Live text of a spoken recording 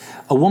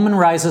A woman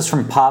rises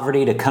from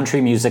poverty to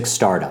country music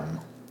stardom.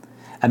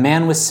 A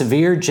man with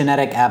severe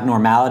genetic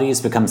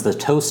abnormalities becomes the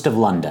toast of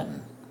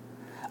London.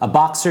 A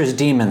boxer's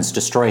demons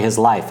destroy his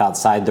life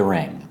outside the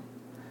ring.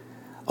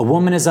 A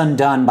woman is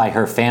undone by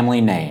her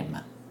family name.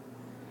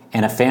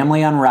 And a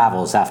family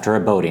unravels after a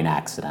boating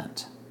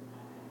accident.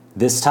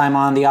 This time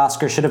on, the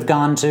Oscar should have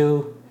gone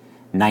to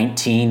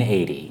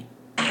 1980.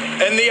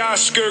 And the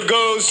Oscar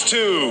goes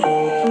to...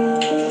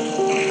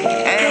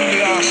 And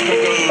the Oscar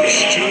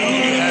goes to...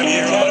 Have the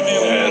Academy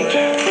Award.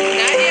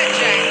 Not yet,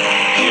 Jack.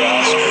 The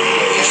Oscar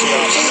goes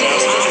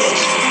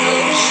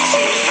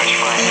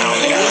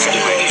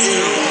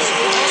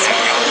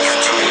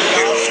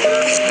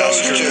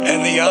to...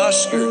 And the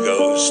Oscar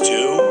goes to...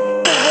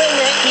 The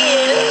winner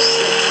is...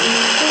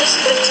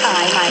 The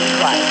time I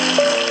won.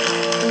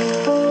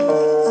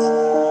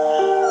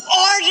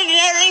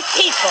 Ordinary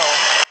people.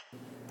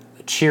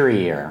 Cheery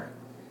year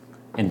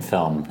in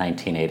film,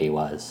 1980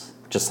 was.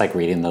 Just like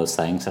reading those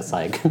things, it's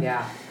like...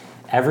 Yeah.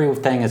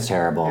 Everything is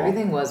terrible.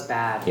 Everything was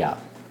bad. Yeah.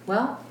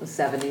 Well, the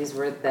 70s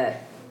were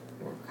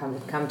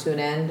come to an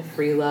end.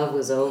 Free love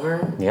was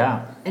over.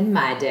 Yeah. And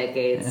my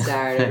decade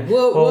started.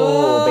 Whoa,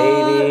 whoa.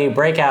 Baby.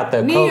 Break out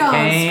the Neon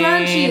cocaine.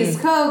 scrunchies,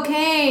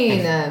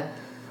 cocaine.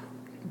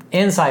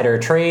 Insider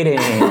trading.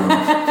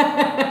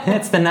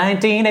 It's the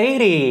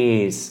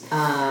 1980s.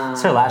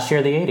 It's our last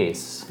year of the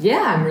 80s.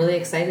 Yeah, I'm really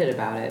excited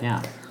about it.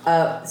 Yeah.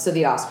 So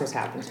the Oscars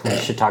happened. We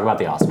should talk about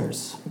the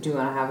Oscars. Do you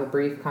want to have a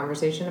brief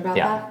conversation about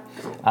that?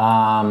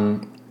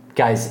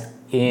 Guys,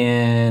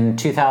 in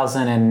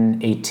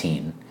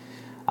 2018,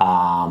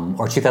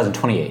 or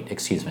 2028,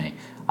 excuse me,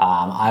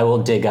 I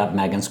will dig up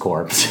Megan's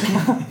corpse.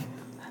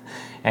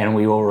 And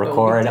we will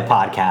record a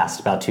podcast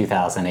about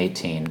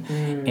 2018.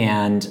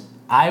 And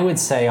I would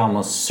say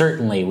almost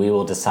certainly we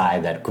will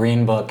decide that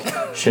Green Book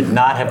should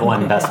not have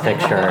won Best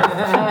Picture.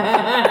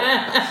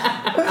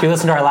 If you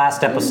listen to our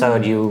last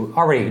episode, you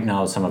already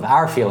know some of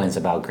our feelings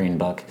about Green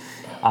Book.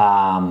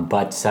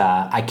 But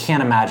I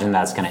can't imagine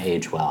that's going to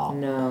age well.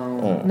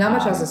 No. Not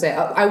much else to say.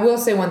 I will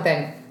say one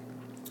thing.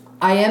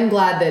 I am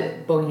glad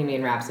that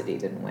Bohemian Rhapsody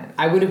didn't win.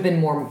 I would have been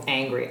more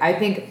angry. I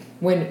think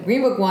when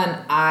Green Book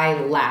won, I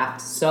laughed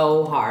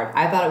so hard.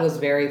 I thought it was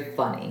very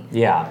funny.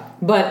 Yeah.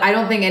 But I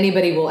don't think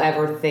anybody will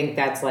ever think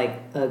that's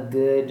like a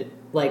good...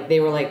 Like,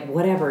 they were like,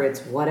 whatever, it's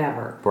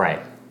whatever.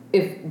 Right.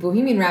 If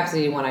Bohemian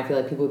Rhapsody won, I feel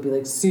like people would be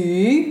like,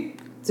 see?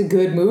 It's a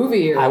good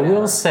movie. Or I whatever.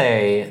 will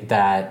say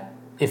that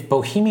if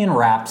Bohemian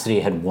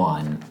Rhapsody had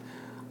won,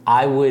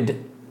 I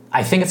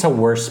think it's a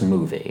worse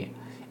movie.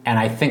 And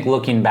I think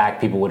looking back,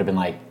 people would have been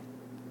like,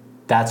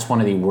 that's one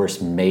of the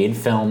worst made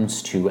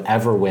films to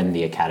ever win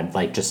the Academy,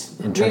 like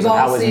just in terms of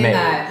how it was made. We've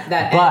all seen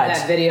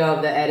that video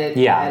of the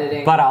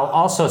editing. But I'll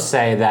also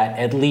say that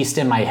at least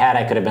in my head,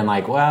 I could have been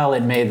like, well, it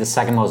made the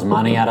second most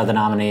money out of the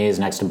nominees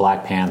next to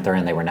Black Panther,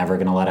 and they were never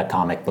going to let a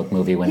comic book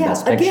movie win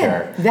Best Picture.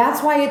 Again,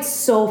 that's why it's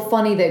so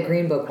funny that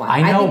Green Book won.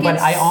 I know, but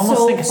I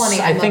almost think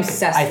funny. I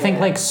think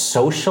like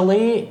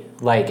socially,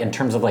 like in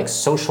terms of like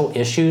social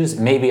issues,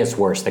 maybe it's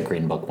worse that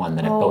Green Book won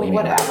than if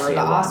Bohemian Rhapsody The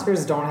won.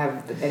 Oscars don't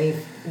have any.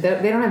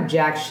 They don't have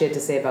jack shit to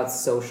say about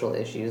social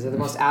issues. They're the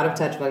most out of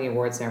touch fucking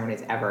award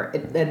ceremonies ever.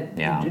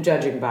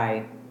 Judging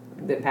by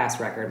the past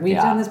record, we've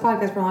done this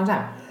podcast for a long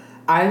time.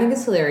 I think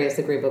it's hilarious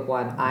that Green Book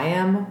won.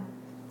 I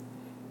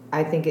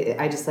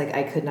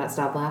could not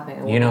stop laughing.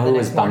 I woke up the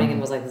next morning and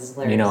was like, this is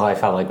hilarious. You know who I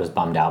felt like was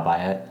bummed out by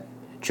it?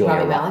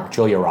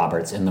 Julia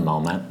Roberts in the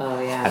moment.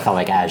 Oh, yeah. I felt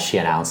like as she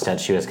announced it,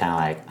 she was kind of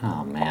like,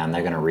 oh man,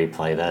 they're going to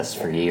replay this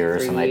for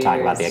years when they talk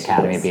about the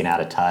Academy being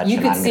out of touch.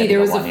 You could see there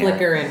was a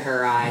flicker in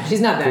her eye.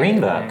 She's not that Green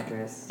good Book. an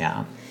actress.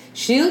 Yeah.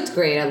 She looked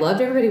great. I loved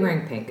everybody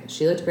wearing pink.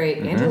 She looked great.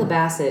 Mm-hmm. Angela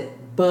Bassett,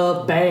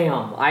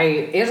 bam.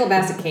 Angela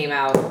Bassett came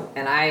out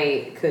and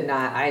I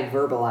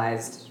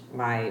verbalized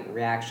my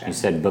reaction. You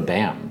said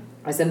ba-bam.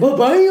 I said,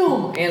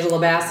 bam! Angela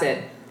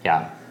Bassett.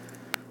 Yeah.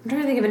 I'm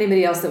trying to think of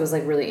anybody else that was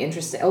like really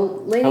interesting.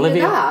 Oh,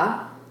 Lady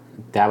Gaga.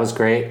 That was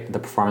great. The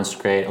performance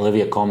was great.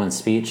 Olivia Colman's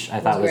speech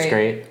I thought was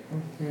great.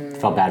 Mm-hmm.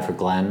 Felt bad for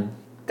Glenn.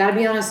 Gotta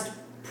be honest,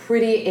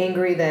 pretty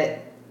angry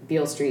that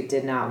Beale Street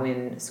did not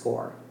win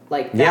score.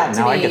 Like that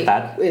I get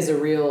that. Is a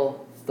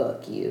real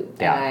fuck you.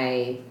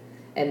 Yeah.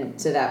 And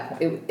to that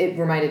point, it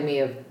reminded me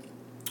of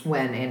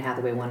when Anne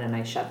Hathaway won and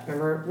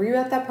remember, were you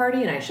at that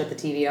party? And I shut the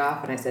TV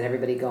off and I said,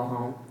 everybody go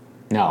home.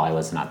 No, I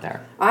was not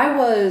there. I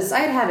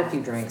had a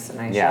few drinks and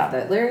I shut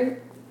that. Larry?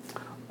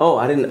 Oh,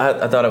 I didn't.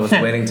 I thought I was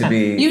waiting to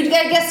be.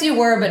 I guess you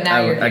were, but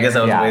now you're here. I guess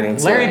I was waiting.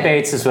 Larry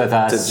Bates is with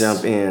us to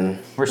jump in.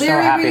 We're so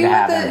happy to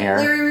have him here.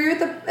 Larry, were you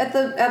at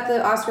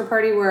the Oscar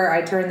party where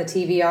I turned the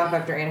TV off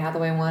after Anne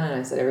Hathaway won and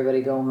I said,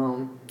 "Everybody go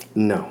home"?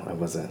 No, I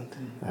wasn't.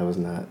 I was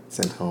not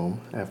sent home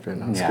after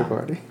an Oscar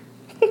party.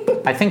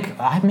 I think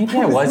maybe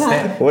I was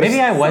there. Maybe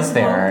I was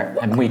there,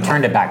 and we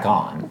turned it back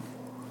on.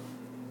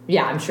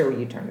 Yeah, I'm sure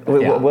you turned it back.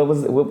 Wait, what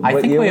was? I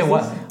think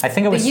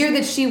it was the year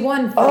that she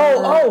won.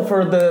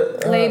 For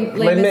the Les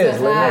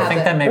Mis. I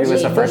think that maybe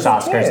was the first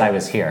Oscars I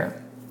was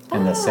here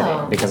in the city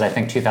because I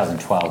think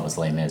 2012 was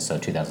Les Mis, so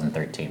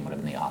 2013 would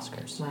have been the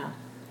Oscars. Wow,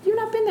 you've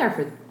not been here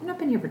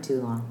for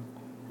too long.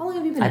 How long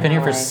have you been I've been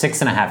in here for LA?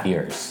 6.5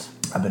 years.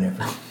 I've been here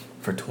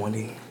for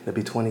 20. That'd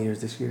be 20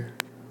 years this year.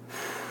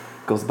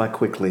 Goes by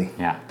quickly.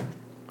 Yeah.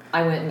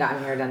 I went and got my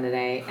hair done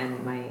today,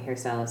 and my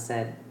hairstylist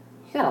said,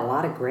 "You got a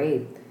lot of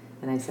gray,"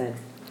 and I said,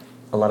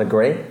 A lot of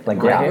gray?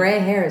 Like "A lot of gray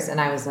hairs," and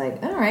I was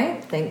like, "All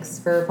right, thanks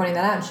for pointing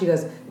that out." And she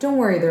goes, "Don't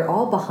worry, they're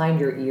all behind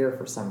your ear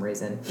for some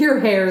reason. Your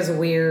hair's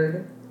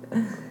weird."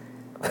 Do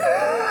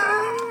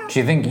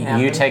you think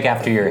you take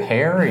after your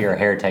hair or your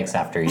hair takes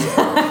after you?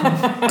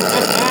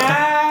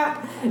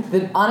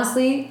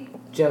 Honestly,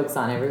 joke's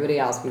on everybody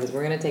else because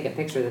we're gonna take a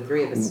picture of the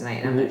three of us tonight,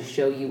 and I'm gonna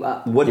show you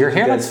up. Your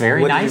hair looks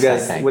very nice, I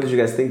think. What did you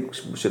guys think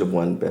should have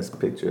won Best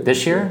Picture?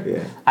 This year?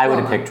 Yeah. I would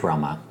have picked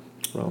Roma.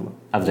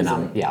 Of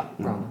the yeah.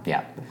 Roma.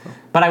 Yeah.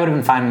 But I would have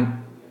been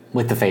fine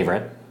with The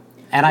Favorite.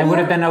 And I would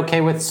have been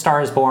okay with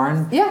Star is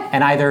Born. Yeah.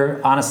 And either,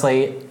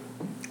 honestly,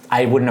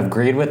 I wouldn't have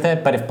agreed with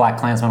it, but if Black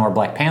Klansman or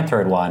Black Panther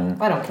had won,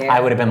 I don't care. I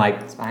would have been like,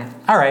 It's fine.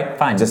 all right,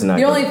 fine. Just not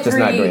The only Just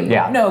not three, Green Book.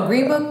 Yeah. no,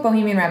 Green Book,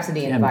 Bohemian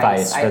Rhapsody, and And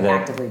Vice. Vice I for the-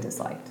 actively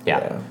disliked.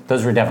 Yeah.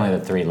 Those were definitely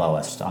the three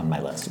lowest on my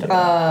list.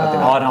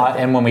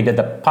 And when we did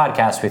the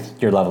podcast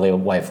with your lovely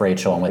wife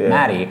Rachel and with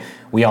Maddie,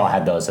 we all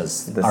had those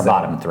as our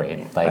bottom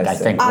three. Like I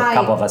think a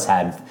couple of us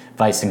had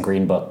Vice and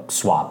Green Book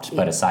swapped,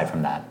 but aside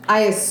from that. I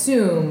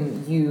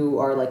assume you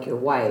are like your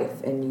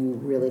wife and you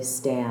really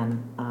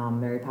stan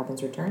Mary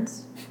Poppins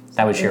Returns.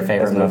 That was your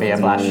favorite movie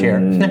of last year.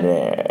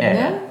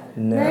 Yeah?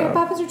 Mary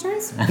Poppins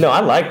Returns? No, I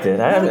liked it.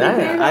 think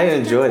Mary I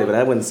Poppins enjoyed it, but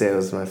I wouldn't say it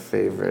was my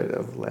favorite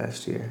of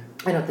last year.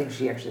 I don't think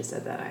she actually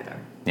said that either.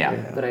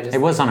 Yeah. But I just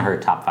It was on her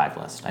top 5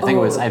 list. I think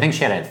it was. I think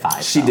she had it at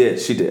 5. She so.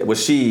 did. Well,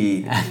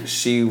 she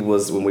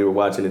was, when we were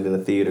watching it in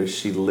the theater,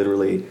 she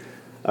literally,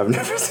 I've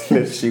never seen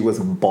it, she was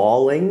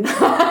bawling,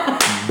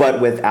 but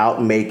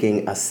without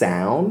making a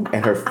sound,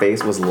 and her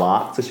face was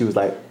locked, so she was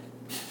like,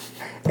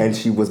 and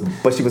she was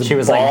bawling. She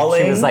was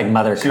like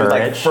Mother She was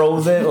like Courage.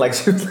 frozen, like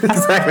she was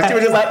exactly. She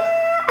was just like,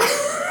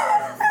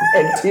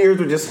 and tears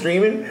were just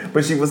streaming,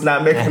 but she was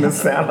not making a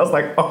sound. I was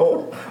like,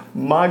 oh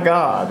my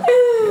god.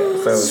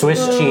 Yeah, so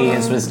Swiss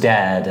cheese was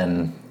dead,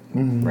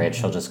 and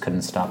Rachel just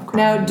couldn't stop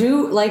crying.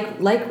 Now,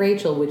 like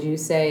Rachel, would you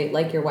say,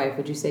 like your wife,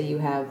 would you say you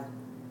have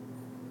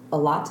a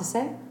lot to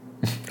say?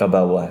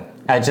 about what?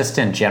 Just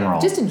in general.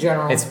 Just in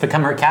general. It's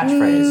become her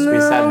catchphrase. We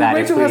said that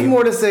Rachel if we, has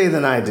more to say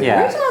than I do.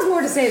 Yeah. Rachel has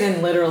more to say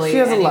than literally She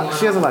has a lot- anyone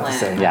she has a on the lot to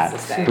planet say. has to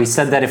say. Yeah, we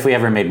said that if we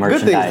ever made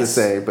things to merchandise,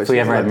 say, but if she we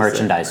has ever a had lot to say.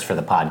 merchandise for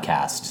the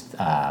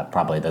podcast,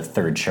 probably the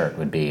third shirt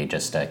would be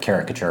just a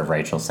caricature of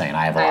Rachel saying,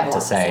 "I have a lot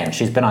to say," and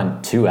she's been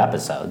on 2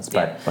 episodes,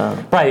 but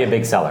probably a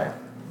big seller.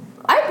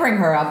 I bring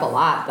her up a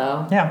lot,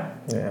 though. Yeah,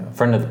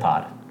 friend of the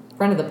pod.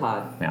 Friend of the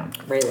pod. Yeah,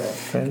 Rayla.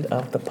 Friend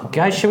of the pod.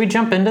 guys, should we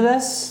jump into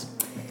this?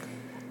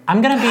 I'm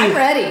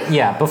ready.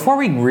 Yeah, before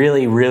we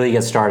really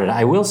get started,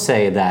 I will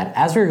say that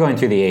as we were going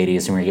through the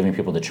 80s and we were giving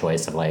people the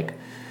choice of like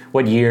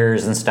what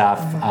years and stuff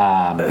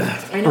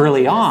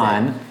early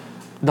on,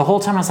 the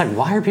whole time I was like,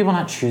 why are people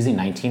not choosing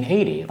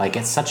 1980? Like,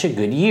 it's such a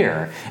good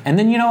year. And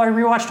then, I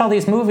rewatched all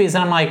these movies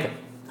and I'm like,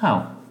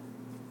 oh.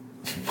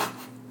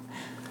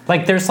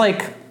 Like, there's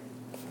like,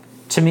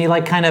 to me,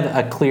 like kind of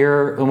a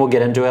clear, and we'll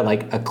get into it,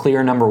 like a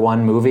clear number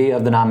 1 movie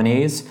of the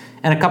nominees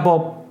and a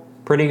couple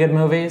pretty good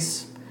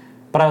movies.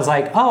 But I was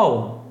like,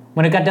 oh,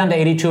 when it got down to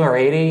 82 or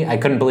 80, I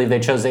couldn't believe they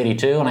chose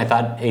 82, and I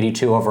thought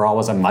 82 overall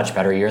was a much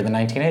better year than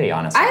 1980,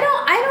 honestly. I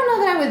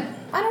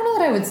don't know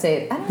that I would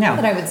say it. I don't know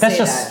that I would say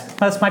that.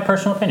 That's my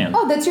personal opinion.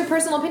 Oh, that's your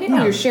personal opinion? Yeah.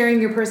 Oh, you're sharing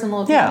your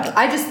personal opinion? Yeah.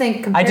 I just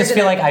think I just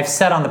feel like I've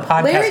said on the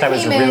podcast I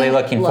was really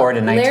looking forward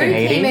to 1980.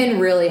 Larry came in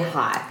really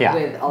hot Yeah.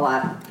 with a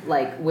lot,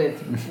 like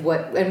with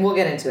what, and we'll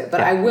get into it.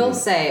 But I will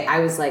say, I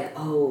was like,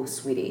 oh,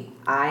 sweetie,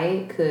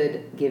 I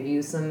could give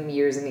you some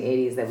years in the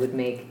 80s that would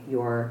make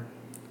your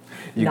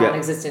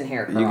non-existent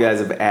hair curl. You guys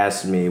have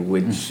asked me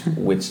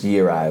which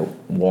year I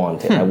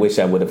wanted. I wish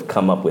I would have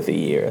come up with a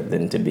year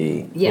than to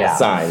be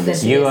signed.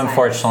 This You, Yes.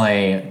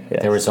 unfortunately,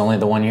 there was only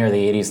the 1 year of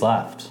the 80s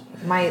left.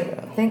 My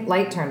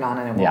light turned on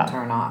and it won't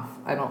turn off.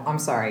 I'm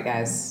sorry,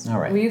 guys. All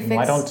right. Will you fix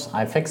Why don't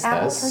I fix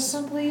Apple this?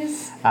 person,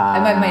 please? I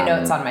have my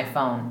notes on my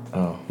phone.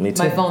 Oh, me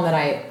too. My phone that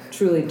I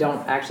truly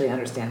don't actually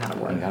understand how to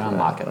work. You gotta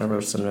unlock I it.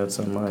 wrote some notes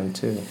on mine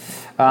too.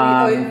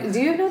 Do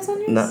you have notes on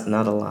yours?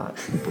 Not a lot.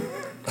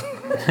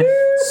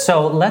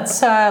 So let's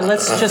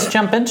just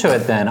jump into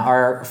it then.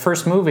 Our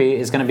first movie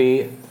is going to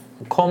be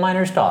Coal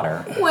Miner's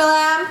Daughter. Well,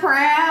 I'm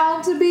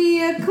proud to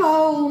be a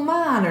coal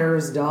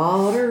miner's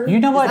daughter. You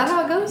know what? Is that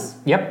how it goes?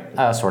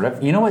 Yep, sort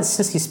of. You know what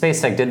Sissy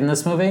Spacek did in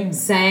this movie?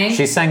 Sang.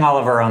 She sang all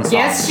of her own songs.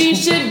 Yes, she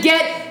should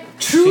get.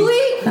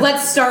 Truly,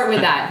 let's start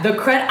with that. The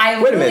credit.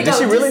 Wait a minute, did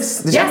she really?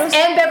 Yes,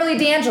 and Beverly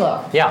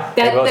D'Angelo. Yeah,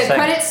 they That both the sang.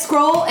 credits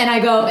scroll, and I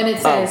go, and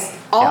it says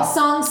all Yeah.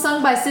 songs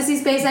sung by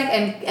Sissy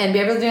Spacek and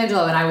Beverly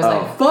D'Angelo, and I was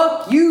like,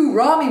 "Fuck you,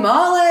 Rami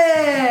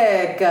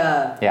Malek."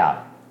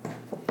 Yeah.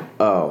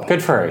 Oh.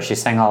 Good for her. She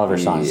sang all of her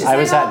songs. She sang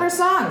all of her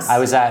songs. I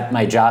was at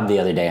my job the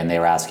other day, and they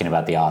were asking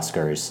about the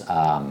Oscars.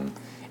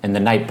 And the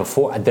night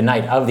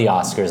of the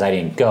Oscars, I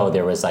didn't go.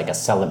 There was like a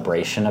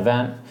celebration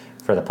event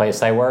for the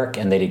place I work,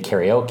 and they did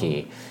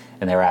karaoke.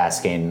 And they were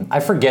asking. I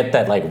forget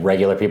that like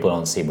regular people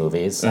don't see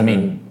movies. I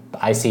mean,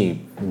 I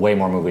see way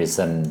more movies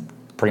than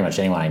pretty much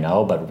anyone I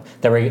know, but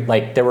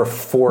there were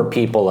 4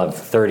 people of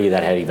 30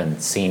 that had even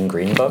seen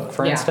Green Book,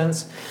 for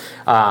instance.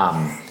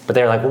 But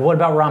they were like, well, what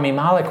about Rami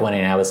Malek winning?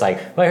 And I was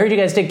like, well, I heard you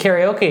guys did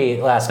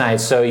karaoke last night,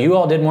 so you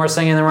all did more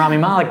singing than Rami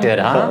Malek did,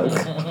 huh?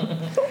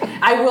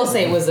 I will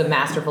say it was a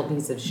masterful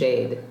piece of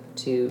shade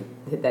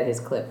that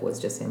his clip was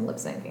just him lip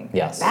syncing.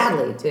 Yes.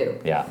 Badly, too.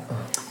 Yeah.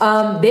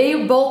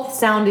 They both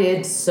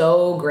sounded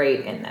so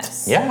great in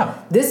this.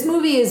 Yeah. This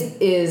movie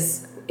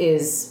is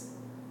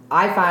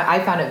I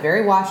found it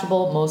very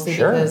watchable, mostly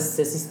because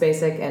Sissy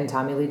Spacek and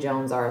Tommy Lee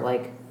Jones are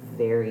like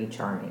very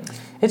charming.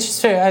 It's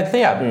just,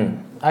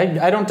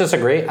 I don't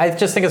disagree. I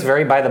just think it's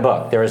very by the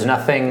book. There is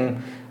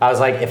nothing. I was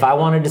like, if I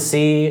wanted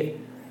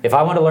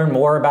to learn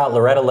more about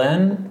Loretta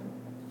Lynn,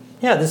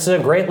 yeah, this is a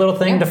great little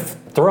thing to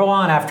throw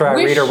on after I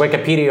read her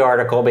Wikipedia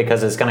article,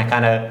 because it's going to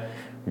kind of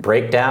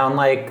break down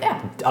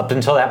up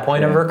until that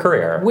point of her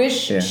career.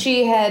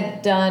 She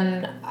had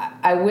done.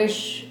 I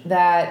wish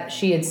that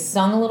she had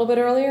sung a little bit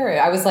earlier.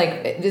 I was like,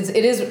 it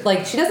is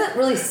like she doesn't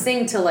really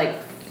sing till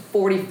like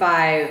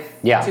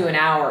 45 to an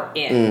hour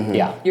in. Mm-hmm.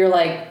 Yeah, you're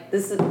like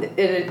this.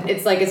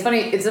 It's like it's funny.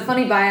 It's a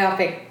funny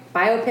biopic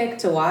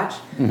to watch,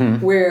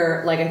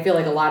 where like I feel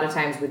like a lot of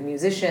times with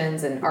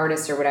musicians and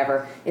artists or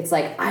whatever, it's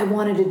like I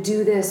wanted to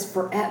do this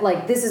for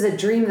like this is a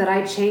dream that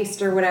I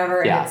chased or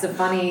whatever, and it's a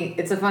funny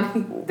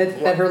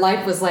that her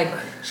life was like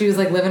she was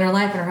like living her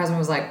life, and her husband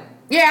was like,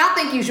 yeah, I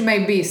think you should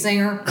maybe be a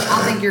singer.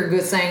 I think you're a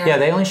good singer. Yeah,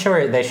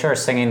 they show her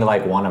singing to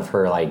like one of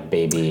her like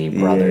baby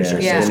brothers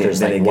or sisters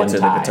then like he one gets her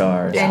time. the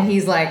guitars. And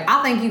he's like,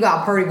 I think you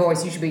got a pretty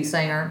voice. You should be a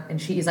singer.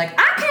 And she's like,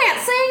 I can't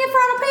sing in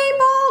front of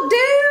people,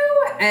 dude.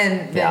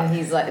 And then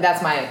he's like,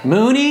 that's my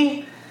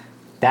Mooney.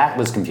 That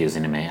was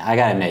confusing to me. I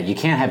gotta admit, you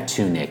can't have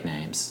 2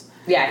 nicknames.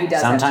 Yeah, he does.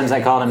 Sometimes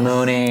they called him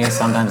Mooney.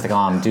 Sometimes they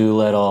call him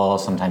Doolittle.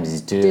 Sometimes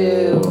he's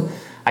Do.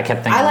 I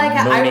kept thinking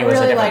Mooney was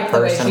a different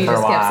person she for a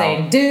just while. kept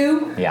saying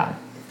Do. Yeah.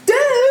 Do.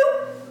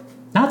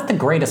 Not the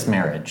greatest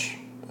marriage.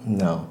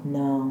 No.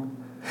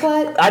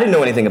 But I didn't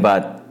know anything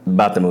about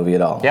the movie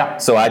at all. Yeah.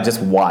 So I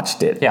just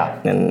watched it.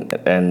 Yeah.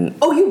 And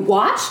oh, you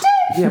watched it?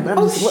 yeah,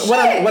 but shit.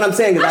 what I'm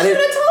saying is I should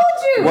didn't. have told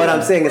you. What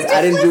I'm saying is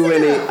I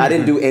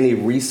didn't do any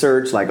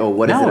research like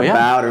what is it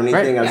about or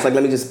anything. I was like,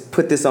 let me just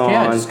put this on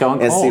just go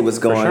and see what's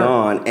going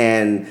on.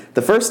 And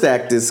the first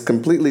act is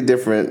completely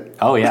different.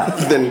 Oh yeah.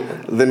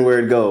 than where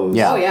it goes.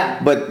 Yeah. Oh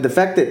yeah. But the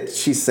fact that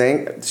she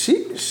sang,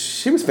 she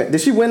was.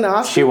 Did she win the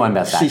Oscar? She won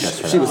Best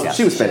Actress.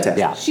 She was fantastic.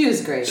 Yeah. She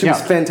was great. She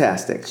was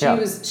fantastic. She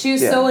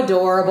was so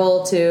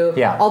adorable too.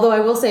 Yeah. Although I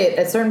will say,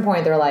 at a certain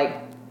point, they're like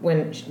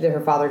when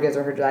her father gives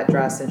her that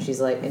dress, and he's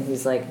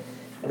like,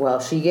 well,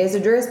 she gets a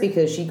dress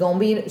because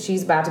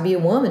she's about to be a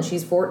woman.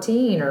 She's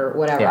 14 or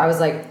whatever. Yeah. I was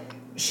like,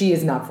 she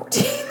is not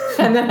 14.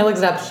 And then I looked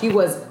it up. She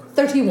was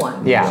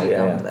 31.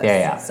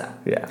 Yeah. So.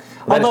 Yeah.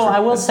 Although I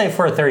will say,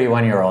 for a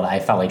 31-year-old, I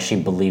felt like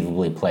she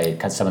believably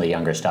played some of the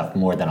younger stuff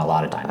more than a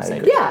lot of times they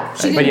do. Yeah,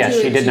 she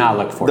did not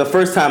look 14. The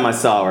first time I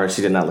saw her,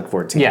 she did not look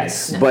 14.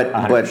 Yes, but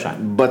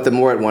 100%. but the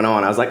more it went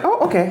on, I was like, oh,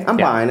 okay, I'm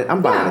buying it.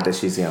 I'm buying it that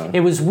she's young.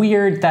 It was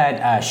weird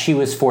that she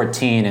was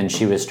 14 and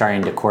she was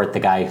starting to court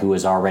the guy who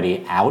was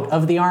already out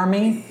of the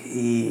army.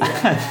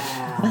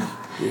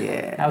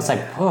 Yeah. I was like,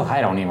 oh, I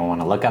don't even want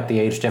to look up the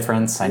age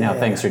difference. I know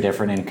things are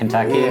different in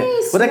Kentucky. Yeah.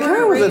 But that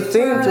kind of was a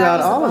theme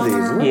throughout all of these.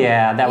 Wasn't it?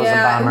 Yeah, that was a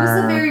bummer. It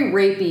was a very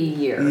rapey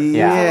year.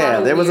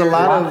 Yeah, there was a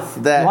lot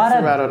of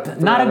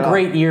that. Not a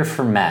great year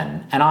for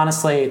men. And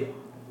honestly,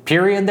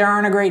 period, there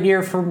aren't a great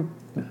year for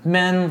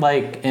men,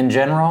 like in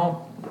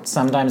general.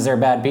 Sometimes they're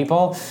bad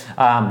people.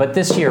 But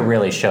this year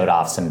really showed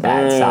off some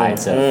bad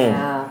sides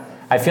of...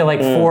 I feel like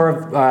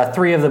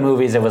 3 of the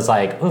movies, it was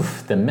like,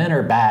 oof, the men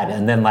are bad.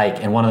 And then like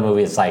in one of the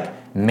movies, like,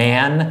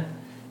 man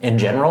in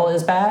general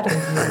is bad.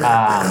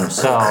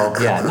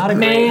 Not a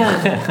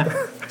man.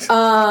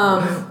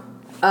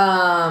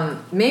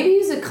 Maybe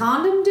use a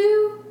condom,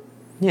 dude.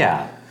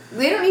 Yeah.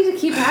 They don't need to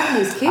keep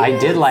having these kids. I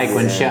did like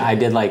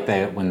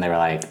when they were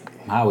like,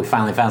 oh, we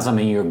finally found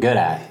something you were good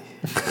at.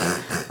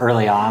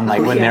 Early on,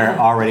 like when they're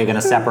already going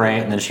to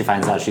separate, and then she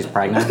finds out she's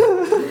pregnant.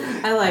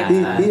 I like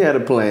He had a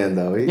plan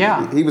though.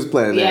 He was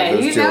planning to have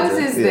those children. That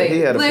was his thing. He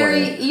had a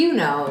Larry, plan. you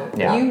know.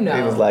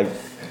 He was like,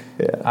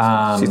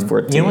 she's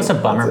 14. You know what's a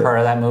bummer part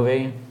of that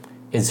movie?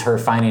 Is her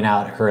finding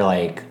out her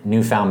like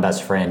newfound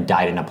best friend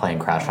died in a plane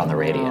crash on the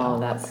radio. Oh,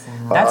 that's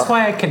sad. That's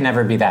why I could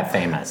never be that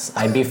famous.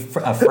 I'd be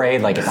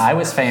afraid, like if I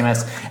was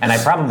famous, and I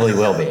probably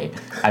will be.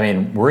 I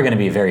mean, we're going to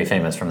be very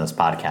famous from this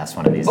podcast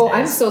one of these days.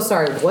 I'm so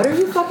sorry. What are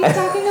you fucking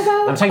talking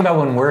about? I'm talking about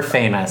when we're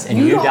famous and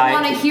you don't died.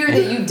 want to hear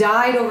that you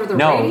died over the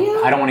radio?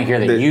 No, I don't want to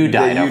hear that you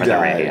died over the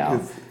radio.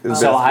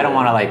 So I don't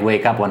want to like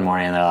wake up one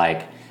morning and they're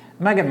like,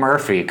 Megan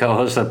Murphy,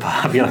 co-host of the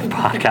popular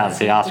podcast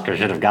the Oscar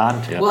should have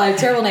gone to. Well, I have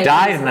terrible names.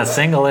 Died in a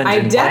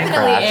single-engine plane crash. I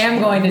definitely am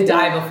going to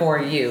die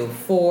before you,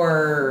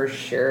 for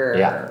sure.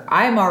 Yeah.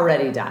 I'm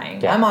already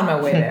dying. Yeah. I'm on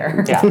my way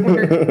there. Yeah.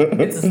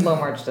 It's a slow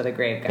march to the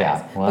grave, guys.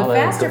 Yeah. Well, but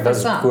faster for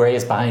those some.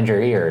 grays behind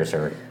your ears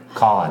are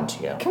call on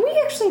to you. Can we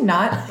actually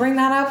not bring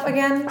that up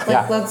again? Like,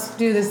 Yeah. let's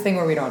do this thing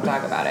where we don't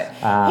talk about it.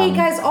 Hey,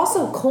 guys,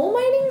 also, coal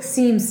mining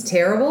seems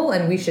terrible,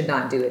 and we should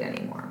not do it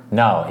anymore.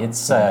 No,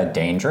 it's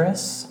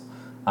dangerous.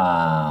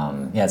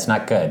 Yeah, it's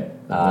not good.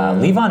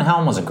 Levon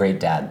Helm was a great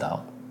dad,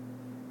 though.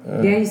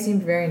 Yeah, he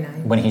seemed very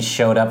nice. When he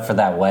showed up for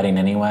that wedding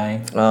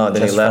anyway. Oh,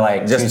 then just he left for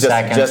like just 2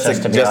 seconds,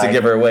 just to be to like,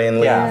 give her away and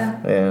leave.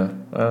 Yeah.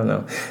 I don't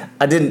know.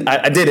 I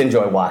did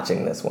enjoy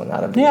watching this one.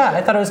 Out of these. Yeah,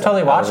 I thought it was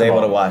totally watchable. I was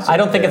able to watch it. I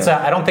don't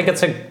think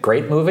it's a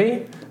great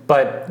movie,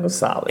 but It was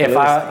solid.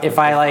 if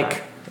I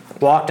like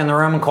walked in the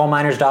room and Coal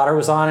Miner's Daughter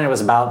was on and it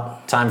was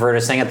about time for her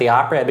to sing at the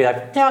opera, I'd be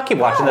like, yeah, I'll keep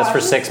watching this for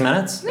 6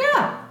 minutes.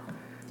 Yeah.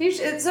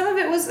 Some of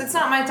it's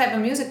not my type of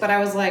music, but I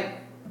was like,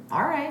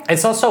 all right.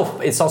 It's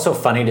also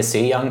funny to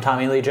see young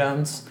Tommy Lee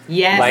Jones.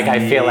 Yes. Like I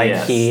feel like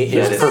he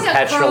Yes. is He's like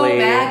perpetually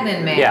a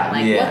Cro-Magnon man. Yeah.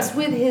 Like, Yeah. what's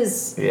with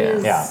his Yeah.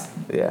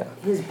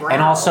 his brow?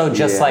 And also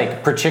just Yeah.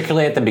 like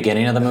particularly at the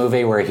beginning of the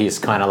movie where he's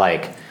kind of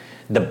like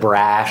the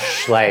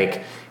brash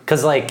like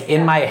because like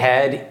in my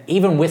head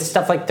even with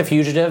stuff like The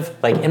Fugitive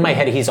like in my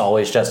head he's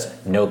always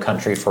just No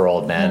Country for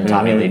Old Men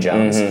Tommy Lee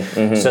Jones.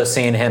 So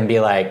seeing him be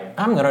like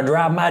I'm gonna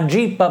drive my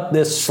Jeep up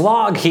this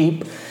slog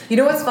heap. You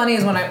know what's funny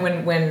is when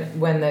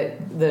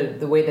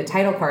the way the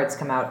title cards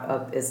come out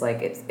of is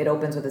like it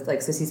opens with like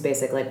Sissy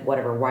Spacek like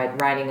whatever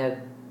riding a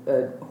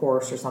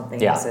horse or something.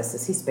 Yeah. It says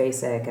Sissy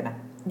Spacek and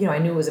I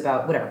knew it was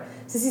about whatever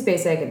Sissy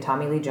Spacek and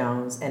Tommy Lee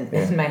Jones and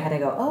in my head I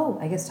go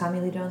I guess Tommy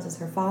Lee Jones is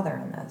her father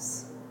in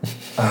this.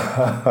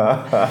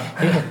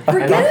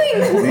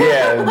 Forgetting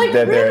Yeah, like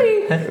that they're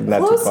really not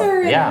too closer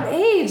far. in Yeah.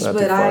 age, Not too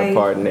but far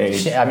apart in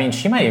age.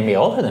 She might even be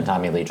older than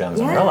Tommy Lee Jones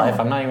in Yeah. real life.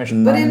 I'm not even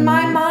sure. but in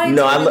my mind,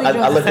 No, Tommy Lee I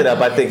Jones- looked it up.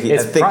 I think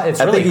It's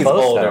really he's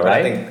close, older, though, but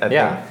right? I think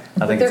Yeah.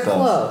 I think they're it's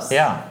close.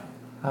 Yeah.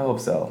 I hope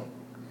so.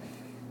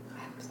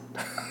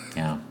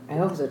 Yeah. I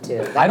hope so too.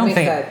 That I don't makes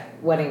think- that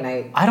wedding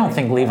night. I don't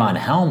think Levon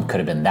Helm could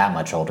have been that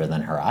much older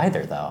than her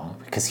either, though,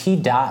 because he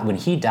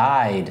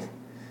died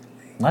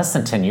less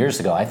than 10 years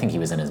ago. I think he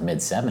was in his mid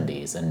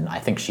 70s, and I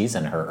think she's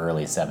in her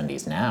early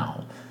 70s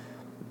now.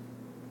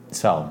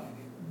 So,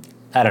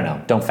 I don't know.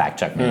 Don't fact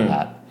check me on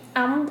that.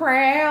 I'm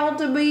proud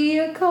to be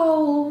a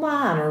coal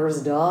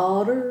miner's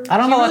daughter. I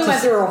don't know She what really to went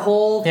s- through her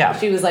whole. Yeah.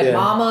 She was like Yeah.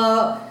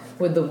 mama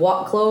with the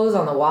clothes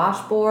on the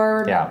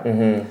washboard. Yeah.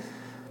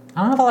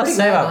 I don't know what to Pretty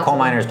say good, about not Coal to-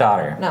 Miner's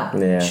Daughter. No.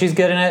 Yeah. She's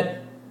good in it.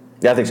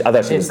 Yeah, I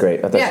thought she was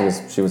great. I thought Yeah.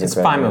 she was It's a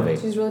incredible. fine movie.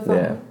 She's really fun.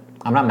 Yeah.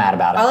 I'm not mad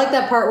about it. I like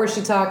that part where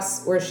she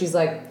talks, where she's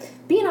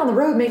like, "Being on the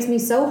road makes me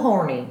so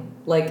horny."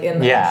 Like in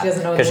the, Yeah, she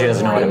doesn't know because she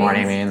doesn't know what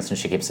horny horny means, and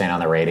she keeps saying on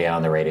the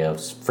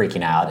radio's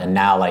freaking out. And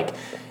now, like,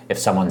 if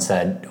someone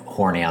said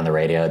horny on the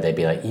radio, they'd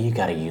be like, "You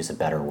got to use a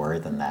better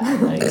word than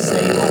that. Like,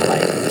 say you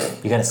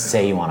want, you got to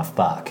say you want to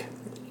fuck,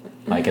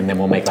 like, and then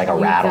we'll make like a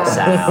rattle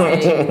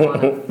sound.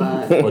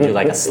 We'll do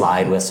like a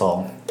slide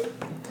whistle."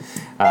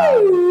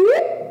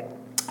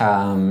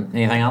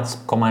 Anything else?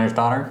 Coal Miner's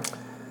Daughter.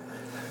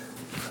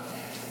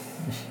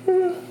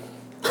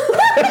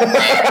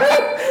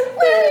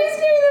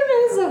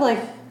 Of like,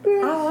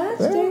 I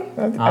watched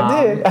it.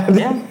 I did.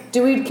 Yeah.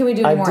 Can we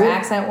do I more did.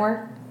 accent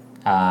work?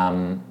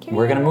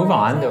 We're going to move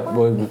on.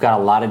 We've got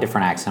a lot of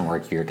different accent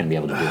work you're going to be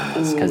able to do in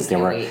this because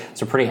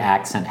it's a pretty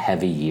accent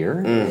heavy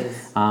year. So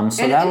And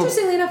that'll,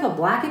 interestingly enough, a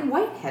black and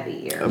white heavy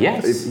year.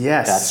 yes,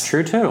 Yes. that's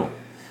true too.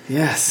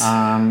 Yes.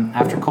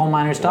 After Coal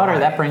Miner's Daughter,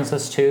 that brings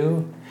us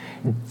to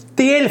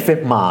The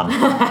Elephant Man.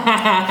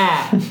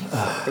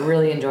 I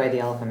really enjoyed The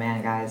Elephant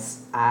Man,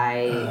 guys.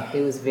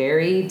 It was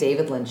very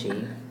David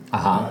Lynchy.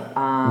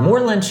 More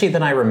Lynchy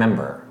than I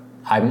remember.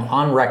 I'm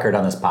on record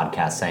on this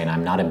podcast saying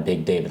I'm not a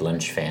big David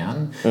Lynch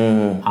fan.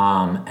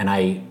 And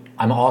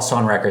I'm also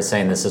on record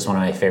saying this is one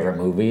of my favorite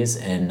movies.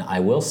 And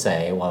I will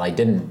say, while I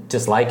didn't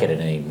dislike it in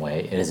any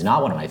way, it is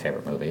not one of my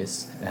favorite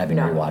movies, having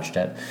rewatched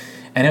it.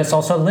 And it's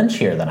also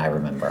Lynchier than I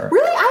remember.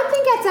 Really? I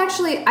think it's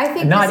actually,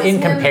 Not this is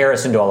in him-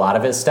 comparison to a lot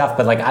of his stuff,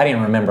 but like I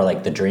didn't remember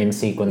like the dream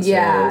sequences,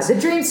 Yeah, the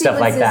dream stuff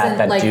like sequences that and,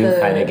 that like, do the-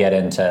 kind of get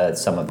into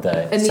some of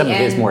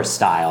his more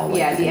style. Like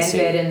Yeah, you the can end see.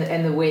 bit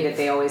and the way that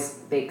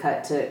they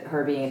cut to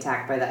her being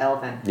attacked by the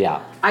elephant.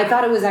 Yeah, I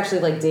thought it was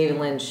actually like David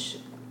Lynch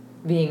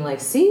being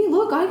like, see,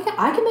 look, I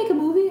can make a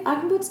movie. I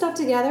can put stuff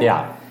together.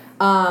 yeah.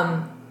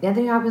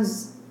 Anthony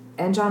Hopkins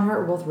and John Hurt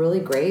were both really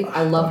great.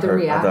 I love the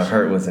reaction. I thought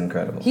Hurt was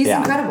incredible. He's Yeah.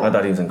 incredible. I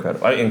thought he was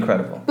incredible.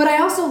 Incredible. But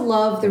I also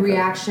love the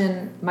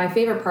reaction. My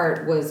favorite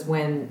part was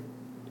when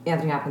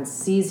Anthony Hopkins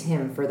sees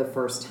him for the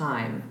first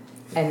time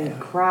and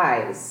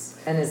cries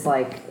and is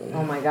like,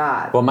 oh my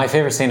God. Well, my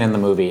favorite scene in the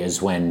movie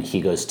is when he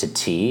goes to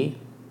tea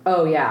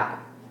Oh, yeah.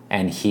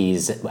 and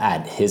he's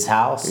at his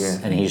house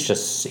and he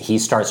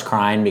starts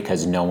crying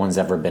because no one's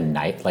ever been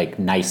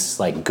nice,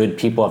 like good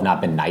people have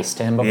not been nice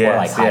to him before, Yes,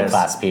 like high yes.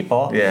 class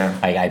people. Yeah.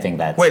 Like I think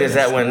that's Wait, is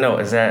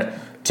that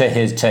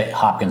to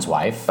Hopkins'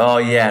 wife? Oh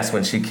yes,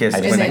 when she kissed. I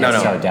just when, think no,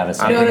 it's no. so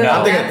devastating. No,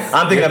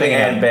 I'm thinking of the You're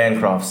Anne thinking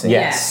Bancroft scene.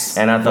 Yes.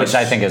 And I thought which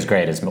I think is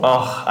great as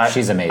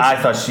she's amazing. I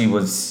thought she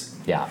was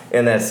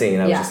in that scene.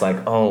 I was Yeah. just like,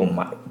 oh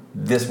my,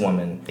 this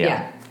woman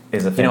Yeah.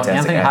 is a You know, fantastic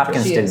Anthony actress.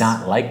 Hopkins She did is.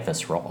 not like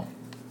this role.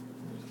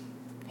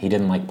 He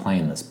didn't like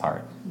playing this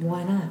part.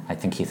 Why not? I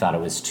think he thought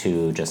it was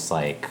too just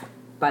like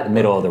By the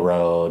middle book. of the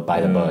road, by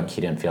the book.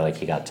 He didn't feel like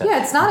he got to...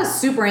 Yeah, it's not a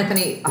super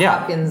Anthony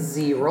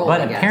Hopkins-y role,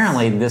 But I guess.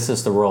 apparently this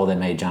is the role that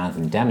made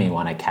Jonathan Demme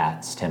want to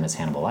cast him as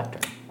Hannibal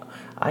Lecter.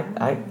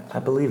 I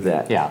believe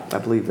that. Yeah. I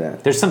believe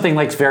that. There's something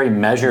like very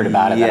measured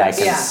about it that I Yes.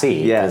 can Yeah. see.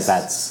 Because Yes.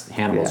 that's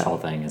Hannibal's Yeah. whole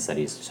thing, is that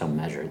he's so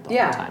measured the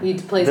whole time. he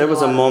plays. There in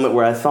was a lot. moment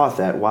where I thought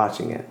that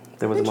watching it.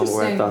 There was a moment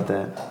where I Interesting.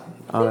 thought that.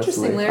 Honestly,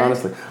 Interesting, Larry.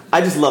 honestly,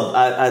 I just love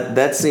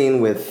that scene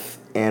with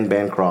Anne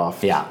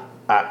Bancroft. Yeah.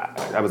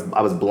 I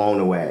was blown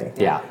away.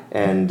 Yeah.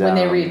 And When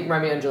they read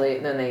Romeo and Juliet,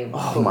 and then they.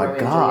 oh my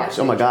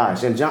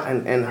gosh, and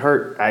John and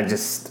her.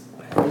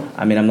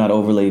 I mean, I'm not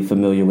overly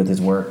familiar with his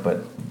work,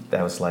 but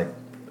that was like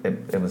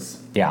it was.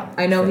 Yeah.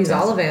 I know he's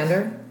Fantastic.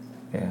 Ollivander.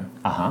 Yeah.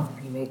 Uh-huh.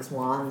 He makes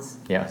wands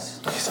Yes.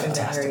 in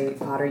the Harry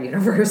Potter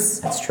universe.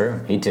 That's true.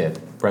 He did.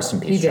 Rest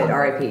in peace, He did. John.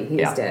 R.I.P.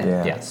 He is dead.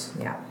 Yeah. Yes.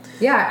 Yeah.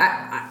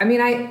 Yeah. I mean,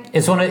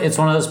 It's one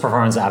of those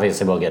performances.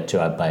 Obviously, we'll get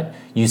to it, but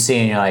you see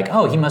and you're like,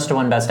 oh, he must have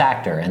won Best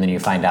Actor, and then you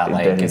find out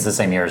like it's the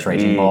same year as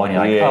Raging Bull, and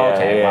you're like, oh,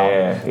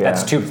 okay,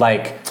 that's too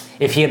like.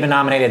 If he had been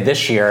nominated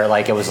this year,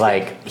 like it was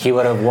like he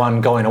would have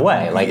won going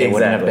away. Like it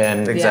wouldn't have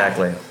been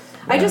exactly.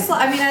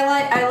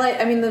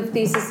 I mean, the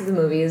thesis of the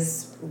movie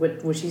is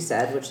which he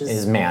said, which is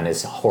His man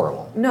is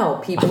horrible. no,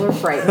 people are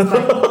frightened.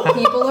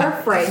 People are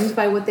frightened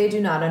by what they do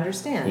not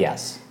understand.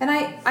 Yes. And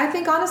I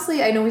think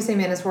honestly, I know we say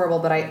man is horrible,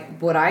 but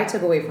what I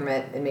took away from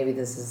it, and maybe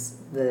this is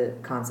the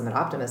consummate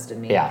optimist in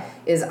me,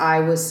 is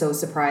I was so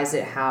surprised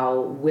at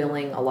how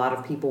willing a lot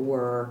of people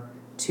were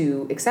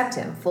to accept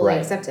him, fully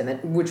accept him,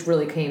 which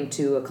really came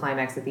to a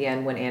climax at the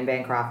end when Anne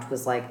Bancroft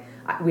was like,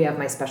 "We have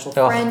my special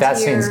friend that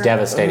here." scene's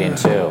devastating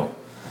too.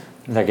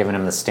 They're giving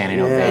him the standing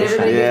And ovation.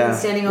 everybody gives him a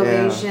standing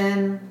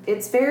ovation.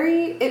 It's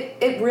very,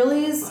 it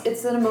really is,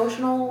 it's an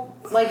emotional,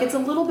 like it's a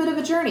little bit of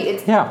a journey.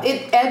 It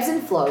ebbs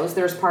and flows.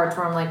 There's parts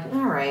where I'm like,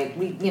 all right,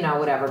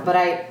 whatever. But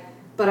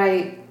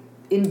I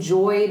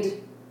enjoyed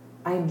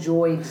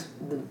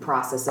the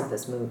process of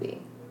this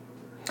movie.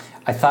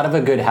 I thought of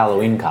a good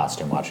Halloween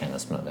costume watching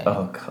this movie.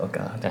 Oh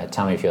God.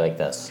 Tell me if you like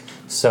this.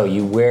 So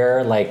you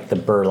wear like the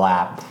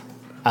burlap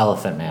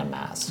Elephant Man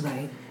mask.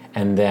 Right.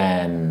 And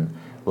then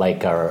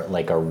like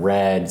a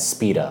red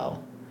Speedo,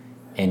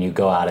 and you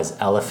go out as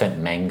Elephant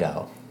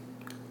Mango.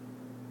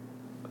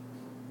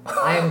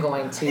 I am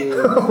going to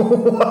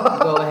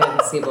go ahead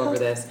and skip over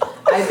this.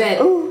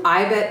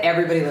 I bet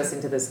everybody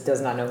listening to this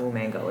does not know who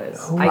Mango is.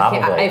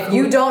 Probably. If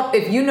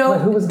you know,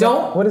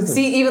 What is this?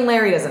 see, even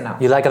Larry doesn't know.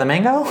 You like the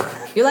mango?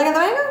 You like the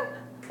mango?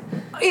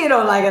 You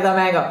don't like the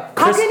mango.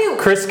 How can you?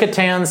 Chris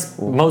Kattan's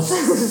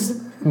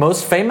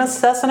most famous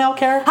SNL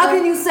character? How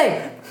can you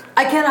say,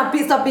 I cannot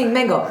stop being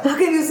Mango? How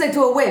can you say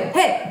to a wave,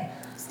 hey,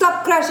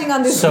 stop crashing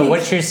on this So beach?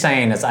 what you're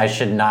saying is I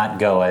should not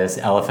go as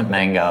Elephant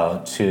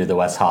Mango to the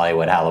West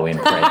Hollywood Halloween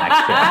parade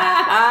next year.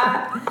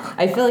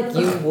 I feel like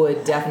you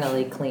would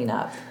definitely clean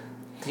up.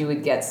 You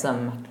would get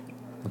some.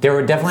 There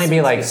would definitely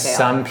be like Detail.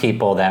 some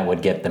people that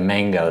would get the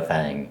mango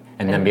thing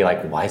and then be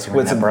like, why is he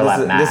wearing What's that it- burlap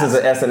this is- mask? this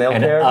is an SNL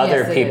and character? other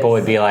Yes, it people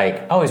is. would be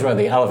like, oh, he's wearing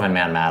the Elephant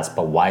Man mask,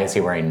 but why is he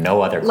wearing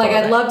no other clothing?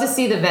 Like, I'd love to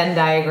see the Venn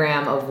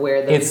diagram of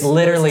where those. It's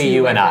literally those two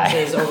you and I.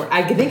 references Over.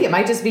 I think it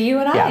might just be you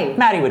and Yeah, I.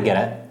 Maddie would get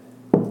it.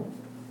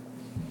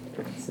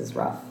 This is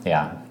rough.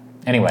 Yeah.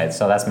 Anyway,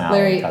 so that's my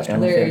Larry,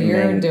 Halloween costume.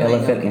 you're doing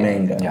Elephant okay.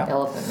 Mango. Yeah.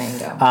 Elephant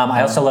Mango.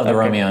 I also love the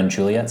Romeo and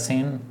Juliet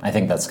scene. I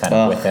think that's kind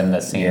of within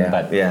the scene,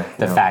 but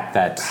the fact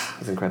that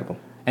It's incredible.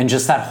 and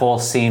just that whole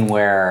scene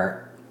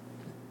where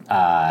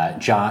John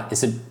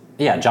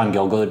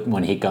Gielgud,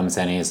 when he comes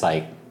in, he's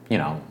like,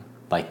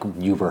 like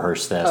you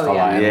rehearse this, Oh,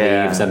 yeah. and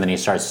Yeah. leaves, and then he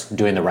starts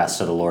doing the rest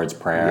of the Lord's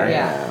Prayer.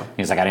 Yeah.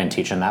 He's like, I didn't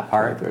teach him that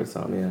part. Third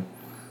song,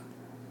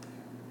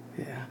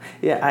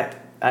 yeah.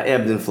 I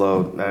ebbed and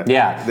flowed.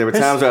 There were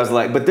times where I was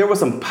like, but there were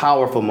some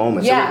powerful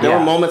moments. Yeah. There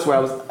were moments where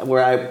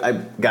I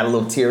got a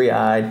little teary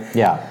eyed.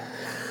 Yeah.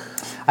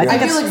 I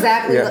feel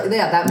exactly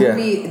that Yeah.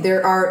 movie.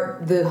 There are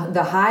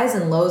the highs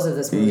and lows of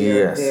this movie are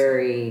Yes.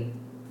 very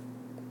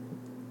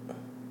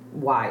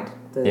wide.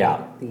 The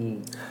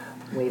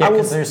way I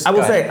there's- will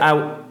go say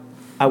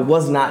I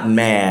was not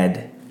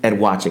mad at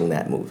watching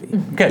that movie.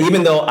 Good.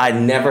 Even though I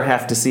never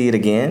have to see it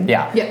again.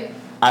 Yeah.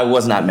 I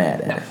was not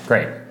mad at it.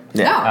 Great.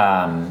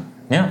 Yeah. No.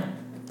 Yeah.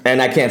 And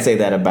I can't say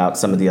that about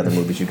some of the other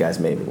movies you guys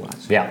made me watch.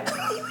 Yeah.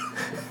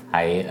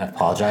 I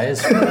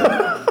apologize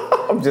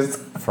I'm just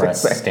for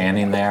us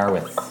standing there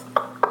with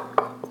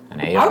an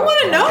AR. I want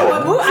to know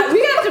what movie.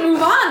 We have to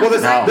move on. Well,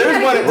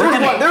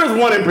 there's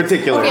one in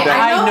particular. Okay,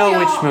 that I know y'all-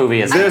 which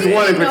movie is it. there's think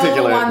one in you know the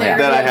particular one that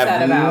that I you're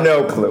upset have about.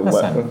 no clue what.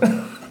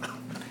 Listen.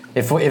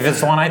 If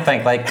it's one I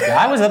think, like,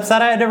 I was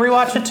upset I had to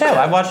rewatch it too.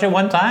 I watched it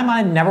one time,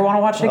 I never want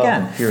to watch it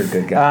again. You're a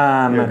good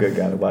guy. You're a good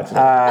guy to watch it.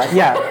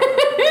 Yeah.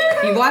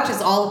 He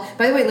watches all.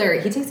 By the way,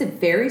 Larry, he takes it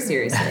very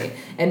seriously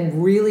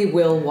and really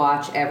will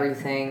watch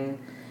everything,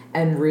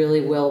 and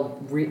really will.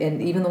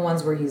 And even the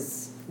ones where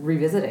he's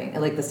revisiting,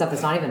 like the stuff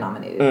that's not even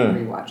nominated for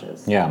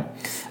rewatches. Yeah.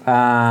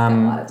 Got a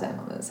lot of time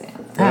on his hands.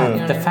 You know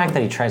what The I mean? fact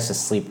that he tries to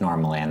sleep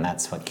normally, and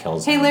that's what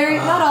kills Hey him. Larry,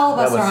 not all of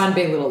us That was- are on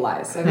Big Little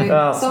Lies. Okay?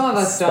 Oh, Some of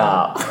us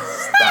stop. don't.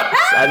 Stop.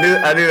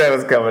 I knew that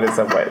was coming in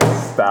some way.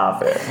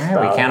 Stop it.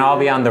 Yeah, we can't all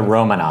be on the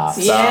Romanoffs.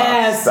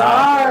 Yeah,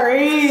 Stop.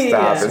 sorry.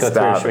 Stop Let's it. go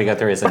through. Should we go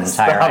through his entire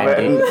Stop it.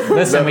 IMDb?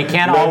 Listen, we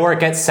can't all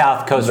work at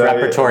South Coast No,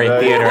 Repertory no,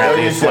 Theater no, at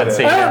you least once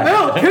a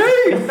shouldn't.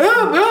 year.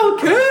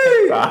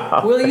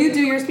 MLK! Will you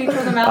do your speech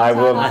from the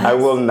mountaintop? I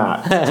will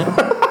not.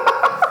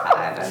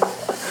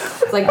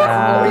 It's like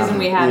that's the whole reason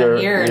we have him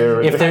here.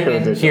 you're If there,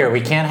 ridiculous. here, we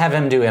can't have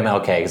him do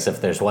MLK because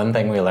if there's one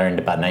thing we learned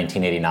about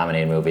 1980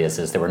 nominated movies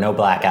is there were no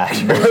black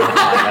actors.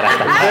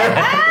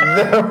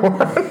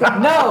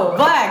 No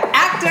black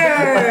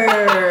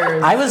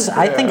actors.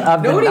 I think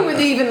of Nobody the, with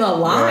even the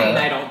line.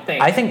 I don't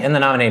think. I think in the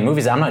nominated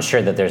movies, I'm not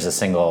sure that there's a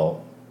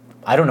single.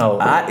 I don't know.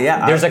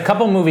 There's a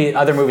couple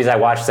other movies I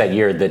watched that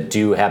year that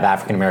do have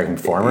African American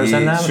performers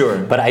in them. Sure.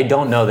 But I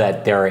don't know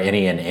that there are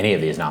any in any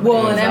of these nominated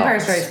Well, and films. Empire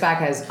Strikes Back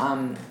has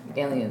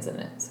aliens in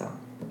it, so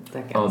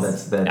that counts. Oh,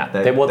 that's that. Yeah.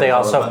 that They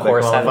also, of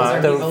course, have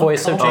qualifies? the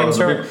voice of James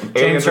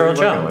Earl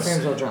Jones.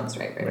 James Earl Jones,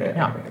 right?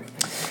 Yeah.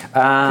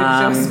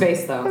 Couldn't show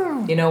space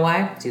though. You know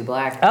why? Too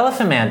black.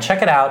 Elephant Man,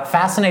 check it out.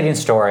 Fascinating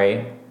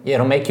story.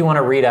 It'll make you want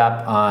to read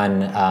up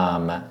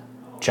on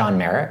John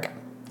Merrick.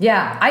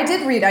 Yeah, I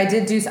did read. I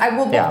did do.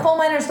 Both Yeah. Coal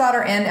Miner's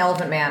Daughter and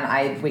Elephant Man.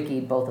 I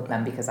wikied both of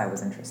them because I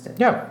was interested.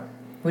 Yeah.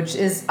 Which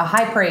is a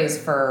high praise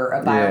for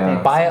a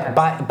biopic.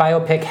 Yeah.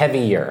 Biopic heavy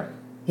year.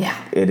 Yeah.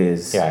 It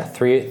is. Yeah,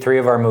 three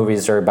of our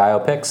movies are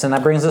biopics, and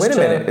that brings us Wait a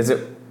to minute.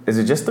 Is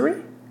it just 3?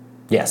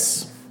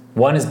 Yes.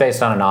 One is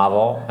based on a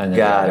novel, and then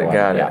the other one,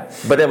 Got it. yeah,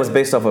 But that was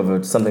based off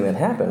of something that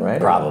happened, right?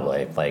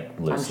 probably like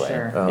loosely.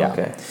 sure. Oh, yeah.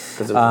 okay.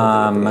 'Cause it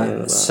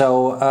was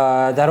So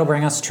that'll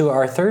bring us to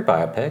our third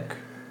biopic,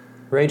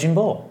 Raging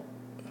Bull.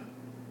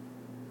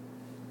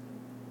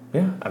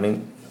 yeah, I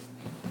mean,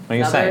 What do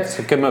you say? Another- It's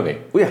a good movie.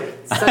 yeah.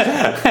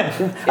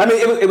 I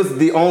mean, it was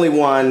the only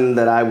one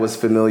that I was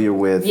familiar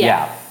with.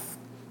 Yeah.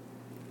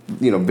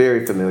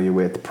 Very familiar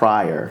with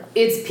prior.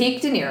 It's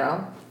peak De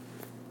Niro.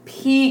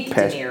 Peak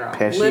De Niro.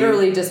 Pesci.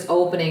 Literally just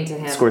opening to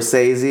him.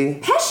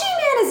 Scorsese. Pesci,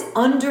 man, is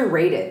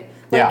underrated.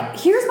 Like, Yeah.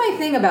 Here's my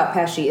thing about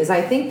Pesci is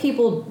I think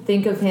people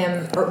think of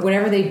him, or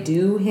whenever they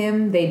do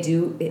him, they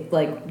do it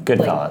like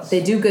Goodfellas.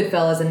 they do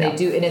Goodfellas, and Yeah. they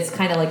do, and it's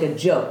kind of like a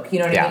joke, you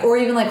know what I Yeah. mean? Or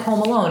even like Home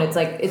Alone, it's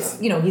like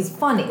he's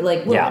funny,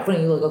 like look, Yeah.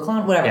 funny, you look a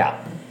clown, whatever. Yeah.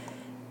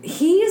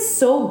 He is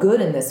so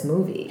good in this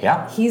movie.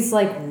 Yeah. He's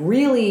like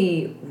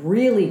really,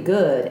 really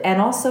good,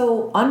 and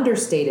also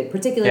understated,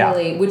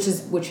 particularly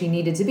which he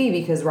needed to be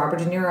because Robert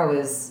De Niro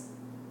is,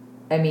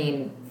 I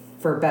mean,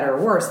 for better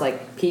or worse,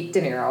 like peak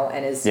De Niro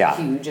and is Yeah.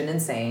 huge and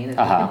insane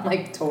and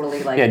like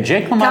totally like Yeah,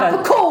 Jake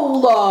LaMotta-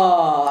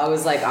 Capicola. I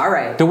was like, all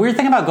right. The weird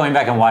thing about going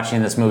back and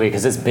watching this movie,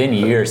 because it's been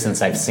years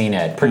since I've seen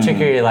it,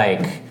 particularly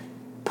like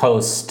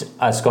post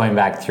us going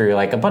back through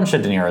like a bunch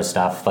of De Niro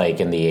stuff like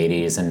in the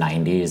 80s and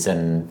 90s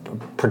and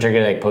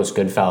particularly like post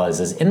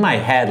Goodfellas, is in my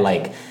head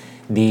like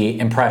the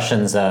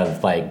impressions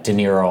of like De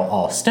Niro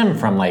all stem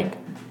from like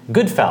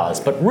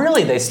Goodfellas, but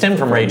really they stem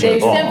from Raging They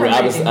Bull. stem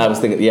from I was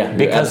thinking, yeah,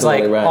 Because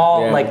like right.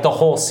 all yeah. like the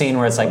whole scene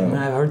where it's like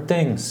I've heard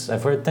things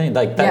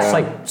like that's Yeah.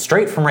 like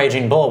straight from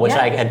Raging Bull, which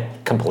Yeah. I had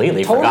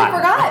completely Totally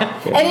forgotten.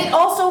 forgot. And it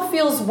also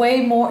feels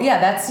way more,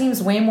 that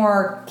seems way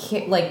more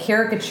like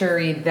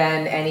caricature-y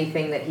than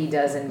anything that he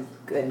does in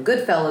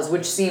Goodfellas,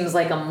 which seems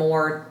like a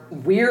more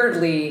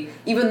weirdly,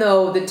 even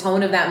though the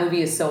tone of that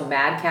movie is so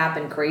madcap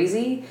and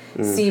crazy,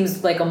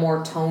 seems like a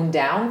more toned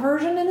down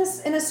version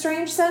in a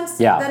strange sense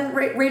than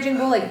Raging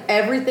Bull. Like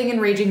everything in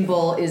Raging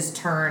Bull is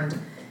turned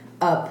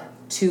up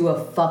to a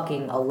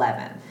fucking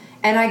 11.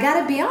 And I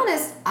gotta be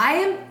honest, I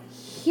am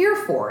here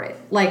for it.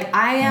 Like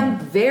I am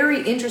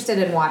very interested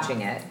in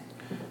watching it.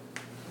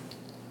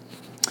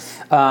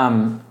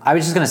 I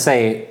was just gonna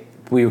say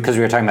because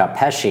we were talking about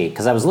Pesci,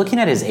 because I was looking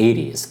at his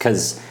 80s,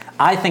 because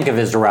I think of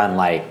his run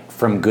like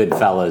from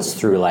Goodfellas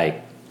through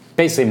like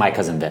basically My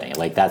Cousin Vinny.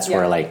 Like that's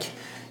where like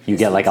you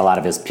get like a lot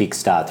of his peak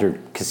stuff through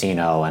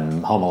Casino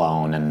and Home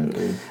Alone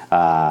and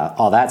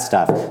all that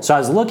stuff. So I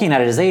was looking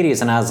at his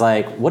 80s and I was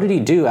like, what did he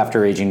do after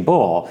Raging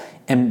Bull?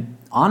 And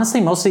honestly,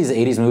 most of these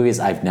 80s movies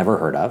I've never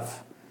heard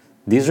of.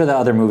 These are the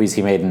other movies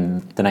he made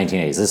in the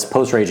 1980s. This is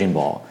post Raging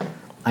Bull.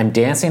 I'm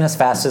Dancing as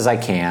Fast as I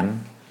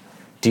Can,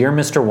 Dear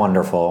Mr.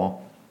 Wonderful,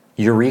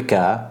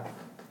 Eureka,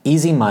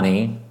 Easy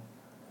Money,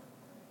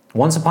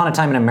 Once Upon a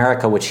Time in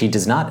America, which he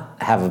does not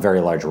have a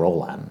very large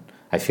role in.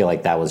 I feel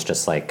like that was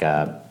just like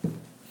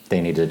they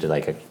needed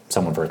like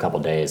someone for a couple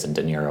days, and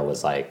De Niro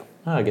was like,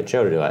 "Oh, get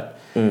Joe to do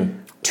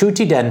it."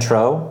 Tutti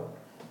Dentro,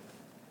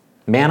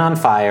 Man on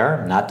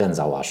Fire, not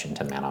Denzel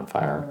Washington, Man on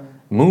Fire,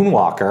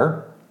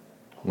 Moonwalker,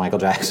 Michael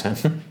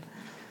Jackson.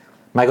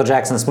 Michael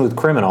Jackson, Smooth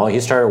Criminal. He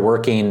started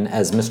working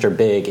as Mr.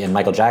 Big in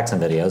Michael Jackson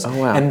videos,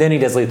 and then he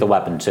does Lethal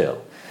Weapon 2.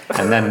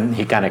 And then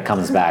he kind of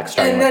comes back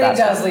starting And with then that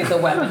he does stuff. Lethal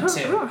Weapon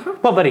too.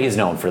 Well, but he's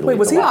known for the Lethal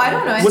was he? Weapon. I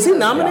don't know. Was he Yeah.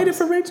 nominated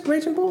for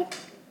Raging Bull?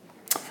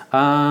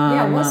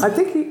 Yeah, was I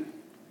think he.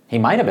 He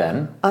might have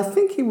been. I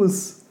think he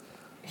was.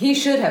 He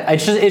should have.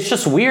 It's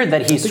just weird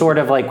that he's sort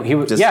of like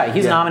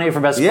he's nominated for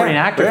best supporting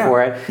actor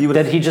for it.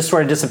 That he just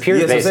sort of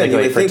disappears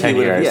basically for 10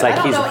 years. I Like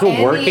don't he's know still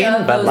any working,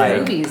 of but those like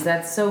movies.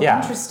 That's so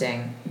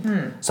interesting.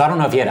 So I don't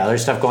know if he had other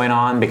stuff going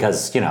on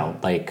because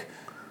like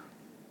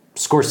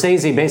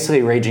Scorsese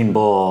basically Raging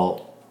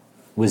Bull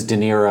was De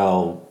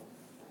Niro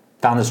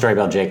found the story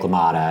about Jake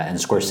LaMotta, and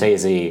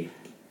Scorsese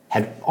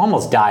had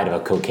almost died of a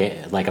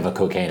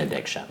cocaine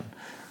addiction,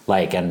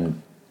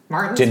 and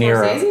Martin De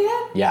Niro, Scorsese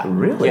had? Yeah,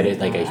 really, he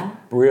had a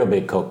real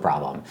big coke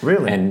problem,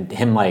 really, and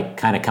him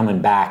kind of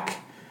coming back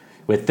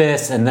with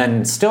this, and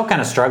then still kind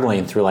of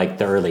struggling through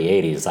the early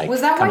 '80s.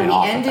 Was that coming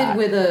why he off ended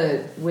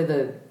with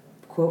a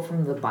quote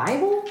from the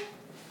Bible?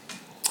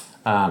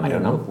 I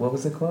don't know. What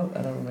was the quote?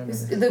 I don't remember.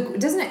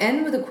 Doesn't it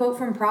end with a quote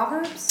from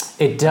Proverbs?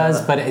 It does,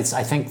 but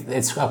I think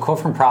it's a quote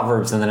from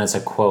Proverbs, and then it's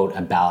a quote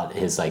about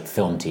his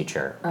film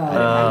teacher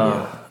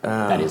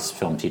that his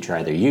film teacher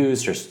either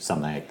used or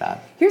something like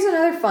that. Here's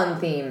another fun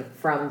theme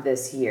from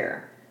this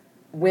year: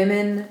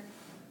 women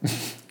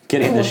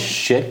getting the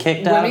shit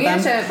kicked out of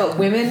them. But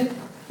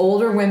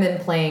older women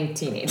playing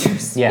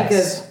teenagers. Yes.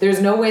 Because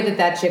there's no way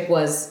that chick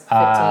was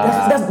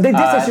 15. They did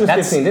say she was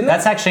 15, didn't they?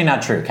 That's actually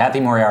not true. Kathy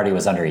Moriarty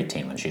was under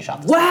 18 when she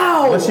shot this.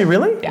 Wow! Was she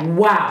really? Yeah.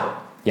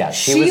 Wow. Yeah,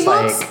 she was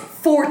looks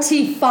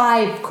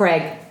 45,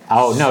 Craig.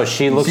 Oh, no,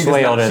 she looks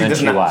way older than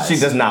she was. She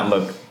does not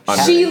look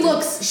under She 18.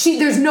 looks,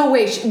 there's no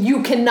way,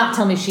 you cannot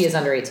tell me she is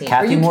under 18.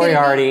 Kathy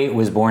Moriarty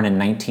was born in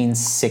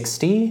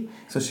 1960.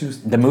 So she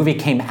was... The movie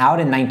came out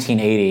in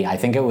 1980. I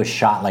think it was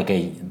shot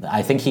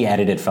I think he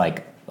edited for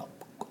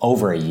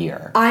over a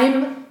year.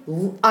 I'm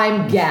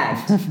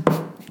gagged.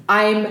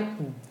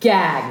 I'm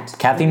gagged.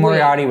 Kathy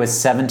Moriarty was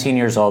 17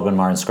 years old when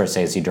Martin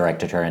Scorsese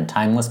directed her in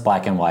timeless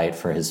black and white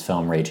for his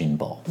film Raging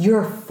Bull.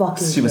 You're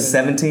fucking She was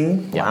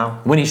 17? Yeah. Wow.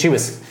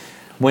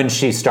 When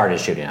she started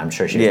shooting, I'm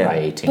sure she was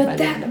probably 18 by But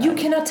the end of you it.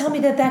 cannot tell me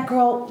that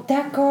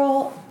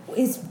girl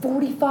is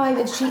 45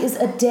 and she is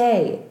a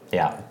day.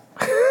 Yeah.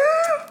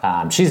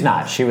 She's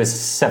not. She was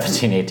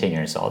 17, 18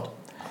 years old.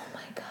 Oh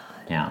my God.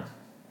 Yeah.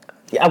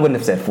 Yeah, I wouldn't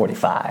have said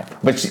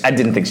 45, but I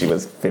didn't think she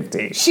was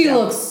 15. She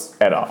looks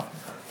At all.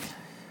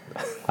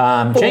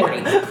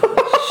 40.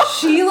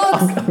 She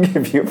looks I'll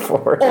give you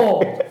 40.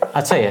 old.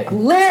 I'll tell you.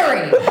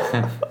 Larry.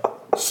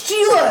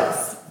 She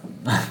looks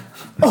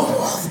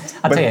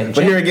I'll tell you.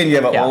 But here again, you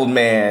have an Yeah. old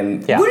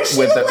man Yeah. What does she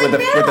with look a like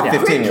now?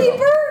 15-year-old.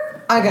 Greenkeeper?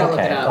 I gotta look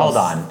Okay, it up. hold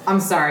on. I'm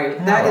sorry.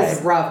 That is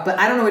right. rough, but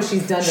I don't know what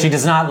she's done to She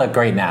does not look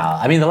great now.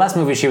 I mean, the last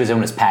movie she was in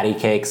was Patty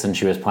Cakes, and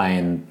she was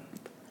playing...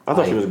 I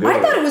thought she was good. I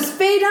thought it was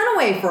Faye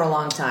Dunaway for a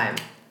long time.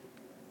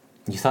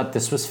 You thought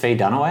this was Faye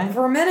Dunaway?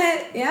 For a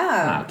minute,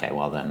 yeah. Okay,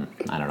 well then,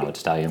 I don't know what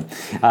to tell you.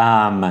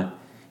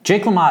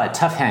 Jake LaMotta,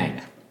 tough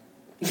hang.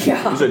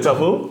 Yeah. You said tough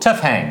who?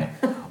 Tough hang.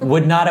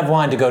 Would not have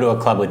wanted to go to a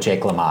club with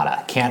Jake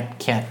LaMotta.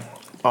 Can't.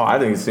 Oh, I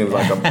think he seems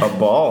like a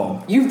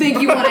ball. You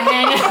think you want to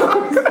hang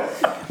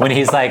out? When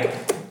he's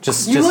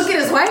just Look at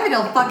his wife and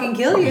he'll fucking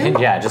kill you.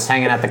 Yeah, just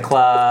hanging at the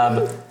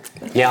club,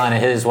 yelling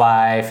at his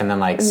wife, and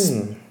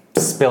then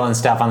spilling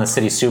stuff on the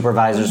city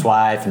supervisor's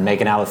wife and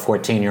making out with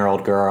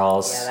 14-year-old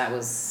girls. Yeah,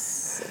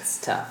 it's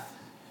tough.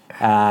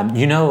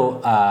 You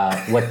know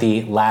what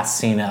the last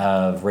scene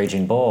of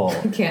Raging Bull...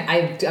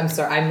 I'm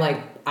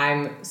sorry.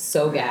 I'm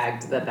so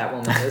gagged that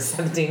woman is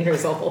 17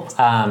 years old.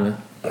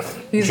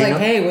 He's like,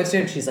 hey, what's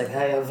your... She's like,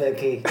 hey, I'm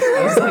Vicky.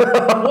 I was like,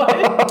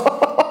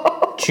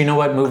 what? Do you know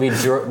what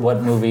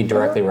movie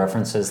directly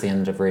references the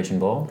end of Raging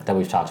Bull that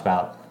we've talked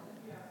about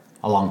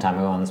a long time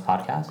ago on this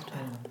podcast? I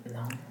don't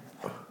know.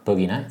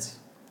 Boogie Nights.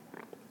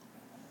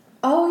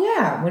 Oh,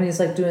 yeah, when he's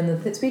doing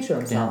the speech to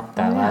himself. Yeah,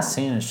 that last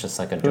scene is just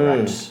a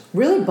direct...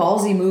 Really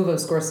ballsy move of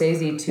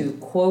Scorsese to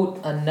quote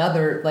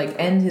another,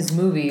 end his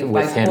movie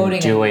with by him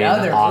quoting doing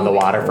another On the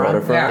movie.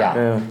 Waterfront.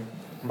 Yeah.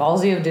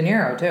 Ballsy of De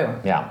Niro, too.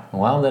 Yeah.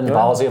 Well, then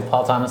ballsy of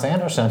Paul Thomas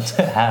Anderson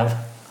to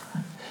have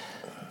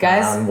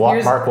Guys,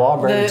 here's Mark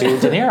Wahlberg to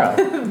De Niro.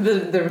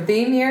 the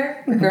theme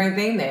here, recurring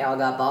theme, they all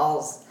got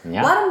balls.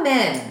 Yeah. A lot of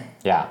men.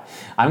 Yeah.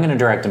 I'm going to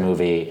direct a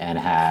movie and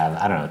have,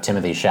 I don't know,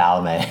 Timothy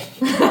Chalamet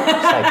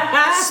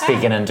just,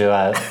 speaking into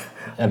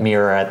a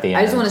mirror at the end.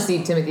 I just want to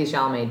see Timothy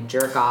Chalamet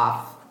jerk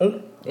off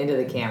into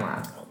the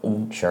camera.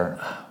 Sure.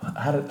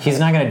 He's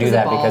not going to do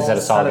that because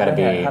it's all got to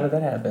be... How did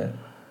that happen?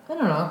 I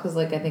don't know, because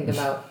I think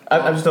about...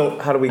 I just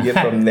don't... How do we get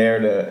from there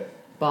to...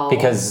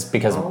 Balls.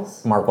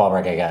 Because Mark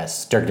Wahlberg, I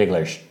guess, Dirk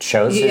Diggler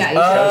shows his Yeah,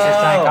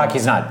 giant cock.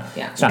 He's not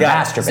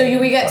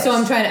masturbating. So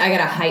I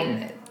gotta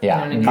heighten it.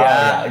 Yeah. You know what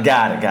I mean?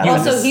 Got it.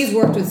 Also, he's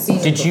worked with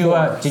Caesar Did you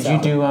before, you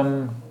do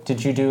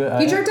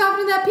he jerked off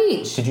into that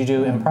peach. Did you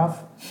do improv?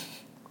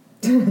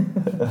 You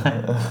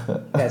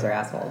guys are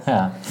assholes.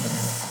 Yeah.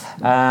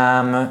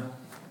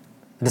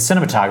 The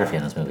cinematography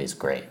in this movie is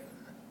great.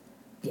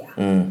 Yeah.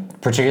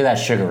 Particularly that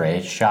Sugar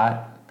Ray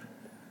shot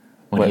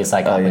when he's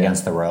up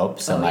against the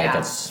ropes and yeah.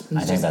 I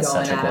think that's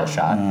such a cool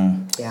shot.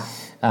 Yeah.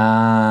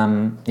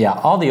 Yeah,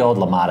 all the old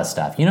LaMotta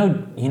stuff. You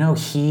know,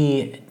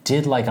 he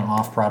did an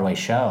off-Broadway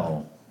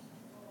show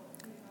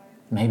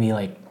maybe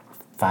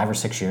 5 or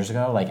 6 years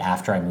ago,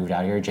 after I moved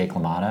out here, Jake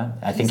LaMotta.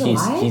 I think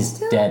he's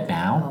still? dead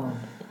now.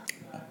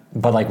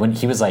 but like when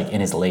he was like in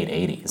his late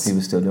 80s. He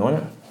was still doing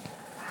it.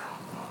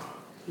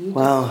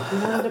 Well,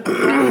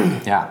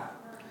 Yeah.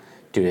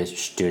 Do his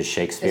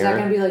Shakespeare. Is that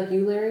gonna be like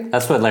you, Larry?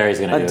 That's what Larry's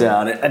gonna do.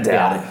 I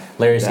doubt it.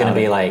 Larry's gonna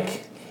be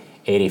like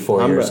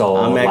 84 years old.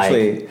 I'm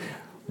actually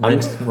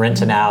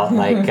renting out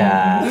like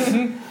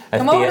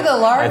Come over to the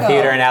Largo. a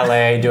theater in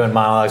LA doing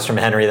monologues from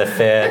Henry V.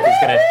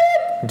 He's gonna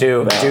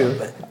do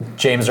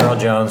James Earl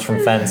Jones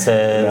from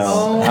Fences.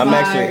 No.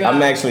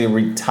 I'm actually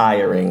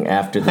retiring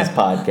after this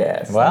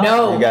podcast. Well,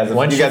 No. You guys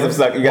have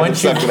sucked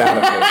it out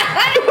of me.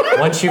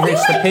 Once you reach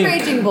the like peak,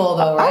 Raging Bull,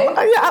 though, right?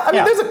 I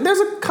mean, there's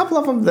a couple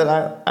of them that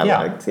I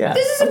liked. Yeah,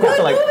 This is a good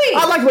movie.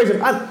 I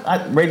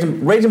like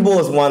Raging Bull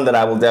is one that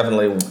I will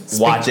definitely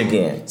watch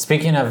again.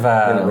 Speaking of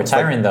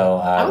retiring, though,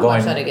 would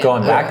watch that again.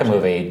 going I back a would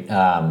watch movie,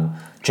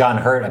 John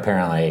Hurt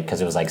apparently,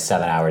 because it was like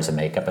 7 hours of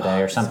makeup a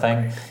day or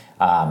something,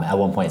 at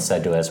one point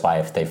said to his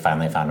wife, they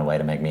finally found a way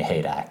to make me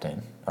hate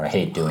acting or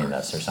hate doing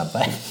this or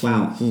something.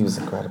 He was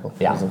incredible.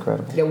 Yeah. He was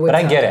incredible. Yeah, But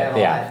I get it.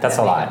 Yeah, that's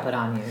a lot. Put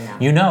on you,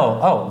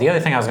 yeah. The other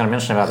thing I was going to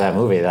mention about that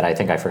movie that I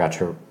think I forgot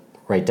to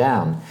write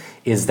down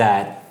is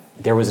that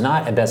there was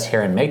not a Best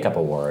Hair and Makeup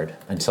Award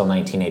until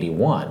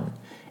 1981,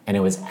 and it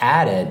was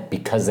added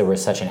because there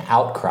was such an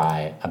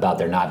outcry about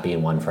there not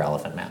being one for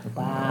Elephant Man.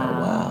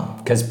 Wow.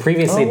 Because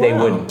previously they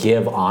would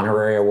give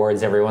honorary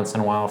awards every once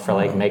in a while for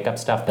like makeup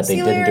stuff, but they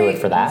See, didn't do Larry, it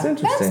for that.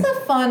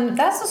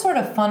 That's the sort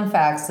of fun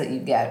facts that you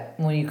get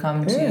when you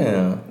come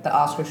to the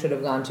Oscar Should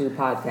Have Gone To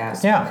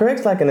podcast. Yeah.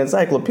 Craig's like an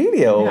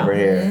encyclopedia over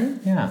here.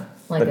 Yeah.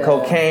 Like The a-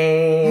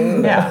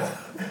 cocaine. Yeah.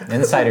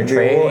 Insider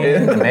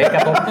trading, the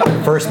makeup,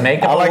 first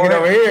makeup All I award. get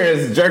over here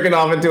is jerking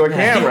off into a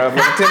camera for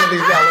Timothy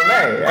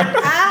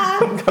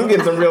Chalamet. I'm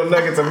getting some real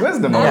nuggets of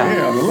wisdom over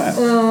here on the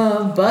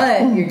left.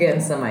 But you're getting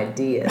some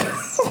ideas.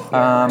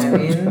 I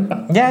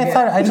mean,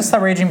 Yeah, I just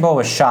thought Raging Bull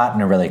was shot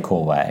in a really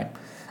cool way.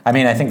 I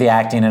mean, I think the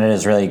acting in it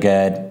is really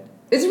good.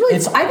 it's really.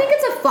 I think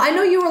it's a fun. I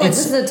know you were like,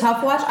 this is a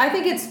tough watch. I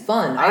think it's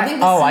fun. I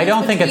think. I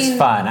don't think it's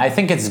fun. I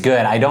think it's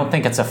good. I don't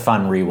think it's a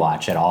fun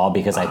rewatch at all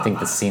because I think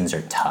the scenes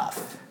are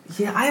tough.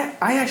 Yeah,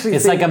 I actually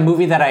It's think like a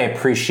movie that I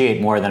appreciate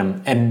more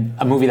than and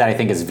a movie that I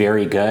think is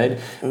very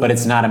good, but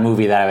it's not a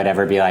movie that I would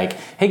ever be like,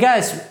 hey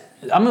guys,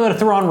 I'm going to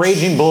throw on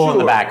Raging Bull in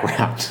the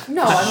background.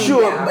 No, I mean,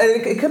 sure, yeah.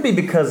 it could be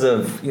because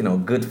of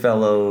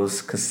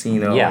Goodfellas,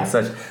 Casino, and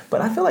such.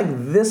 But I feel like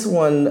this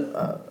one,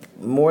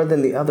 more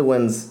than the other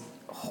ones,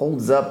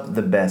 holds up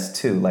the best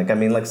too. Like I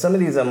mean, like some of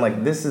these, I'm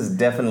like, this is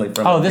definitely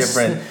from a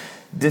different.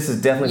 This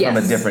is definitely from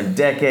a different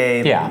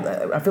decade.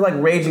 Yeah. I feel like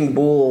Raging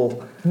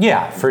Bull.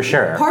 Yeah, for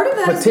sure. Part of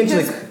that is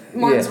Potentially- because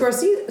Martin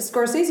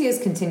Scorsese has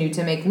continued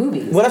to make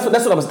movies. Well,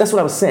 that's what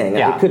I was saying.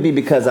 Yeah. It could be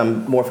because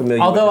I'm more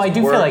familiar. Although with I his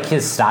do work. feel like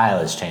his style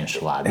has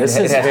changed a lot. This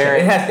It is has- very.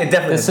 it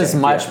definitely This has is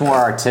changed, much yeah. more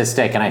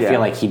artistic, and I Yeah. feel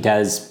like he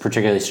does,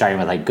 particularly starting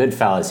with like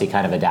Goodfellas, he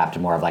kind of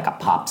adapted more of like a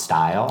pop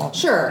style.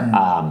 Sure,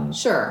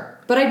 sure.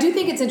 But I do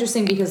think it's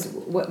interesting because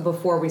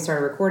before we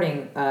started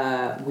recording,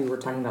 we were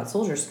talking about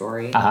Soldier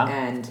Story,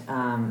 and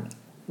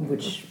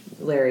which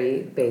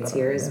Larry Bates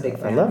here is a big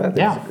fan. I love it.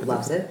 Yeah.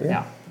 Loves it.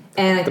 Yeah.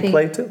 And I The think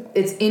play, too.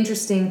 it's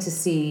interesting to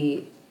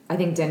see. I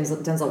think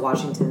Denzel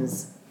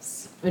Washington's,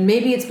 and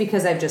maybe it's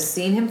because I've just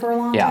seen him for a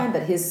long time,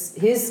 but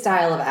his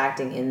style of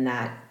acting in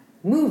that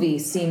movie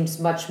seems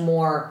much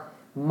more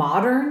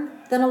modern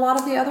than a lot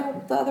of the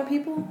other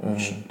people.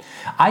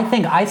 I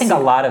think a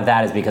lot of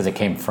that is because it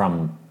came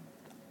from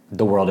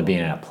the world of being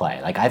in a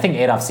play. Like I think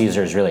Adolf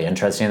Caesar is really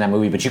interesting in that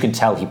movie, but you can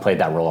tell he played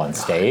that role on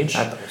stage.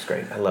 I thought it was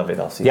great. I love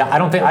Adolf Caesar. Yeah, I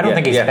don't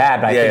think he's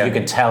bad, but I think you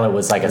can tell it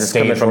was like a It's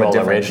coming stage from a role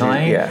different-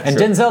 originally. yeah, and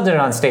sure. Denzel did it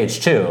on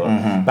stage too.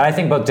 But I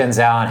think both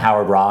Denzel and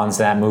Howard Rollins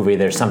in that movie,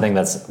 there's something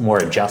that's more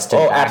adjusted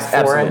back for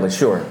absolutely, it.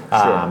 sure.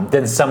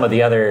 Than some of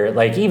the other,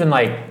 like even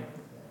like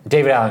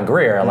David Allen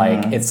Greer,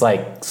 like it's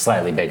like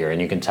slightly bigger,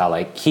 and you can tell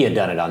like he had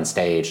done it on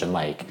stage, and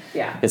like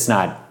it's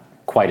not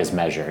quite as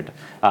measured.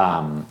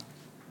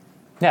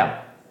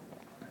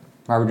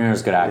 Robert De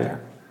Niro's a good actor.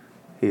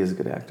 He is a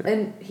good actor.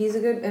 And he's a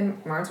good,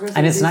 and Martin Scorsese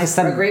And it's nice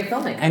that a great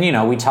filmmaker.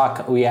 And we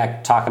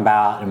talk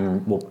about,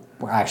 and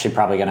we're actually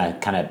probably going to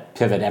kind of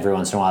pivot every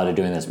once in a while to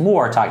doing this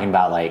more, talking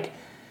about like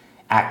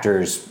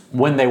actors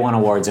when they won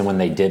awards and when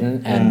they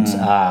didn't, and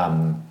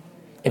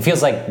it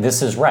feels like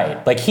this is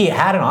right. Like he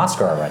had an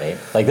Oscar already.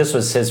 Like this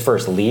was his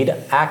first lead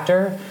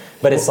actor,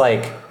 but it's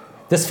like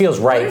this feels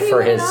right What did he for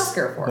win an his.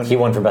 Oscar for? He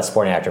won for Best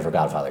Supporting Actor for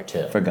Godfather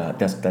too.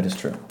 That is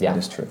true. Yeah. That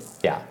is true.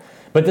 Yeah.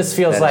 But this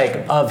feels That is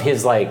like true. of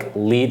his like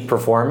lead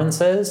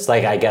performances,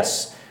 like I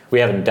guess we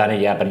haven't done it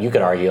yet, but you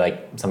could argue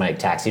like something like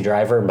Taxi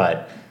Driver,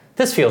 but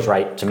this feels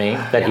right to me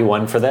that he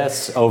won for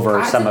this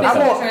over some of think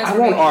the. I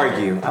won't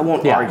argue. I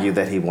won't Yeah. argue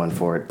that he won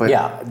for it. But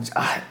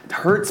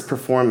Hurt's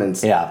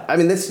performance. Yeah. I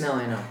mean, this. No,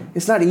 I know.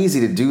 It's not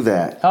easy to do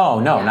that. Oh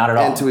no, not at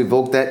all. And to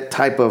evoke that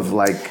type of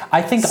like.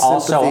 I think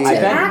also sympathy I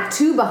and- bet- Back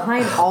to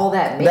behind all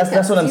that makeup.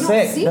 That's what I'm You don't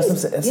saying. see- That's what I'm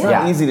saying. It's Yeah.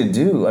 not easy to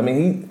do. I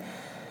mean,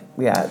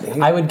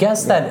 I would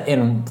guess that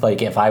in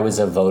like if I was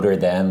a voter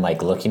then,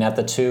 like looking at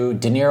the two,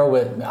 De Niro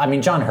would. I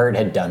mean, John Hurt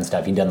had done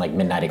stuff. He'd done like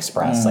Midnight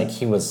Express. Like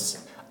he was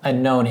a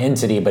known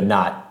entity, but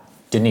not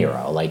De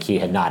Niro. Like, he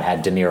had not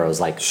had De Niro's,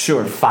 like,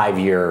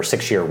 5-year or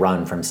 6-year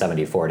run from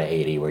 74 to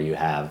 80, where you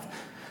have,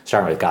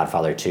 starting with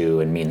Godfather 2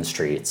 and Mean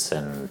Streets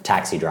and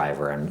Taxi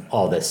Driver and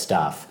all this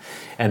stuff.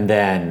 And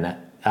then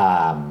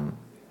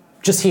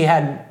he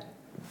had,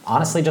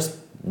 honestly, just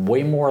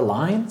way more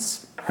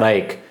lines.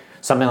 Like,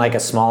 something like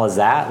As Small as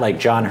That, like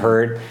John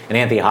Hurt and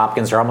Anthony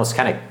Hopkins are almost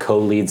kind of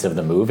co-leads of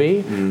the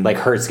movie. Like,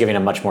 Hurt's giving a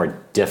much more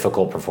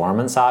difficult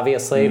performance,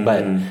 obviously,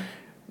 but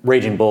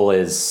Raging Bull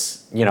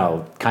is, you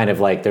know, kind of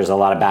like there's a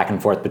lot of back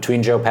and forth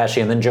between Joe Pesci,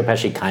 and then Joe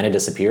Pesci kind of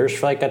disappears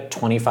for like a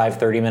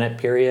 25-30 minute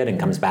period and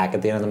comes back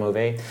at the end of the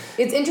movie.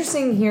 It's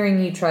interesting hearing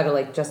you try to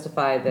like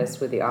justify this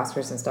with the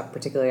Oscars and stuff,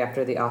 particularly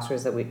after the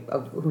Oscars that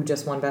who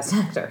just won Best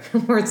Actor,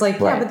 where it's like,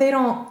 yeah, but they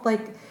don't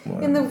like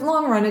in the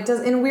long run. It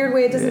does in a weird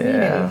way. It doesn't mean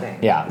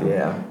anything.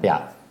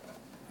 Yeah.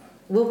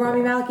 Will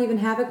Rami Malek even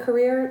have a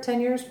career 10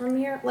 years from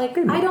here? Like,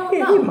 I don't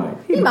know.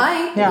 He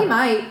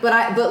might.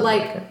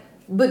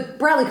 But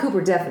Bradley Cooper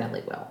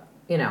definitely will.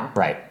 You know.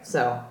 Right.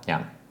 So.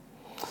 Yeah.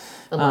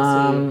 Unless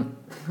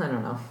I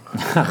don't know.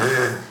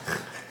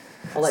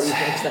 I'll let you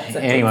finish that sentence.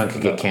 Anyone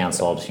could get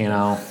canceled, you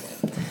know.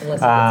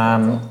 Unless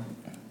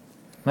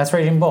that's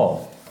Raging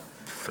Bull.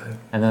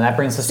 And then that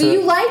brings us to... So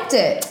you liked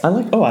it. I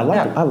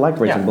like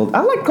Raging Bull. I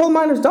like Coal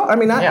Miner's Daughter. I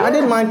mean, I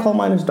didn't mind Coal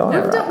Miner's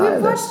Daughter.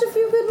 We've watched a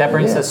few good movies. That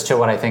brings us to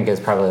what I think is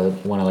probably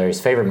one of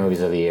Larry's favorite movies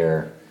of the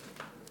year,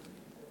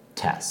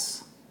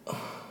 Tess.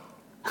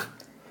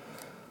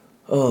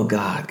 Oh,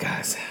 God,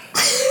 guys.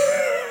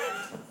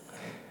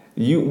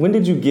 When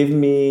did you give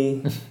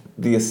me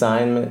the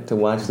assignment to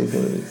watch these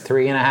movies?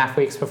 3.5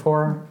 weeks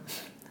before.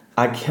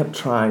 I kept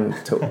trying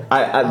to...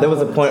 there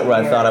was a point where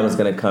I thought I was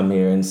going to come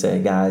here and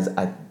say, guys,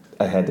 I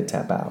had to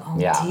tap out.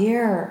 Oh,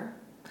 dear.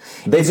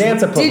 They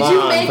dance a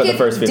pavane for the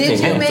first 15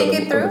 minutes. Did you make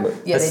it through?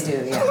 Yeah, they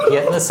do,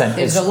 Yeah, listen.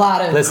 There's a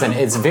lot of... Listen,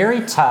 it's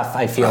very tough,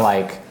 I feel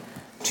like,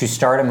 to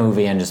start a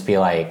movie and just be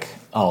like,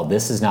 oh,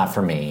 this is not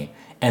for me.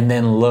 And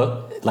then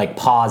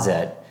pause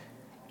it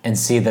and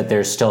see that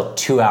there's still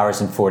 2 hours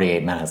and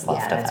 48 minutes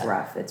left of it. Yeah, that's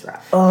rough. It's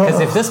rough. Because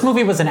if this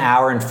movie was an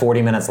hour and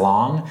 40 minutes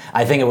long,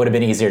 I think it would have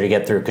been easier to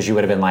get through, because you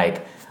would have been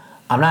like,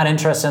 I'm not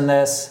interested in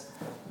this.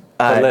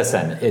 But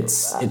listen,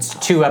 it's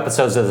 2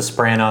 episodes of The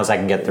Sopranos. I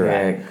can get through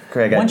it.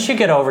 Craig, once you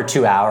get over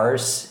 2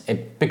 hours,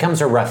 it becomes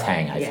a rough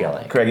hang. I feel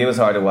like. Craig, it was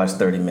hard to watch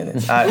 30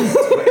 minutes.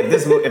 If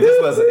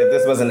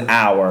this was an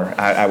hour,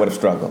 I would have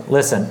struggled.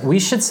 Listen, we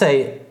should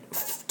say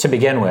to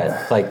begin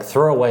with, like,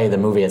 throw away the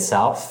movie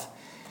itself.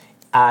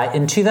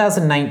 In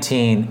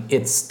 2019,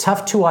 it's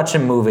tough to watch a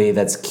movie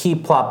that's key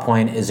plot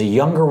point is a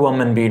younger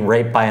woman being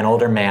raped by an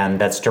older man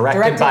that's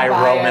directed by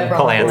Roman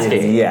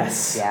Polanski.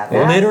 Yes.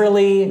 Yeah,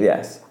 literally.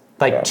 Yes.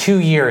 2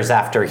 years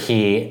after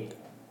he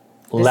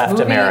left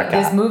America.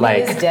 This movie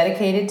is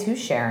dedicated to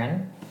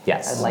Sharon.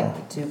 Yes. I'd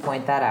like to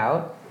point that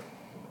out.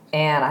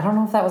 And I don't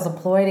know if that was a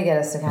ploy to get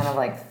us to kind of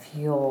like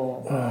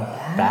feel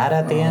bad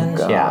at the end.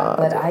 God. Yeah.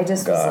 But I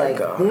just was like,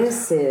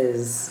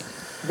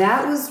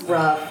 that was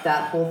rough.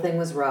 That whole thing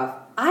was rough.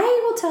 I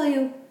will tell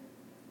you,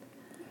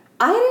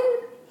 I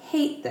didn't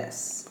hate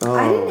this.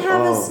 I didn't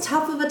have as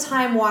tough of a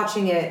time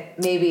watching it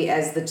maybe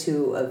as the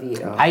two of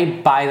you.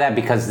 I buy that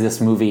because this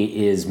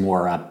movie is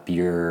more up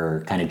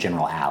your kind of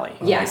general alley.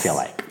 Yes. I feel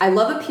like. I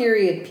love a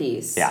period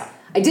piece. Yeah.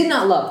 I did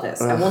not love this.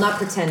 I will not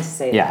pretend to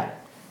say that.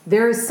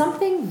 There is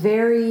something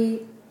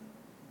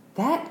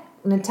that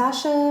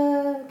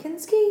Natasha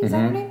Kinski, is that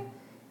her name?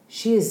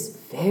 She is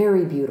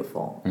very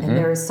beautiful. And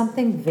there is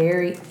something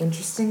very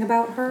interesting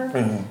about her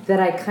that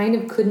I kind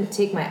of couldn't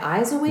take my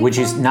eyes away Which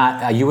from. is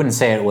not, you wouldn't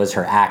say it was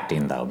her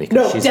acting, though,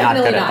 because she's not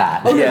good at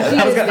that. Oh, Yeah,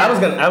 I was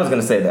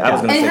gonna say that. I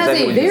was gonna say and that.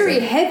 has a very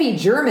heavy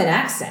German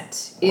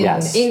accent in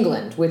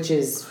England, which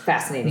is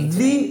fascinating to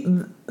me.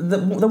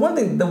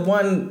 The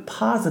one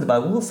positive I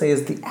will say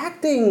is the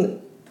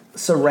acting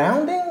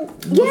surrounding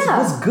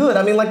was good.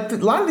 I mean, like a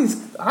lot of these,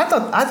 I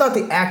thought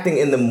the acting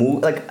in the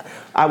movie, like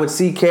I would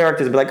see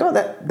characters and be like, oh,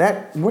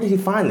 that where did he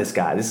find this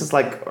guy? This is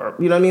like,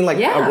 you know what I mean? Like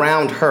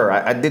around her,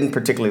 I didn't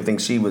particularly think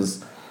she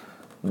was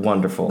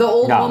wonderful. The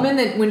old woman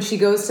that when she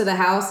goes to the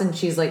house and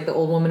she's like the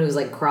old woman who's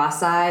like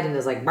cross-eyed and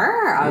is like,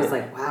 brr, I was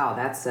like, wow,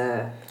 that's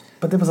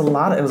But there was a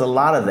lot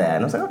of that,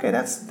 and I was like, okay,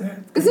 that's that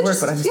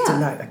works, but I just did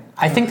not.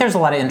 I think there's a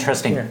lot of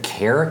interesting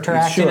character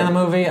acting in the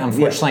movie.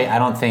 Unfortunately, I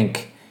don't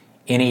think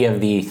any of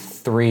the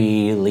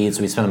 3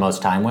 leads we spend the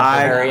most time with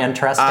are very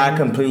interesting. I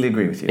completely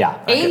agree with you. Yeah.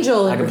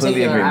 Angel in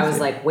particular, I was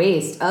like,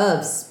 waste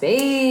of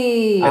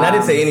space. And I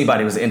didn't say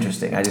anybody was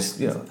interesting. I just,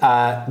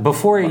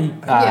 before you...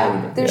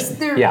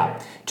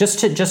 Just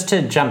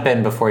to jump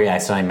in before you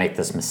accidentally make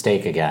this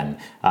mistake again,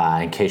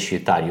 in case you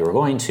thought you were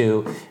going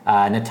to,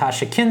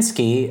 Natasha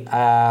Kinski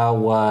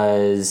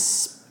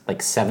was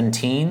like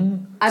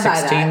 17,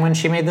 16 when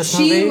she made this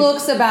movie. She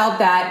looks about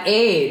that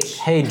age.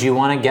 Hey, do you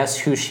want to guess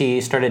who she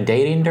started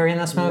dating during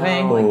this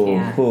movie? No, I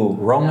can't. Who?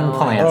 Roman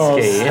Polanski.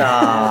 Oh,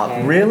 stop.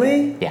 Okay.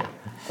 Really? Yeah.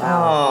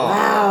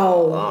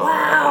 Wow.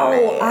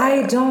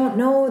 I don't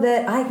know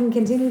that I can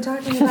continue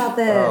talking about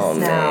this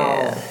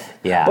now.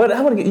 Yeah. But I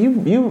want to get you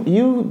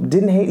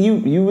didn't hate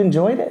you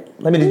enjoyed it?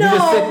 I mean,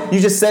 did you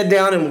just sat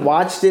down and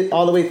watched it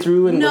all the way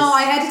through and No,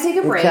 I had to take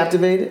a break.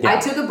 Captivated? I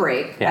took a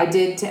break. Yeah. I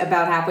did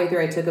about halfway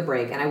through. I took a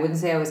break, and I wouldn't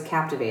say I was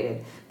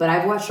captivated, but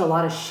I've watched a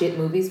lot of shit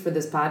movies for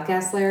this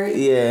podcast, Larry.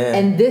 Yeah.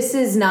 And this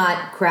is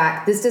not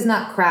crack. This does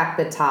not crack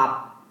the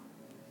top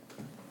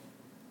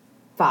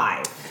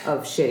 5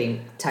 of shitting.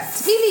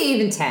 Maybe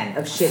even 10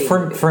 of shitting.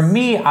 movies. For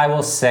me, I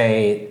will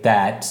say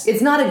that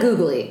It's not a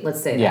googly.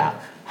 Let's say yeah,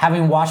 that.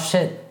 having watched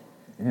it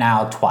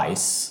now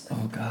twice.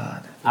 Oh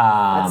God.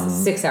 That's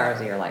 6 hours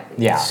of your life.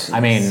 Yeah,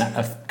 I mean,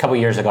 a couple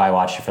years ago, I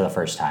watched it for the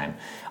first time.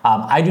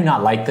 I do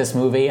not like this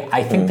movie.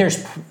 I think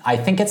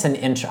it's an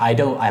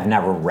I've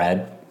never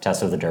read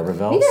Test of the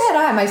D'Urbervilles. Neither had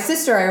I. My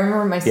sister,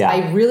 Yeah.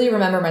 I really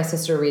remember my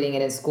sister reading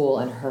it in school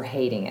and her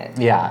hating it.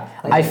 Yeah,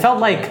 I felt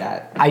like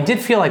I did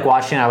feel like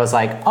watching it, I was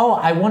like, oh,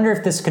 I wonder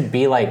if this could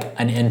be like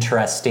an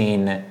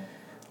interesting,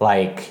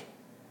 like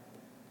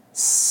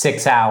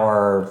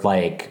 6-hour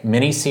like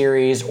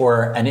miniseries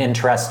or an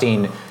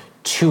interesting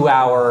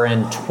 2-hour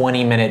and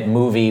 20-minute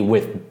movie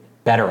with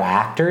better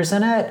actors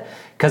in it.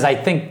 Because I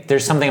think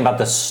there's something about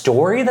the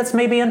story that's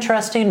maybe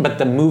interesting, but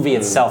the movie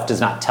itself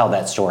does not tell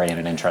that story in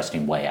an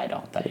interesting way, I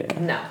don't think. Yeah.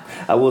 No.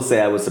 I will say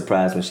I was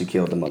surprised when she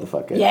killed the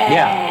motherfucker.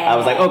 Yeah. I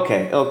was like,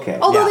 okay.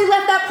 Although they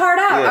left that part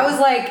out, Yeah. I was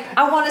like,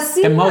 I want to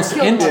see The her most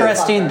kill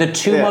interesting, the the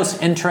two Yeah.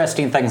 most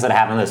interesting things that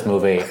happen in this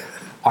movie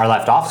are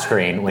left off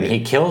screen when she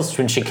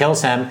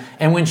kills him,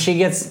 and when she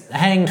gets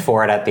hanged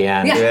for it at the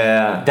end. Yeah.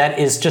 Yeah. That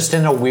is just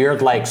in a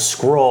weird like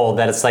scroll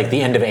that it's like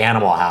the end of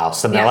Animal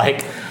House, and they're Yeah.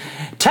 like,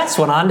 Tess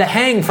went on to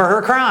hang for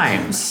her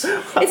crimes.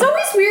 It's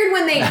always weird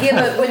when they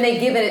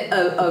give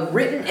a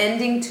written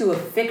ending to a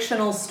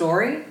fictional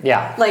story.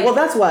 Yeah. Like Well,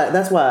 that's why.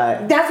 that's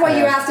why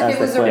you asked if it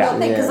was a real question,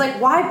 thing. Because yeah. like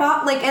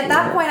why like at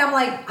that point I'm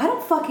like I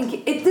don't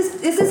fucking this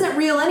isn't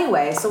real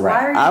anyway. So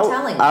why are you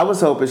telling me? I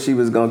was hoping she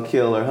was gonna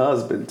kill her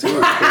husband too.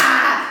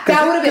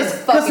 That would have been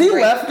fucking Because he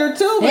great. left her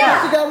too. Yeah.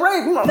 Yeah. She got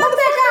raped. Fuck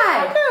that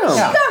guy. Yeah.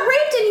 She got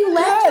raped and you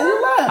left her.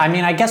 You left. I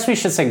mean, I guess we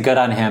should say good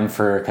on him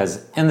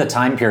because in the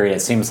time period, it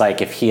seems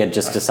like if he had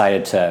just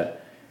decided to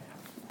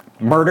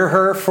murder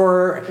her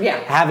for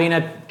having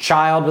a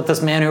child with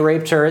this man who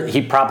raped her,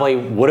 he probably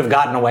would have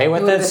gotten away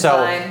with it. So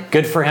fine.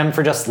 good for him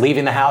for just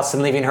leaving the house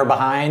and leaving her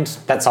behind.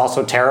 That's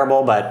also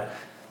terrible, but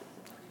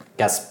I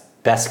guess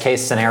best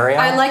case scenario.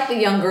 I like the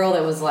young girl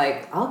that was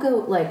like, I'll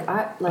go, like,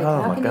 how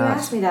my can you gosh.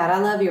 ask me that? I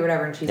love you or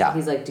whatever. And Yeah.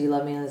 he's like, do you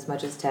love me as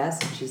much as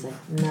Tess? And she's like,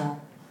 no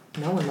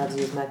one loves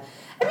you as much.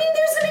 I mean,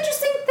 there's some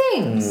interesting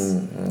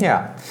things.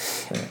 Yeah.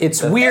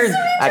 It's weird.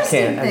 I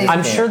can't. I just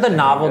I'm can't. sure the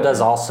novel does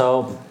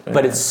also,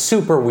 but it's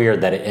super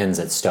weird that it ends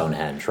at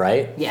Stonehenge,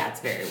 right? Yeah, it's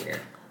very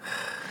weird.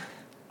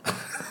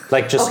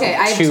 Like just Okay,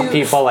 I have two two-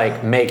 people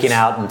like making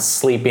out and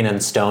sleeping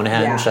in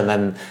Stonehenge, Yeah. and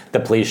then the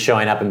police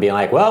showing up and being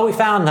like, "Well, we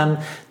found them.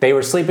 They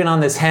were sleeping on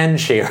this henge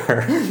here."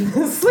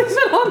 Sleeping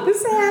on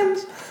this hand.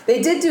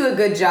 They did do a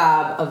good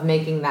job of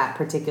making that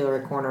particular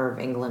corner of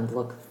England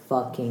look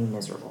fucking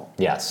miserable.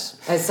 Yes.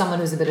 As someone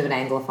who's a bit of an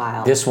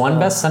Anglophile. This won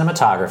Best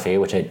Cinematography,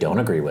 which I don't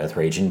agree with.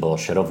 Raging Bull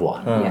should have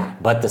won. Yeah.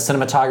 But the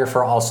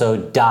cinematographer also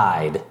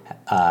died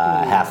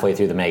halfway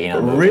through the making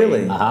of the movie.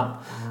 Really? Uh-huh.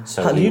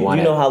 So Do he you won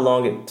it. know how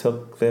long it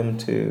took them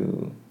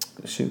to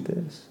shoot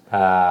this?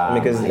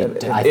 Because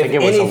I think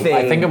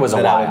it was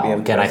a while.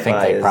 Again, I think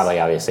they probably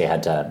obviously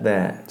had to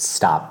that.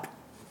 stop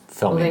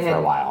filming for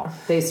a while.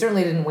 They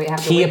certainly didn't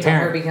have to He wait till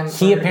her become.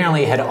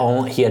 apparently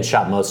had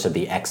shot most of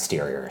the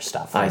exterior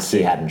stuff. Like, I see.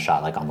 He hadn't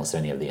shot like almost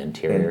any of the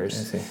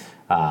interiors, I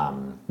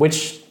see.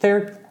 which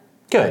they're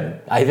good.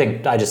 I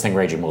just think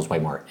Raging Bull's way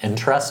more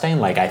interesting.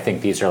 Like I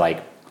think these are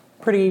like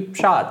pretty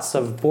shots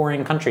of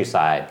boring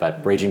countryside,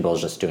 but Raging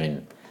Bull's just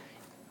doing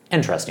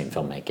interesting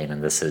filmmaking,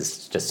 and this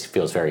is just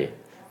feels very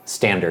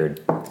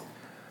standard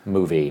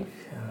movie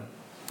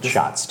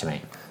shots to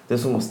me.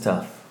 This one was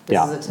tough.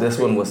 Yeah. Is a tough This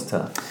one read. was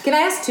tough. Can I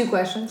ask 2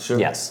 questions? Sure.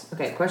 Yes.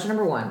 Okay, question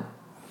number 1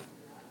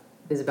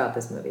 is about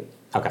this movie.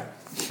 Okay.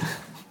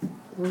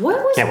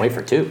 What Can't wait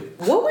for 2.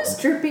 was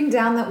dripping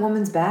down that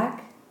woman's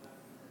back?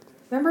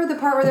 Remember the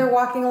part where they're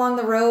walking along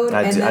the road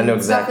I and do- I then know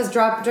stuff exactly.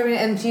 is dripping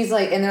and she's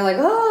like, and they're like,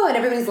 oh, and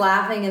everybody's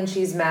laughing and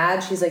she's mad.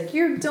 She's like,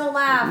 you don't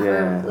laugh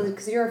Yeah.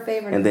 because you're a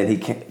favorite. And then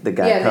the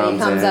guy Yeah, then he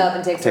comes comes in, up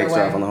and takes her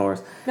away. off on the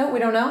horse. No, we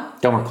don't know.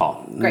 Don't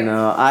recall. Great.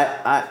 No,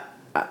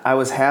 I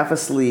was half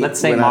asleep Let's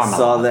say when I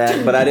saw Marmalade.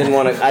 that, but I didn't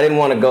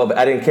want to go.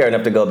 I didn't care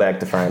enough to go back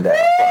to find out.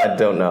 So I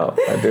don't know.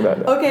 I do not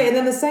know. Okay, and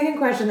then the second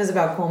question is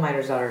about coal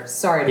miner's daughter.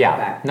 Sorry to go Yeah.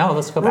 back. No,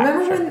 let's go back.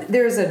 Remember Sure. when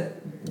there's a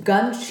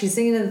gun? She's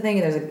singing in the thing,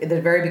 and at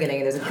the very beginning,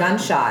 and there's a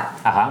gunshot,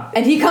 Uh-huh.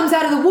 and he comes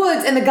out of the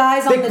woods, and the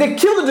guy's on They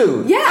killed the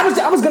dude. Yeah.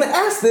 I was gonna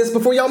ask this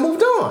before y'all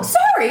moved on.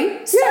 Sorry,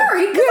 because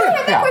I had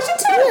that Yeah. question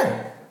too. Yeah.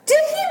 Did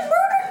he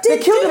murder? They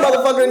killed the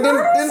motherfucker and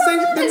murder didn't say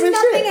someone and shit.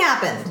 nothing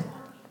happened.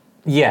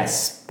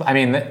 Yes, I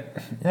mean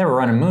they were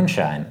running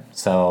moonshine,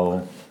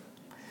 so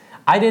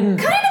I didn't.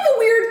 Kind of a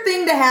weird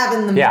thing to have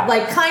in the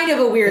kind of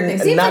a weird thing.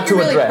 Seems Not like to you're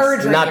really address.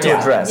 perjuring Not to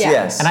yourself. address. Yeah.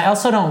 Yes. And I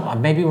also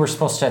don't. Maybe we're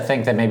supposed to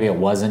think that maybe it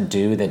wasn't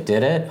Dew that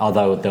did it,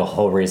 although the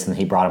whole reason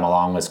he brought him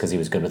along was because he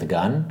was good with a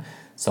gun.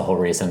 It's the whole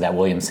reason that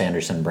William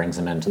Sanderson brings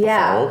him into the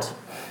fold.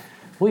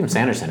 William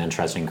Sanderson,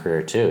 interesting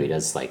career too. He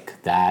does like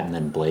that, and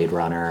then Blade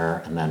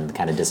Runner, and then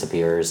kind of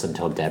disappears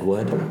until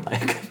Deadwood.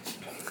 Like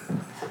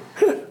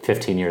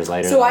 15 years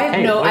later. So I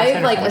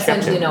have like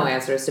essentially no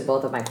answers to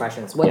both of my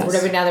questions. What's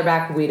whatever now they're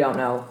back? We don't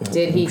know.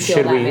 Did he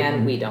kill that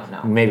man? We don't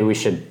know. Maybe we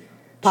should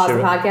pause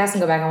the podcast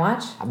and go back and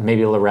watch.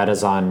 Maybe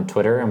Loretta's on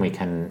Twitter, and we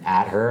can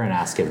at her and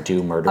ask if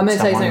Dew murdered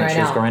someone when she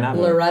was growing up.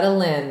 Loretta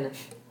Lynn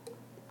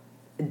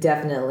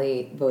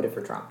definitely voted for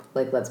Trump.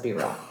 Like, let's be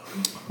real.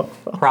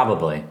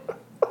 Probably.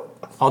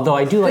 Although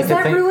I do like to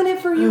think. Does that ruin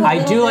it for you?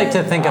 I do like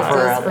to think of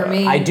her. For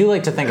me. I do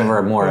like to think of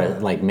her more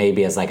like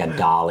maybe as like a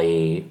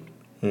Dolly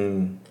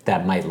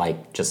that might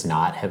like just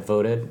not have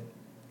voted,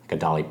 like a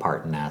Dolly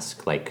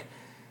Parton-esque. Like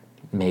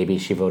maybe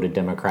she voted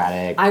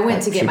Democratic. I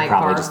went to get my car.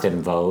 She probably just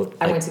didn't vote.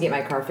 I went to get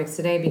my car fixed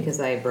today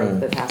because I broke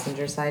the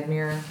passenger side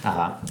mirror.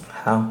 How?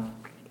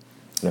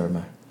 Never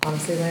mind.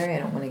 Honestly, Larry, I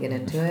don't want to get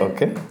into it.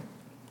 Okay.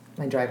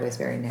 My driveway's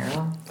very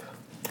narrow.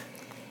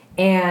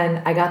 And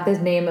I got the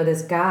name of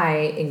this guy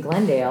in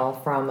Glendale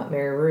from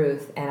Mary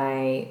Ruth, and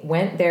I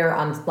went there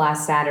on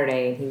last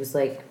Saturday, and he was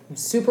like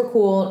super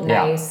cool,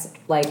 nice,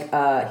 like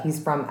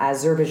he's from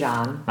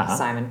Azerbaijan,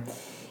 Simon,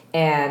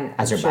 and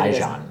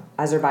Azerbaijan,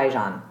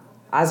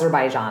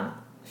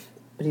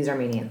 but he's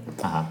Armenian.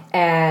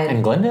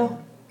 And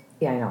Glendale?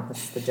 Yeah, I know,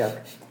 that's the joke.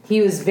 He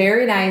was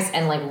very nice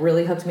and like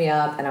really hooked me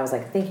up, and I was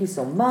like, thank you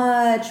so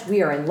much.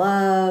 We are in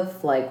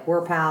love. Like,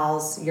 we're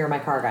pals. You're my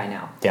car guy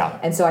now. Yeah.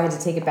 And so I had to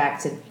take it back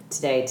to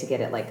today to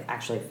get it like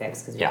actually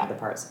fixed because we have the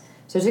parts.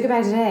 So I took it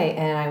back today,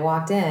 and I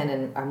walked in,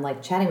 and I'm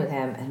like chatting with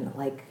him, and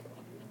like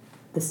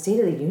the State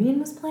of the Union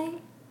was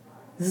playing.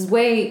 This is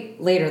way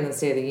later than the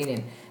State of the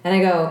Union. And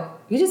I go,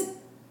 you just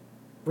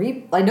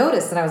I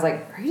noticed, and I was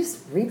like, are you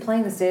just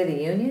replaying the State of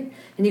the Union?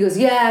 And he goes,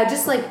 yeah,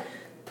 just like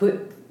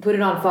put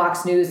it on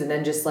Fox News, and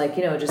then just like,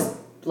 just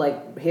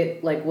like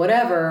hit like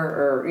whatever,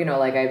 or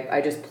like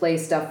I just play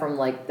stuff from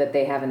like that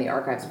they have in the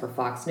archives for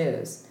Fox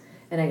News.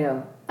 And I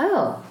go,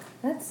 oh,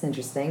 that's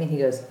interesting. And he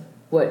goes,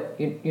 what,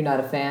 you're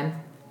not a fan?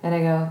 And I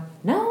go,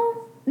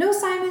 no,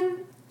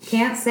 Simon,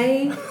 can't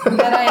say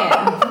that I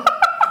am.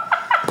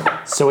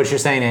 So what you're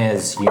saying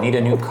is you need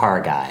a new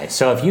car guy.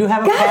 So if you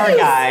have a car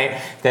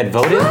guy that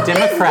voted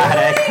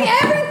Democratic,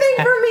 everything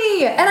for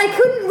me, and I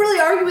couldn't really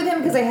argue with him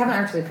because I haven't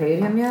actually paid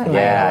him yet.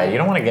 Yeah, you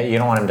don't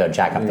want him to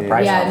jack up the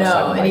price. Yeah,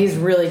 no, and he's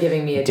really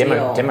giving me a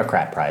deal.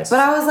 Democrat price. But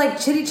I was like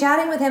chitty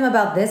chatting with him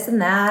about this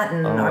and that,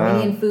 and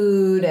Armenian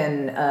food,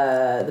 and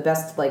the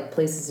best like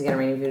places to get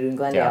Armenian food in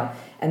Glendale. Yeah.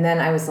 And then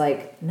I was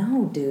like,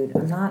 no, dude,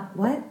 I'm not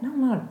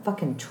a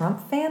fucking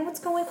Trump fan. What's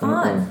going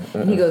on?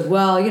 And he goes,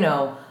 well,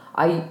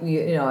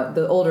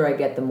 the older I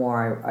get, the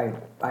more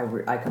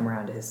I come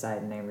around to his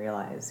side, and I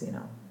realize,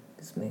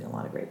 he's making a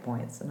lot of great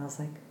points. And I was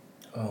like,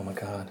 oh my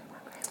God.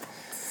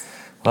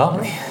 Well,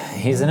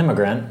 he's an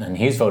immigrant, and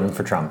he's voting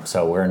for Trump,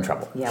 so we're in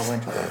trouble. Yeah, we're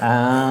in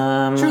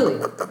trouble. Truly.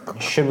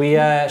 Should we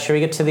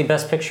get to the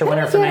Best Picture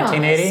winner for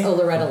 1980? Oh,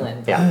 Loretta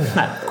Lynn.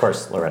 Yeah, of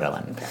course, Loretta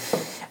Lynn. Okay.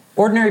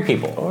 Ordinary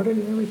People.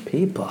 Ordinary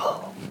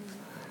People.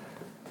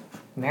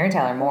 Mary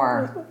Tyler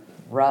Moore,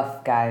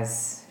 rough,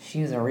 guys.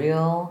 She's a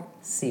real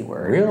C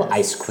word. Real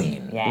ice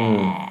queen.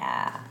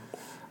 Yeah.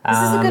 This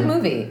is a good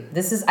movie.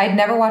 I'd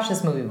never watched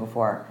this movie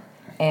before,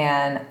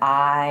 and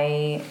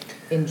I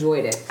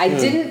enjoyed it.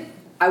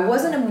 I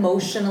wasn't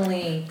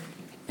emotionally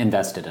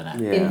invested in it.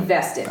 Yeah,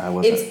 invested. I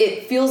wasn't.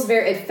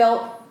 It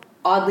felt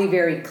oddly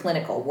very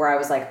clinical, where I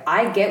was like,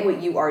 I get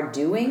what you are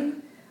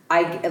doing.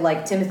 I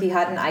like Timothy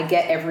Hutton. I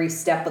get every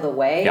step of the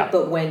way. Yeah.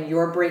 But when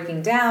you're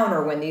breaking down,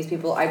 or when these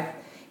people, I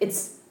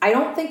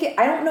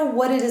don't know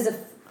what it is.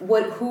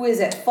 Who is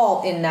at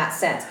fault in that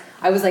sense.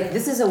 I was like,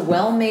 this is a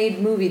well-made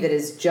movie that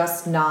is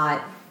just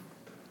not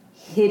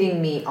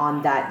hitting me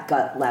on that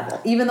gut level.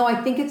 Even though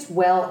I think it's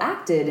well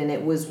acted and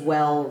it was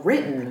well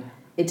written,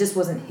 it just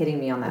wasn't hitting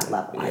me on that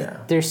level. Yeah.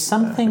 There's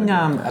something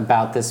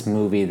about this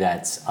movie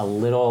that's a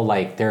little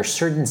like, there are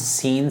certain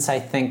scenes I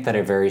think that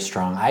are very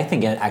strong. I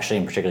think actually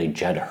in particularly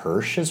Judd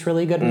Hirsch is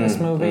really good in this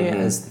movie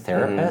as the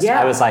therapist. Yeah.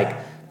 I was like,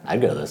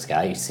 I'd go to this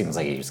guy. He seems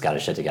like he's got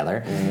his shit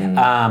together.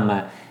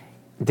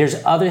 There's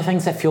other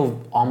things that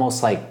feel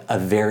almost like a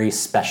very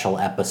special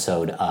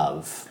episode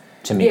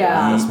to me.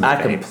 Yeah. This movie. I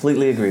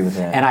completely agree with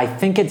that. And I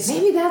think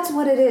maybe that's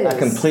what it is. I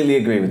completely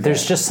agree with that.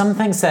 There's just some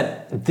things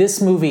that this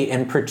movie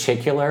in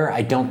particular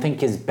I don't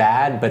think is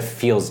bad, but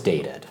feels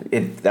dated.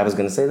 I was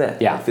going to say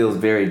that. Yeah. It feels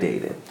very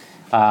dated.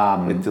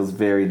 It feels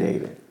very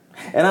dated.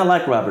 And I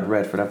like Robert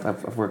Redford.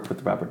 I've worked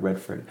with Robert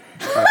Redford.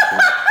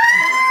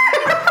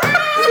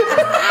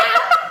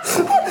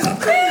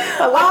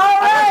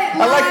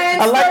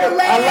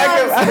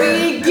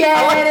 We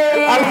get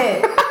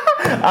it.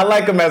 I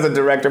like him as a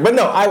director, but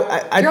no,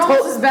 I You're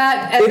almost as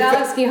bad as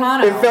Alex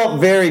Quijano. It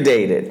felt very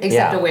dated,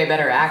 except a way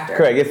better actor.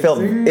 Correct. It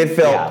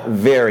felt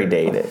very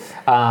dated.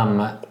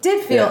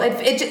 Did feel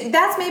it?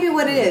 That's maybe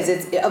what it is.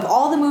 It's of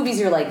all the movies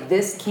you're like,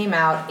 this came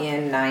out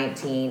in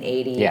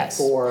 1980. Yes,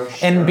 for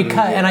sure.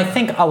 and I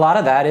think a lot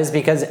of that is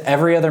because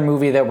every other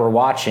movie that we're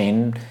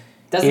watching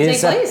Doesn't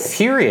is take place. a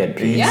period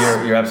piece.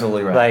 Yeah. You're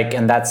absolutely right. Like,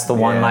 and that's the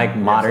one like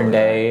modern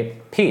day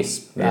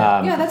piece.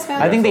 Yeah, that's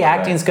valid. I think the Absolutely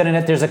acting's good in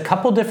it. There's a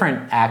couple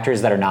different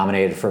actors that are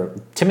nominated for.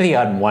 Timothy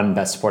Hutton won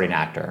Best Supporting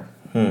Actor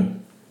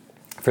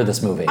for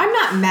this movie. I'm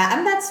not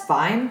mad. That's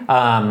fine.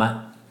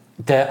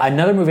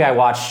 Another movie I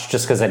watched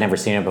just because I'd never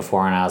seen it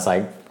before, and I was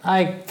like,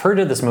 I've heard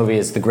of this movie,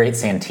 is The Great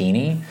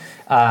Santini,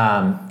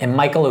 and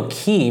Michael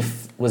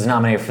O'Keefe was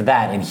nominated for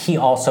that, and he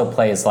also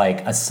plays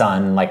like a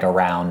son, like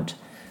around,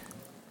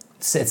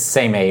 it's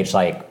same age,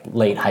 like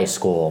late high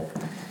school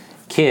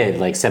kid,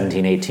 like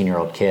 17,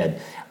 18-year-old kid.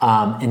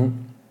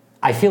 And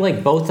I feel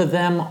like both of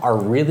them are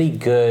really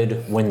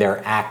good when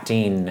they're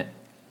acting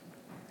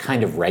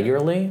kind of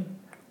regularly.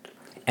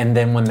 And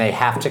then when they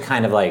have to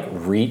kind of like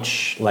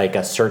reach like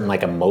a certain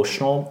like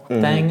emotional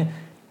thing,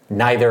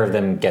 neither of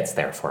them gets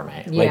there for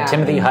me. Yeah. Like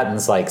Timothy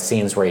Hutton's like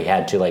scenes where he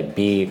had to like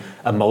be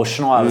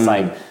emotional, I was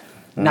like,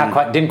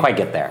 didn't quite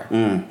get there.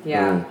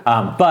 Yeah.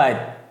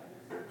 But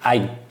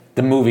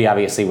the movie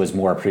obviously was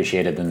more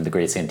appreciated than The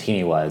Great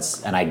Santini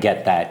was, and I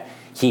get that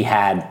he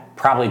had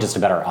probably just a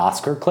better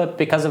Oscar clip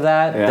because of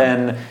that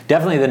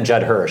than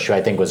Judd Hirsch, who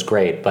I think was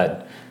great,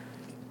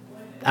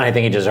 and I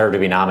think he deserved to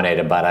be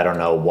nominated, but I don't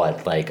know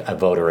what like a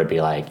voter would be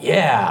like,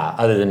 yeah,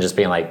 other than just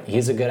being like,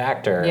 he's a good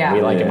actor. Yeah. And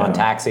we like him on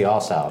Taxi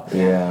also.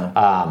 Yeah.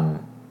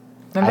 Remember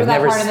I've that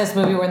never part in this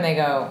movie when they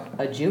go,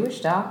 a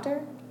Jewish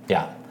doctor?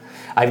 Yeah.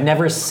 I've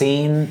never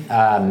seen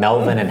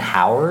Melvin and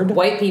Howard.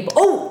 White people.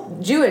 Oh,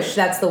 Jewish.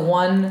 That's the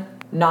one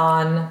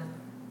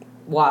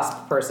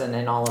non-WASP person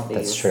in all of these.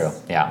 That's true,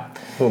 yeah.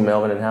 Who,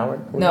 Melvin and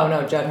Howard?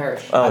 No, Judd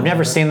Hirsch. I've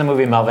never seen the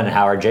movie Melvin and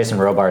Howard. Jason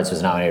Robards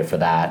was nominated for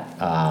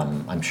that.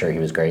 I'm sure he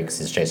was great because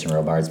he's Jason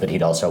Robards, but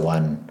he'd also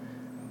won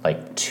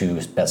like 2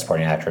 Best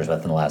Supporting Actors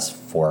within the last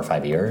 4 or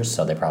 5 years,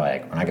 so they probably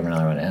like, we're not giving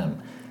another one to him.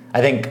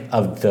 I think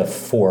of the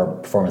 4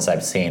 performances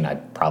I've seen,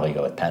 I'd probably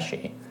go with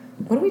Pesci.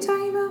 What are we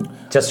talking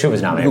about? Just who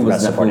was nominated for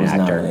Best Supporting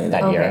Actor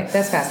that year. Okay,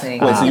 that's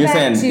fascinating. Wait, so you're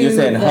Back saying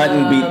to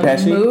Hutton beat the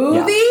Pesci?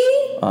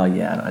 Movie? Oh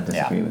yeah, I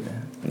disagree with that.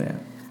 Yeah.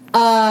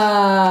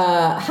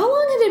 How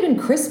long had it been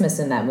Christmas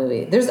in that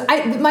movie? A big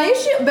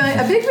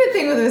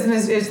thing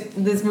with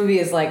this movie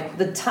is like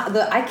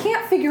I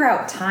can't figure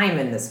out time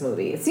in this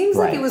movie. It seems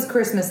like Right. it was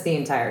Christmas the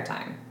entire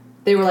time.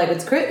 They were like,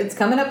 it's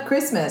coming up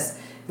Christmas.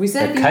 We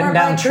said They're if you cutting weren't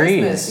down by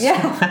trees. Christmas. Yeah.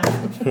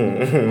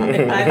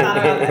 I thought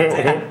about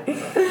that too.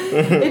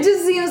 It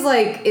just seems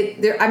like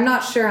I'm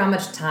not sure how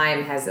much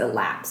time has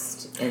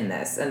elapsed in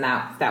this, and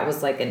that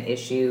was like an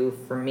issue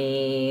for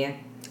me.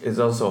 It's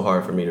also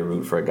hard for me to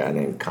root for a guy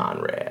named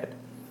Conrad.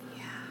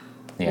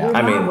 Yeah. You're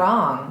I not mean-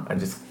 wrong. I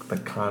just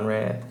like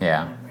Conrad.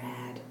 Yeah.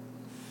 Rad.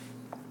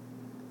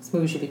 This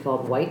movie should be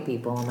called White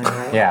People, am I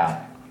right?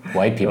 Yeah.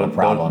 White people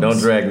problems. Don't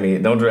drag me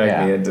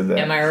into that.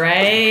 Am I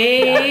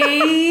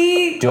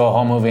right? Do a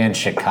whole movie in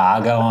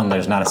Chicago and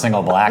there's not a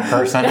single black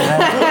person in it? Is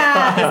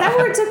that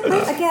where it took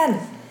place? Again,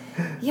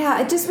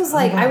 yeah, it just was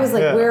like, I was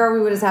like, where are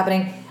we? What is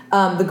happening?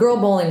 The girl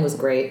bowling was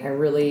great. I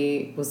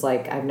really was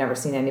like, I've never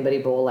seen anybody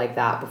bowl like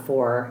that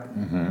before.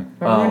 Remember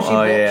when she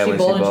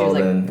bowled and she was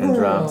like, and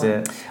dropped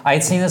it. I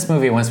had seen this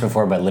movie once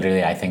before, but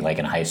literally I think like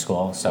in high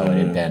school, so it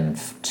had been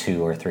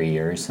 2 or 3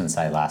 years since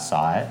I last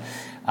saw it.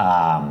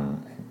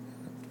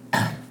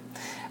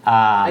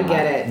 I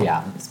get it.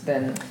 Yeah. It's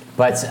been...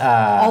 But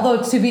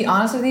Although, to be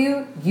honest with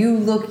you, you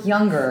look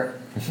younger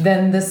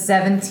than the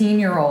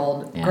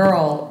 17-year-old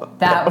girl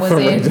that was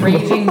in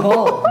Raging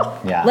Bull.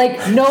 Yeah.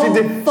 Like, no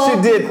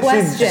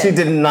question. She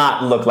did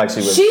not look like she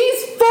was.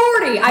 She's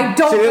 40. I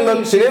don't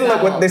believe She didn't look.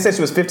 that What old. they said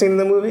she was 15 in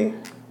the movie.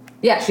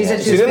 Yeah, she said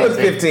She she was didn't look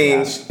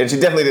 15. 15, and she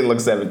definitely didn't look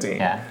 17.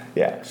 Yeah.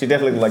 Yeah, she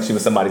definitely looked like she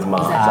was somebody's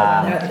mom.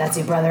 That's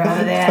your brother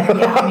over there.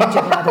 Yeah, I'll meet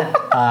your brother.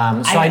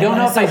 so I don't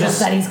know if I social just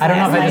studies I don't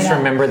know if I class just later.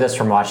 remember this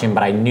from watching,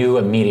 but I knew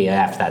immediately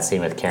after that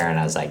scene with Karen,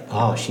 I was like,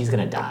 oh, she's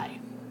gonna die.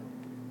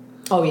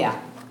 Oh, yeah.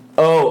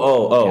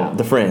 Yeah.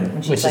 The friend.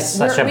 Which She's is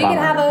such a we bummer.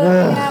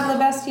 can have the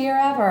best year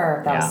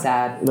ever. That Yeah. was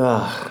sad.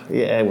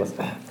 Yeah, it was.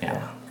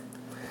 Yeah.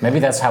 Maybe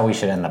that's how we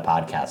should end the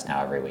podcast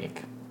now every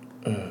week.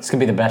 It's gonna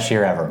be the best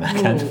year ever,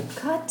 Megan. Ooh,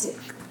 cut it.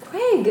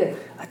 Craig,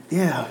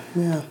 Yeah.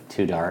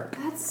 Too dark.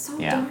 that's so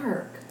Yeah.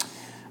 dark.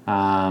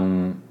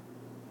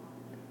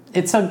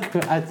 It's a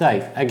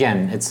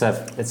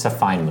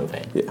fine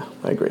movie. Yeah,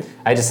 I agree.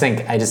 I just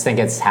think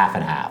it's half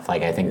and half.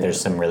 Like I think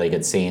there's some really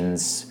good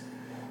scenes.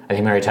 I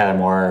think Mary Tyler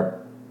Moore,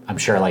 I'm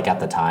sure like at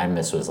the time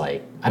this was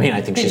like, I mean,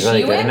 I think Did she's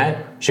really she good in win?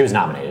 it. She was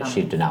nominated.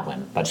 She did not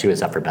win, but she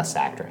was up for Best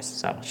Actress,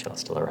 so she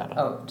lost to Loretta.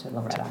 Oh, to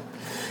Loretta.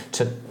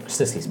 To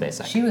Sissy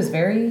Spacek. She was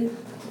very,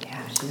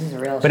 she was a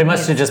real. But it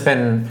must have just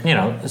been,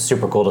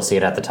 super cool to see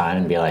it at the time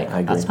and be like, I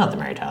agree. that's not the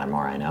Mary Tyler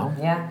Moore I know.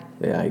 Yeah,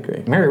 Yeah, I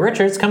agree. Mary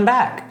Richards, come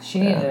back.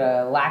 she needed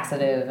a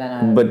laxative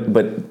and a.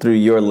 But through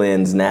your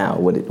lens now,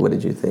 what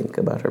did you think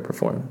about her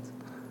performance?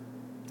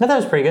 I thought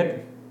it was pretty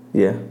good.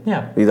 Yeah.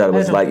 Yeah. You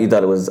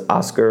thought it was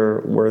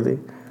Oscar worthy?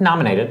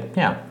 Nominated,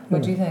 yeah.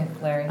 What'd you think,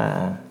 Larry?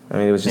 I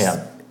mean, it was just.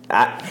 Yeah.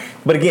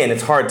 but again,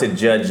 it's hard to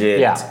judge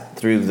it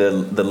through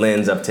the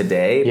lens of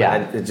today.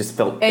 Yeah. But it just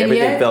felt, And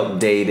everything yet, felt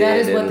dated. That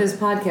is what this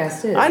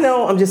podcast is. I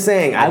know, I'm just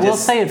saying. I will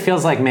say it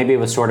feels like maybe it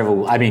was sort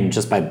of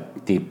just by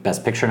the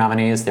Best Picture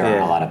nominees, there are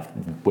a lot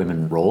of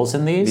women roles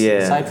in these,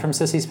 aside from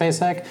Sissy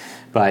Spacek.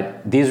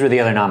 But these were the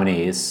other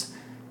nominees.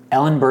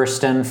 Ellen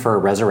Burstyn for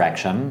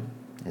Resurrection.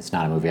 It's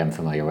not a movie I'm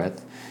familiar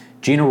with.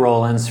 Gina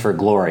Rollins for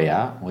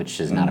Gloria, which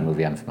is not a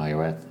movie I'm familiar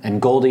with.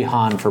 And Goldie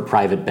Hawn for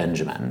Private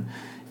Benjamin.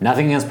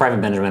 Nothing against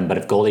Private Benjamin, but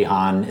if Goldie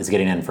Hawn is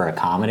getting in for a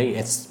comedy,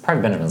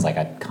 Private Benjamin's like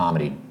a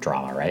comedy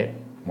drama, right?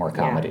 More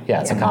comedy.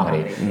 Yeah, it's a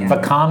comedy. If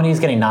a comedy's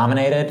getting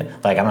nominated,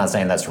 like I'm not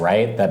saying that's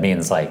right, that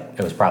means like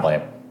it was probably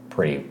a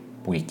pretty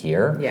weak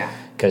year. Yeah.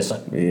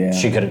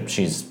 she's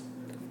Because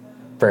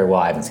very well,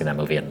 I haven't seen that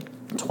movie in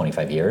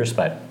 25 years,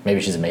 but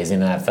maybe she's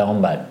amazing in that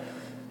film, but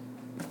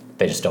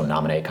they just don't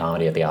nominate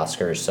comedy at the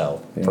Oscars,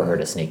 so for her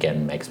to sneak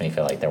in makes me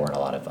feel like there weren't a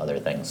lot of other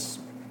things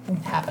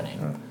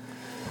happening.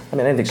 I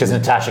mean, I think because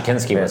Natasha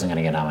Kinski wasn't going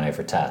to get nominated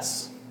for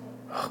Tess.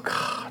 Oh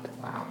God!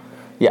 Wow.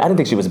 Yeah, I didn't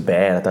think she was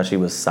bad. I thought she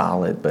was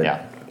solid, but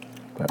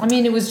I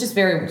mean, it was just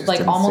very like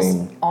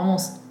seem...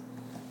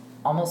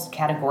 almost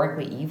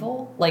categorically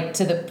evil, like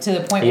to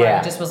the point where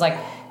it just was like,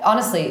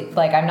 honestly,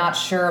 like I'm not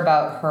sure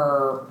about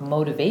her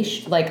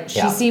motivation. Like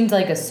she seemed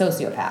like a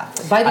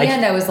sociopath. By the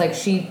end, I was like,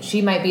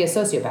 she might be a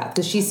sociopath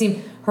because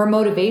her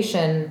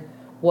motivation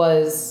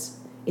was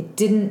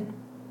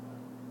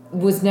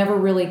was never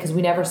really, because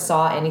we never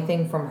saw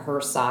anything from her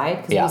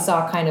side, because we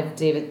saw kind of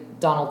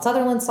Donald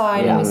Sutherland's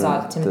side and we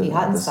saw Timothy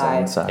Hutton's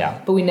side.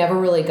 But we never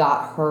really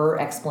got her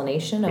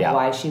explanation of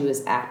why she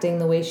was acting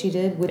the way she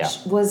did, which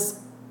was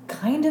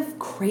kind of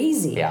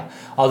crazy. Yeah.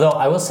 Although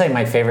I will say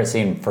my favorite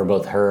scene for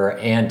both her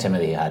and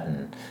Timothy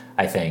Hutton,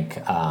 I think,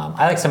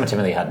 I like some of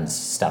Timothy Hutton's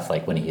stuff,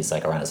 like when he's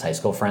like around his high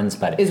school friends,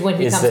 but is when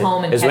he comes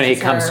home and when he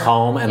comes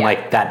home and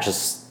like that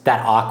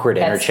awkward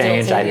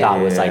interchange I thought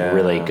was like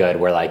really good,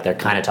 where like they're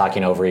kind of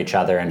talking over each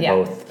other and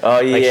both. Oh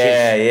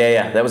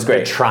yeah, that was great.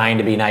 They're trying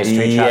to be nice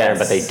to each other,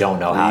 but they don't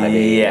know how to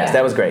be. Yes,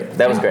 that was great.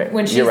 That was great.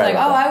 When she's like,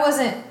 "Oh,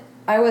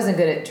 I wasn't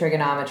good at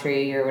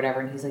trigonometry or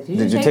whatever," and he's like,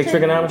 "Did you take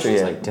trigonometry?"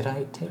 She's like, "Did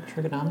I take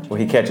trigonometry?" Well,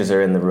 he catches her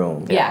in the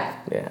room. Yeah.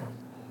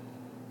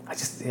 I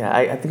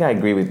think I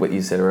agree with what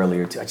you said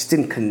earlier too. I just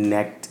didn't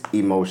connect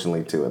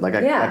emotionally to it. Like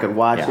I could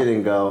watch it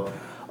and go,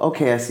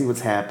 okay, I see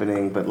what's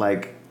happening, but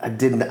like I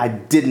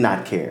did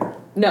not care.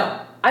 No,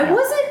 I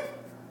wasn't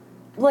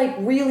like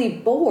really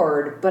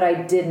bored, but I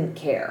didn't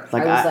care.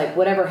 Like, I was like,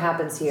 whatever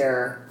happens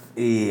here,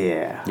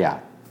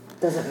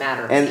 doesn't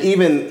matter. And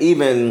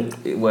even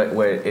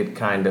where it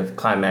kind of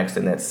climaxed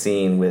in that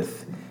scene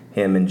with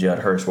him and Judd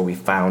Hirsch, where we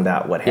found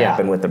out what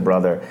happened with the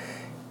brother.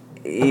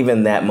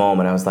 Even that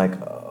moment, I was like,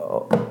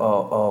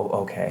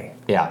 okay.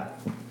 Yeah.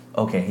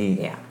 Okay,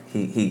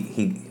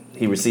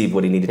 he received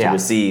what he needed to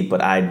receive,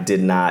 but I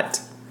did not.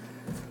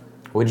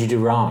 What'd you do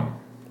wrong?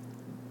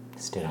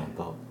 Stayed on a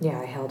boat. Yeah,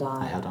 I held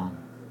on.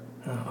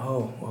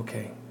 Oh,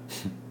 okay.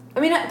 I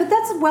mean, but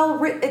that's well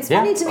written. It's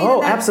funny to me.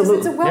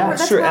 Absolutely.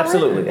 It's a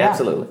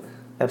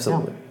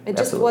absolutely. It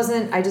just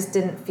wasn't. I just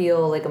didn't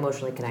feel like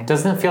emotionally connected.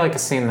 Doesn't it feel like a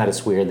scene that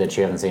it's weird that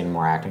you haven't seen in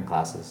more acting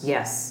classes?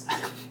 Yes.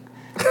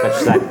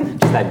 Just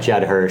that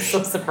Judd Hirsch.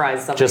 So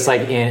surprised. Just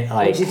like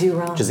what'd you do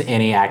wrong? Just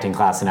any acting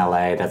class in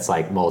LA that's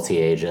like multi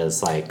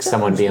ages, like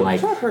someone being like,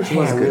 "Hey,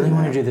 I really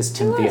want to do this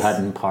Timothy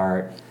Hutton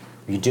part.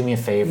 Will you do me a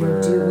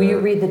favor? Will you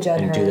read the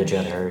Judd Hirsch? And do the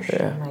Judd Hirsch."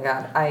 Yeah. Oh my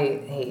God,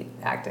 I hate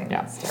acting.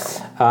 Yeah. It's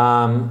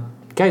terrible.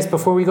 Guys,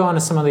 before we go on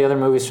to some of the other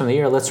movies from the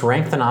year, let's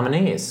rank the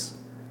nominees.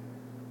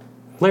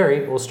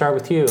 Larry, we'll start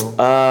with you.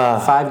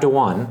 5 to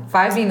 1.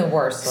 5 being the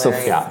worst.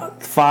 Larry. So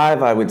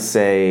 5, I would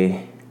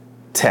say,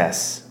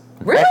 Tess.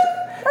 Really?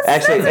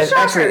 Actually,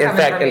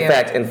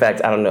 in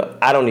fact, I don't know.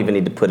 I don't even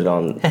need to put it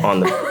on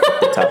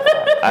the top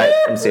 5.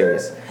 I'm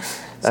serious.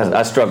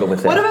 I struggle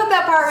with that. What about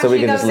that part when we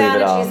she can goes just leave down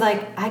it and off. she's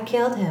like, "I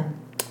killed him.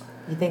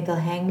 You think they'll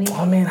hang me?"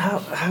 Oh man,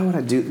 how would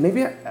I do?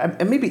 Maybe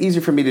it may be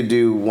easier for me to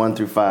do 1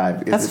 through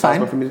 5. Is it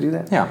possible for me to do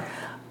that? Yeah.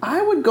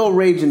 I would go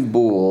Raging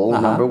Bull,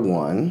 number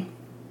 1.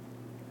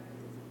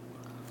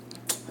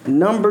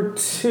 Number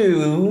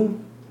 2.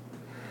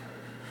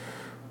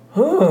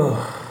 I'm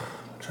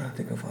trying to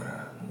think of what.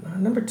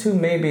 Number 2,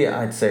 maybe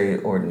I'd say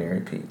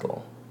Ordinary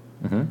People.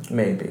 Mm-hmm.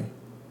 Maybe.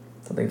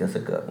 I think that's a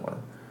good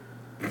one.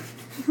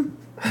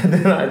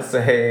 Then I'd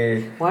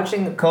say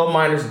watching Coal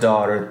Miner's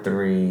Daughter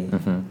 3,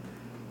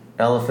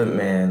 Elephant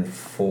Man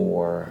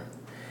 4,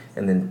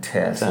 and then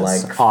Tess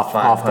that's like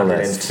off the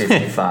list.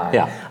 555.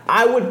 Yeah.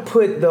 I would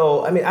put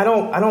though. I mean, I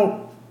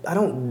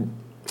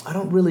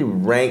don't really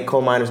rank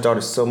Coal Miner's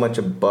Daughter so much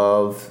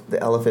above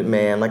the Elephant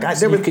Man. Like you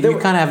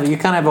kind of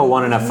have a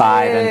 1 and a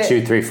 5, and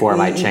 2, 3, 4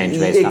 might change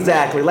based on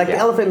exactly. Like the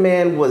Elephant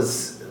Man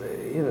was.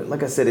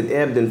 Like I said, it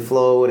ebbed and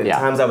flowed, and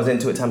times I was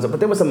into it, times but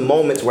there were some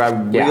moments where I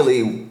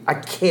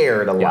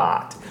cared a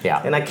lot.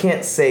 Yeah. And I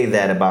can't say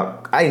that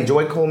about. I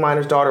enjoyed Coal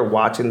Miner's Daughter,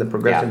 watching the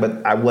progression,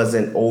 but I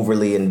wasn't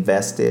overly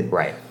invested.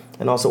 Right.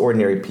 And also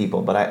Ordinary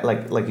People, but I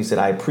like you said,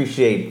 I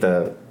appreciate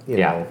the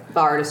the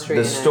artistry,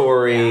 the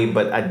story,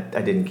 but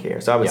I didn't care.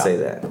 So I would say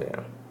that.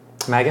 Yeah.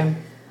 Megan?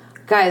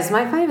 Guys,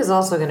 my 5 is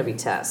also going to be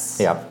Tess.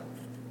 Yep.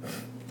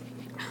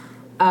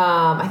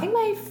 I think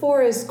my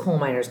 4 is Coal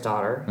Miner's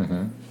Daughter.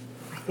 Mm-hmm.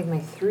 I think my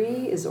 3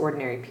 is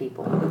Ordinary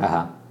People.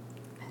 Uh-huh.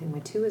 I think my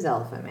 2 is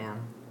Elephant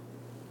Man.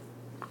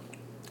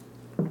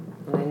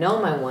 And I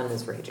know my 1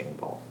 is Raging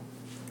Bull.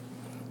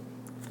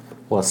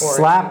 Well,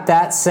 slap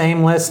that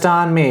same list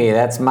on me.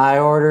 That's my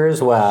order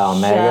as well,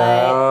 Shut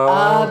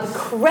Mego. up,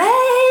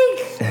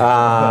 Craig!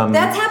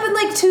 That's happened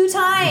like 2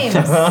 times.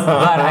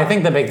 But I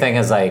think the big thing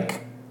is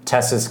like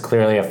Tess is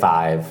clearly a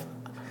 5.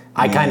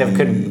 I kind of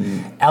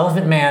could.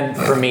 Elephant Man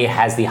for me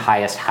has the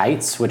highest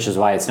heights, which is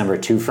why it's number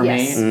 2 for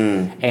Yes.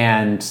 me.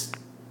 And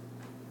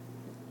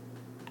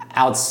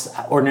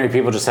Ordinary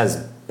People just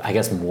has, I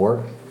guess,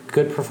 more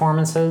good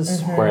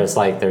performances. Whereas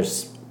like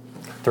there's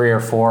 3 or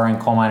 4 in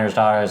Coal Miner's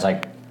Daughter, is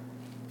like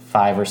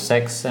 5 or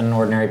 6 in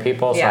Ordinary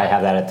People. So Yeah. I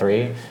have that at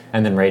 3,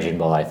 and then Raging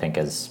Bull I think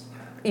is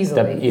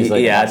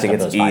Easily. Yeah, I the think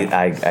best it's. of those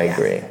 5. I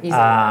agree. Easily the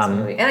best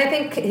movie. And I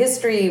think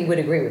history would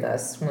agree with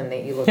us when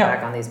you look Yeah,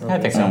 back on these movies. I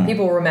think so.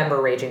 People remember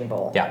Raging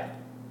Bull. Yeah.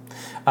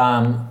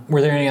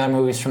 Were there any other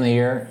movies from the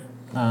year?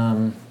 Do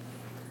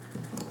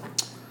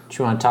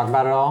you want to talk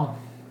about it all,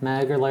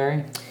 Meg or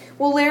Larry?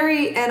 Well,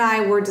 Larry and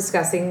I were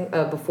discussing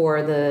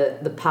before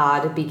the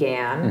pod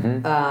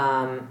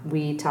began.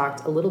 We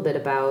talked a little bit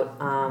about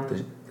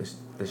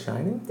The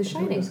Shining. The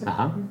Shining.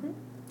 Uh-huh.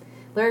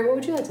 Larry, what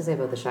would you like to say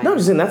about The Shining? No, I'm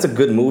just saying that's a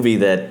good movie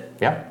that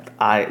Yep.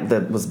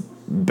 that was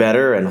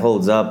better and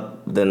holds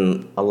up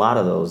than a lot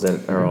of those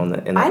that are on the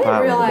in the I didn't pile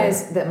over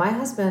realize there. that my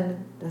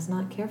husband does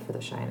not care for The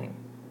Shining.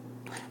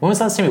 When was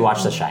the last time you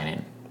watched The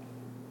Shining?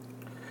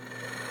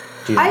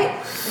 Do you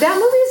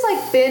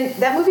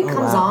That movie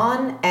comes wow.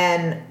 on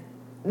and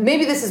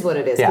maybe this is what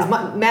it is. Yeah.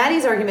 Because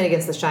Maddie's argument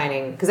against The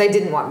Shining, because I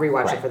didn't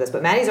rewatch Right. it for this,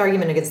 but Maddie's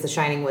argument against The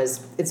Shining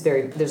was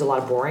there's a lot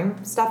of boring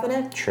stuff in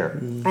it. Sure.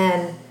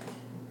 And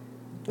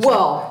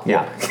well,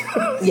 Yeah.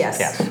 yes.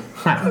 Yes.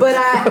 But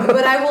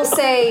I will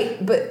say,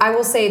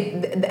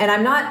 and I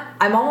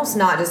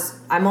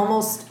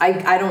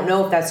don't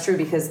know if that's true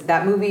because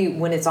that movie,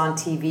 when it's on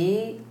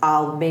TV,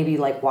 I'll maybe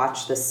like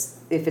watch this,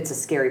 if it's a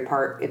scary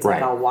part, it's like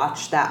Right. I'll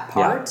watch that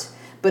part. Yeah.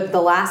 But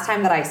the last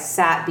time that I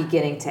sat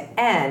beginning to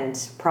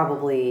end,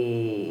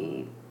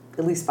 probably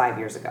at least 5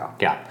 years ago.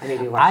 Yeah. I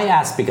maybe watched I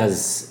asked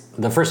because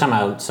the first time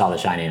I saw The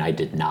Shining, I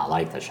did not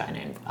like The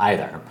Shining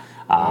either.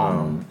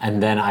 And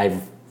then I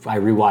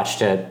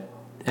rewatched it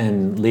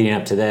and leading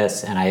up to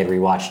this, and I had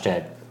rewatched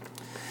it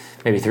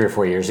maybe 3 or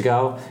 4 years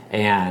ago,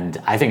 and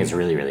I think it's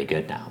really, really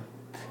good now.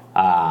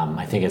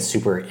 I think it's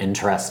super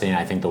interesting.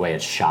 I think the way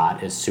it's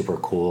shot is super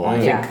cool. I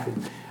think,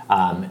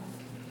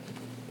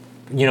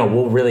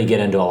 we'll really get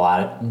into a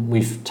lot.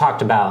 We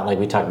talked about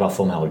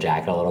Full Metal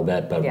Jacket a little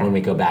bit, but when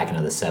we go back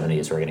into the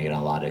 70s, we're going to get a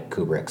lot of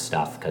Kubrick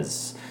stuff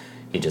because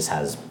he just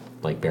has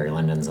like Barry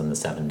Lyndon's in the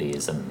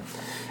 70s, and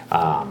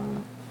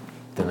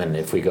then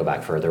if we go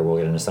back further, we'll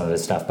get into some of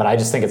his stuff. But I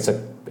just think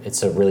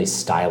it's a really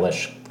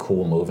stylish,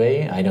 cool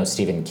movie. I know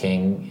Stephen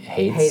King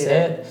hated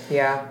it.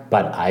 Yeah.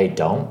 But I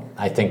don't.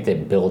 I think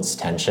that builds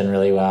tension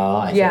really well.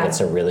 I think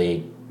it's a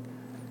really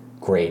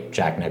great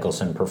Jack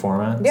Nicholson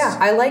performance. Yeah,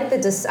 I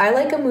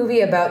like a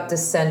movie about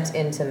descent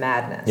into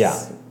madness. Yeah.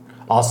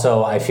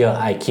 Also, I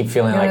keep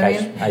feeling You know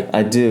like what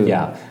I do.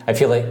 Yeah. I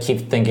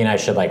keep thinking I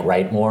should like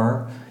write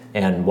more.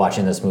 And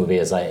watching this movie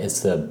is like, it's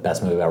the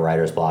best movie about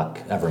writer's block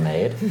ever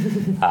made.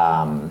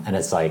 And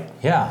it's like,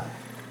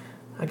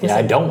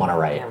 I don't want to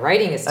write. Yeah,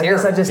 writing is I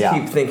terrible. guess I just Yeah.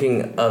 keep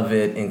thinking of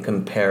it in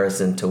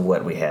comparison to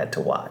what we had to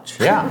watch.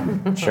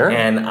 Yeah, sure.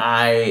 And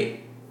I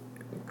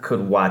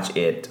could watch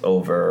it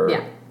over.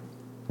 Yeah.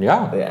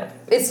 Yeah.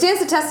 It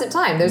stands the test of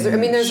time. There's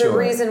a Sure.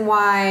 reason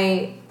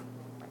why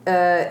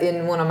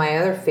in one of my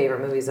other favorite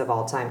movies of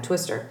all time,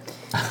 Twister,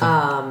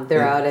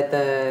 they're out at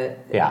the,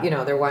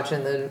 they're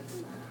watching the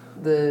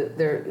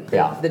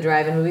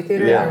drive-in movie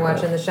theater. Yeah. They're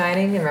watching The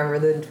Shining, and remember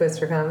the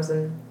Twister comes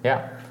and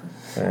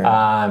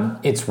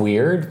It's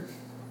weird.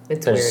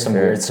 it's There's weird. some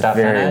weird stuff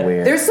in very it.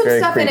 weird. There's some Very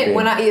stuff in creepy.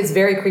 it it's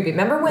very creepy.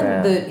 Remember when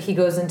Yeah. he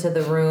goes into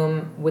the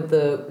room with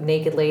the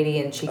naked lady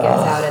and she gets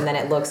out and then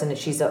it looks and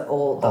she's the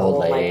old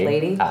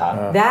lady.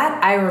 Uh-huh.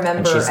 That I remember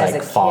And she's, as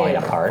like, a falling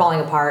kid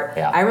apart.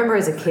 Yeah. I remember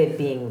as a kid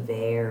being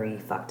very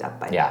fucked up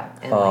by Yeah. that.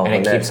 And Oh. And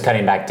it that- keeps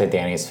cutting back to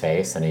Danny's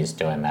face, and he's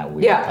doing that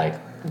weird,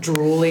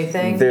 drooly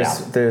thing.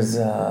 There's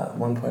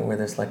one point where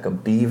there's like a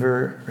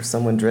beaver or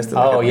someone dressed in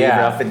like Oh, a beaver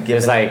yeah. outfit giving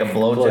There's, like a like,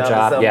 blowjob to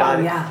blowjob, somebody. yeah.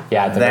 Oh, yeah.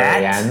 Yeah, at the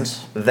very end.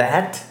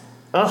 That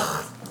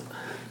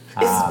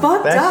It's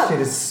fucked that up.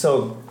 shit is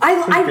so.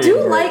 I creepy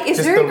do and like it's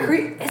just very the-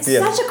 creepy. It's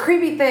yeah. such a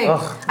creepy thing.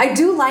 Ugh. I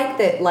do like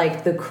that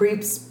like the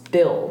creeps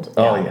build.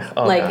 Oh yeah.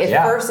 Oh, Like gosh. at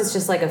Yeah. first it's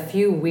just like a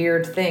few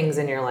weird things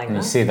and you're like, And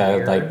you "That's see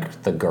the weird."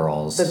 the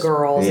girls. The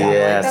girls, yeah,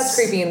 Yes. like that's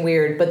creepy and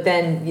weird. But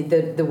then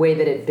the way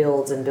that it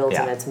builds and builds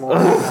Yeah. and it's more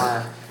and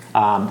more.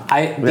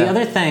 The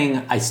other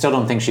thing, I still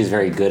don't think she's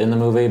very good in the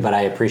movie, but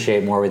I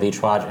appreciate more with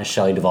each watch is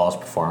Shelley Duvall's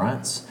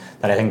performance.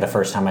 That I think the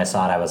first time I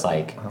saw it, I was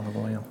like,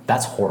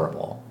 that's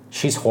horrible.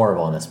 She's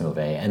horrible in this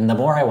movie. And the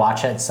more I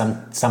watch it,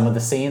 some of the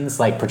scenes,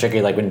 like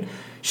particularly like when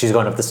she's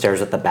going up the stairs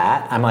with the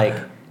bat, I'm like,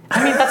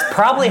 I mean, that's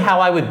probably how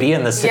I would be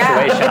in this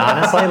situation,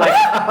 honestly. Like,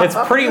 it's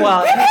pretty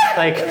well,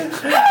 like...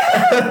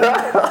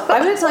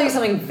 I'm going to tell you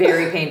something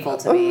very painful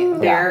to me.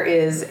 Yeah.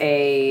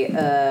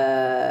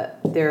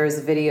 There's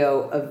a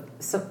video of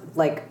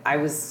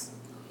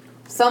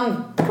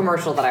some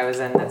commercial that I was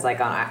in that's like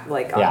on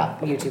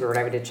YouTube or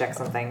whatever to check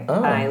something. Oh.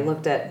 And I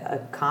looked at a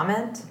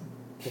comment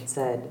that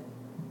said,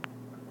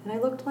 and I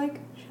looked like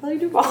Shelley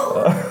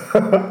Duvall. I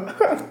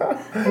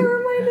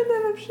reminded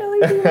them of Shelley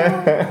Duvall.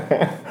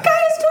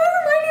 Guys, do I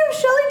remind you of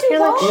Shelley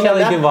Duvall?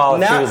 Shelley Duvall,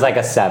 now- she was like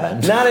a 7.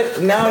 Now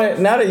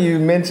that you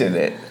mention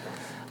it,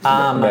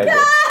 Guys,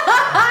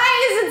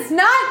 it's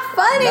not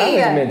funny. now that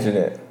you mention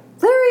it.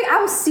 Larry, I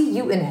will see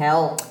you in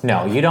hell.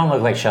 No, you don't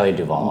look like Shelley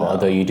Duvall,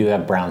 although you do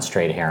have brown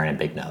straight hair and a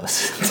big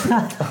nose.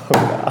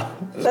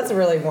 That's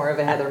really more of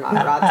a Heather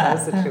Rothschild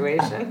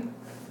situation.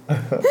 I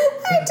do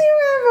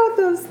have both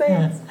those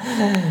things.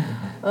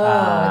 It's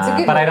a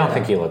good But I movie, don't though.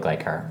 think you look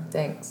like her.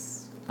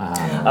 Thanks.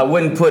 I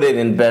wouldn't put it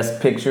in Best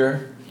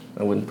Picture.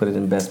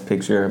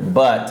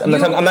 But I'm not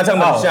talking about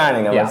The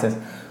Shining.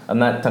 I'm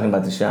not talking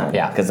about The Shining.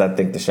 Yeah. Because I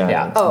think The Shining.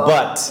 Yeah. Oh.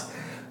 But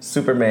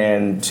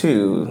Superman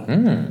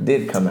 2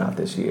 did come out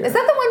this year. Is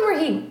that the one where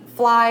he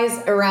flies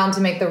around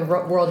to make the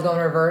world go in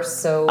reverse?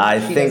 So I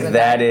she think doesn't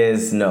that die?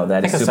 is I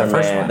think it's the Superman.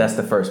 first one. That's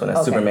the first one.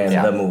 That's Okay. Superman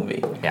Yeah. the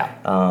movie. Yeah.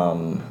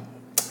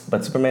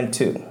 But Superman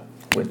 2,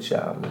 which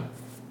yeah,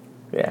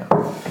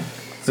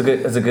 it's a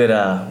good.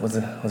 What's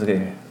a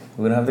good?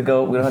 We don't have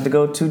to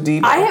go too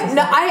deep. I have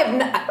not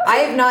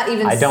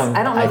even. I don't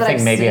know that think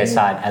I've maybe I seen-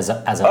 saw it as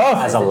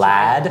a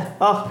lad.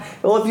 Oh,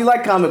 well, if you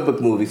like comic book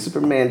movies,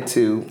 Superman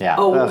 2. Yeah.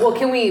 Oh well,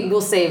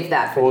 we'll save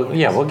that for Well,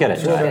 yeah, we'll get it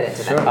to We'll that. get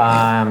into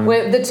that.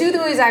 Wait, the two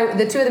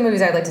of the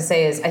movies I'd like to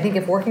say is I think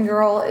if Working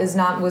Girl has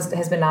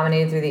been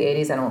nominated through the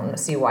 80s, I don't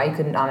see why you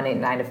couldn't nominate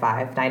 9 to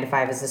 5. 9 to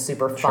 5 is a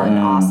super fun,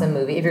 awesome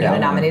movie. If you're going to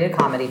nominate a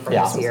comedy for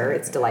this year,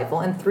 it's delightful,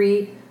 and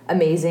 3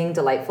 amazing,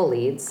 delightful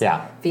leads.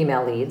 Yeah.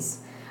 Female leads.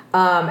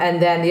 And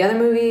then the other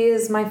movie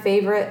is my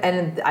favorite,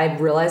 and I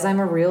realize I'm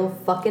a real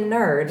fucking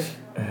nerd.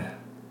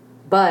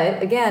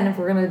 But again, if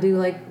we're gonna do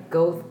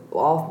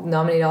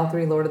nominate all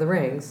 3 Lord of the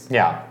Rings.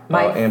 Yeah.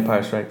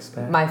 Empire Strikes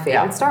Back. My favorite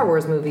Yeah. Star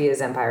Wars movie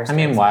is Empire I Strikes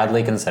mean, Back.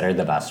 widely considered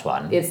the best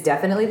one. It's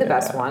definitely the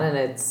best one, and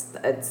it's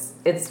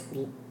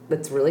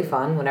really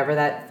fun. Whenever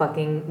that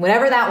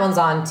one's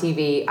on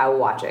TV, I will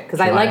watch it because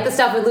I like the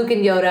stuff with Luke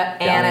and Yoda,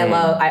 and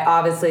I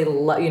obviously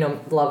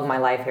love my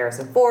life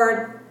Harrison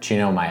Ford. Do you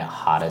know my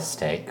hottest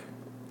take?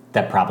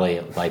 That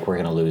probably we're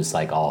gonna lose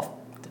all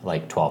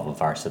 12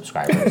 of our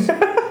subscribers.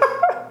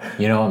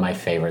 You know what my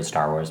favorite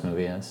Star Wars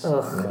movie is?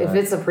 Ugh, if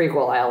it's a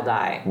prequel, I'll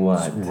die.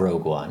 What?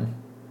 Rogue One.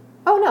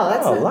 Oh no,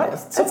 that's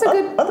a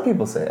good. Other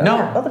people say it. No,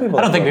 other people.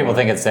 I don't think people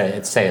think it's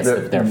their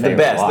favorite. the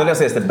best. They're gonna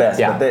say it's the best.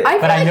 Yeah. But they, I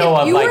feel But I like know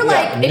if of, you like, were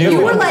yeah, if new you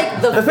were ones.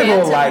 like the The people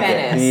Phantom like it.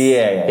 Menace,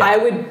 Yeah. I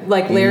would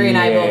Larry and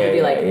I both would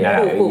be like,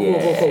 cool. We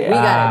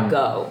gotta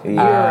go.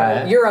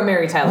 You're a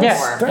Mary Tyler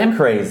Moore. They're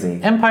crazy.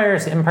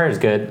 Empire's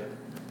good.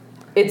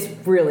 It's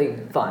really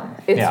fun.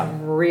 It's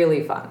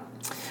really fun.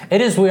 It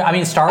is weird. I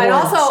mean, Star And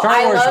Wars. also, Star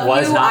I Wars Love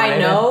was You,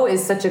 nominated. I Know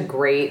is such a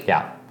great.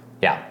 Yeah.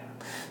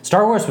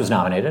 Star Wars was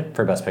nominated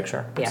for Best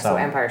Picture. Yeah, so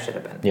Empire should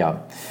have been. Yeah.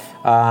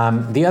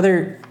 The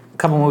other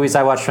couple movies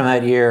I watched from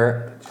that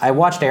year, I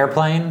watched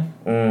Airplane.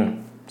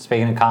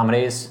 Speaking of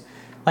comedies,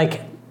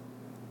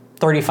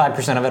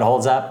 35% of it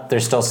holds up.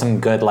 There's still some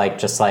good,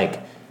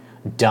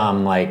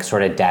 dumb,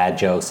 sort of dad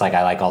jokes.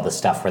 I like all the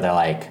stuff where they're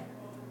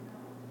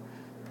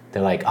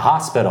like a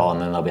hospital,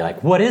 and then they'll be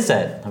like, "What is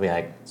it?" I'll be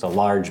like, "It's a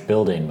large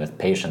building with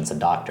patients and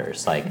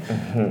doctors."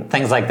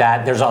 Things like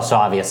that. There's also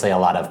obviously a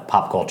lot of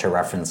pop culture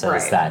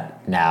references that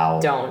now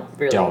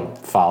Don't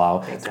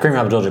follow. The Kareem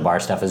Abdul-Jabbar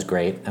stuff is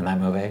great in that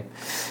movie.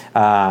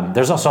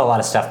 There's also a lot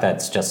of stuff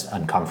that's just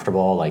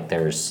uncomfortable.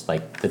 There's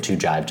the 2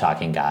 jive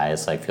talking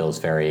guys. Feels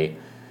very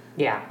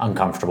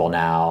uncomfortable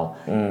now.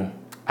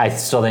 I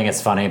still think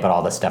it's funny, but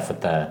all the stuff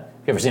with the.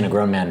 You ever seen a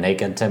grown man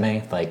naked to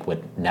me?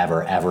 Would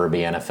never ever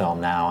be in a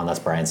film now unless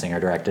Bryan Singer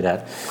directed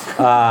it.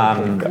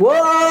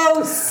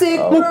 Whoa, sick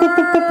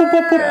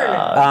burn!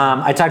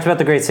 I talked about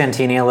The Great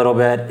Santini a little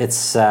bit.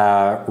 It's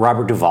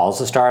Robert Duvall's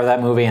the star of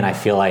that movie, and I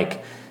feel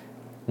like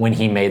when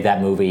he made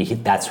that movie,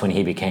 that's when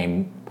he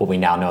became what we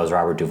now know as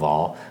Robert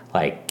Duvall.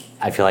 I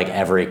feel like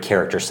every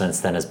character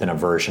since then has been a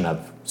version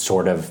of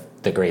sort of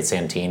The Great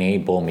Santini,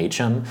 Bull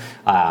Meacham,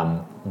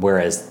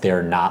 whereas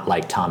they're not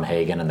like Tom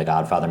Hagen in the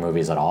Godfather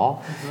movies at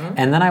all.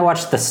 And then I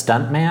watched The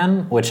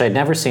Stuntman, which I'd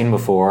never seen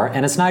before,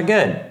 and it's not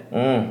good.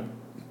 Good.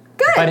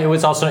 But it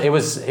was also it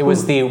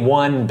was the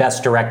one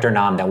Best Director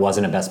nom that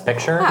wasn't a Best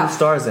Picture. Wow. Who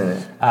stars in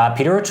it?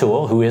 Peter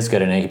O'Toole, who is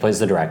good in it, he plays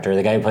the director.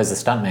 The guy who plays the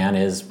stuntman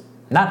is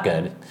not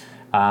good.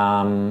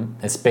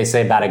 It's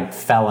basically about a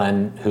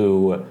felon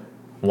who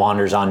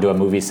wanders onto a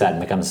movie set and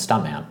becomes a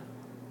stuntman.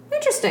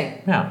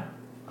 Interesting. Yeah.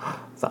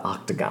 The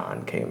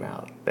Octagon came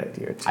out that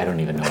year too. I don't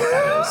even know what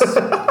that is. I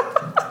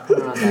don't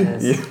know what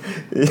that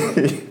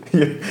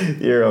is.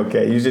 You're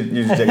okay. You should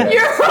check it out.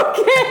 You're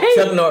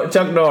okay.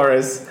 Chuck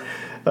Norris,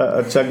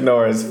 a Chuck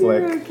Norris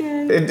flick.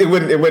 okay. It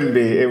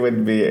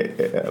wouldn't be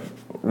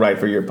right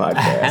for your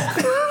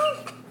podcast.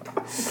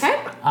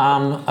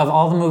 Of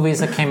all the movies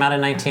that came out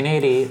in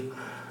 1980,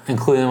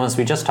 including the ones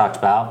we just talked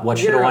about, what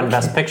should have won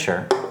Best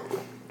Picture?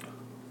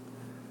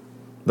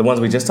 The ones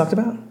we just talked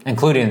about?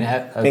 Including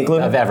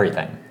of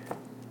everything.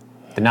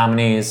 The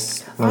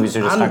nominees, movies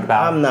we just talked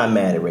about. I'm not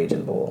mad at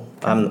Raging Bull.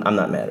 I'm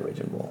not mad at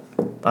Raging Bull.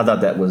 I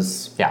thought that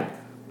was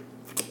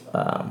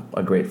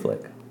a great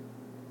flick.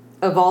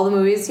 Of all the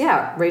movies,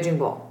 Raging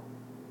Bull.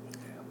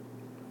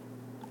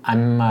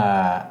 I'm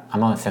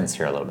on the fence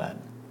here a little bit.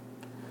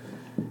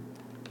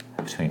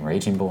 Between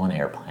Raging Bull and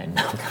Airplane.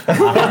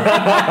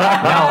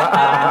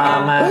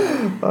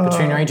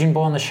 Between Raging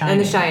Bull and The Shining.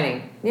 And The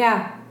Shining,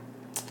 yeah.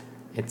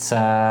 It's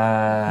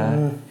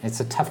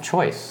a tough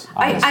choice.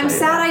 I'm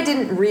sad I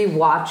didn't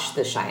rewatch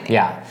The Shining.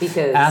 Yeah,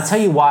 because and I'll tell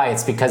you why.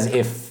 It's because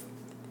if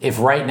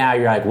right now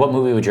you're like, what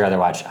movie would you rather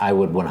watch? I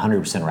would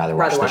 100% rather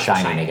watch The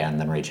Shining again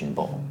than Raging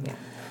Bull. Yeah.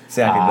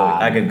 See,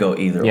 I could go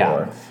either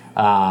or.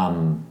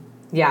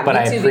 But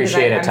I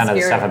appreciate a ton of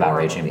the stuff about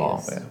Raging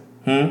Bull.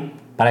 Yeah.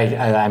 But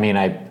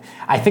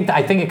I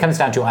think it comes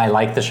down to I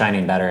like The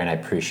Shining better and I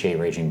appreciate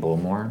Raging Bull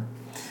more.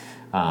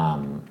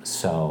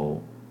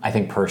 So I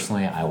think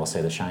personally I will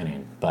say The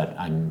Shining, but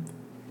I'm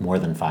more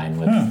than fine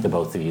with the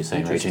both of you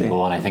saying Raging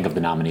Bull, and I think of the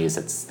nominees,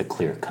 it's the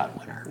clear-cut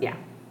winner. Yeah.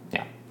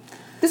 Yeah.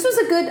 This was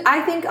a good.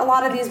 I think a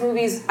lot of these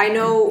movies. I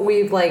know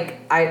we've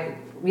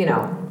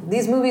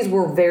these movies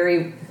were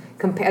very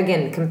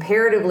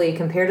comparatively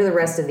compared to the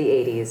rest of the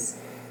 '80s.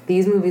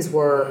 These movies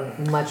were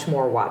much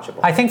more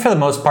watchable. I think for the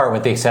most part,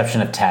 with the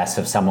exception of Tess,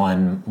 if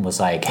someone was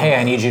like, "Hey,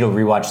 I need you to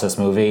rewatch this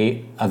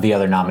movie of the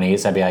other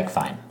nominees," I'd be like,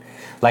 "Fine."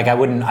 Like I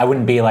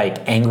wouldn't be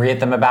like angry at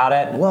them about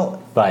it.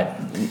 Well, but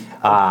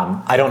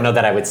I don't know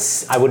that I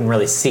wouldn't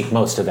really seek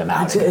most of them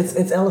out.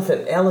 It's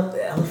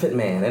Elephant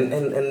Man,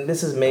 and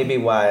this is maybe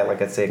why,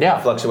 like I say, it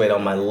can fluctuate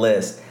on my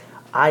list.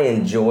 I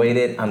enjoyed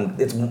it.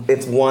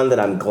 It's one that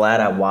I'm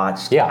glad I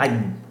watched. Yeah. I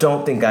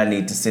don't think I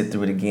need to sit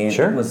through it again.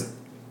 Sure.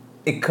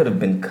 It could have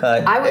been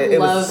cut. It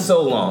was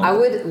so long. I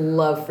would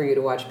love for you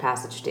to watch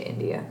Passage to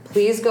India.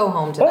 Please go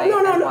home tonight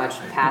and watch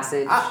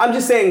Passage. I'm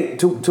just saying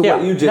to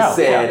what you just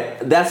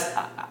said.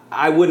 Yeah.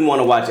 I wouldn't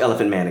want to watch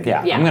Elephant Man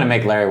again. Yeah. I'm going to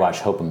make Larry watch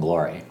Hope and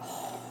Glory.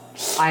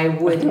 I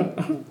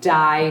would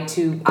die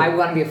to. I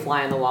want to be a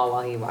fly on the wall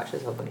while he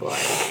watches Hope and Glory.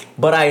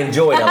 But I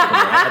enjoyed Elephant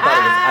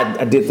Man.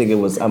 I did think it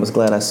was. I was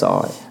glad I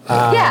saw it.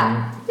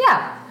 Yeah.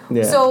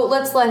 So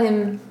let's let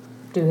him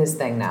do his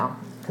thing now.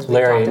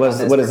 Larry, what is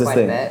this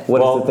thing?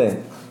 What is the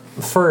thing?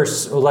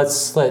 First,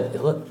 let's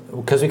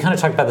because we kind of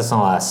talked about this on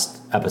the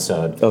last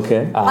episode.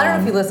 Okay. I don't know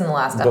if you listened to the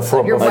last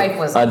episode. Your wife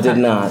was. I did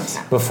not.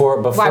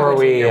 Before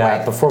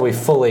we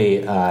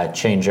fully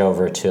change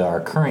over to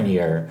our current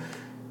year,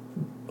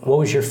 what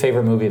was your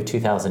favorite movie of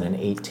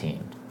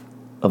 2018?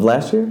 Of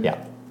last year?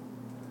 Yeah.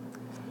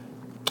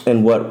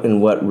 In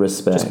what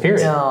respect? Just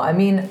period. No, I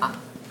mean,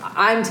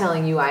 I'm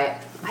telling you, I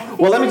think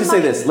well, let me just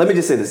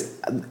say this.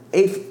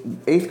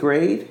 Eighth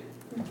grade.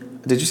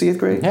 Did you see 8th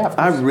grade? Yeah, of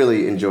I course.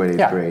 really enjoyed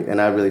 8th grade, and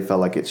I really felt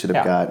like it should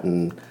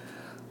have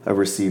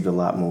received a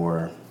lot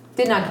more.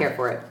 Did not care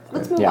for it.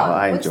 Let's move on.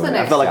 I What's enjoyed the it.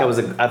 next I felt like I was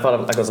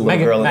a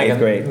little girl in 8th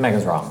grade.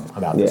 Megan's wrong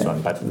about this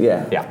one, but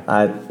yeah.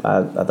 I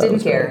thought Didn't it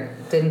was care.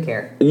 great. Didn't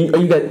care.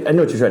 I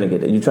know what you're trying to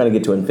get at. You're trying to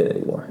get to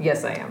Infinity War.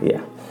 Yes, I am.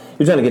 Yeah,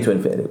 you're trying to get to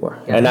Infinity War,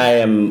 Yeah. and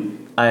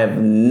I have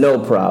no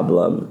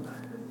problem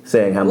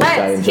saying how much I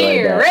Let's enjoyed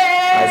hear that.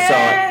 it. I saw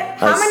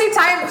it. How many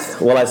times?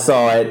 Well, I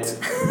saw it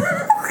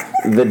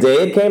the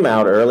day it came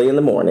out, early in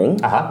the morning,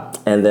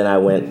 and then I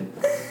went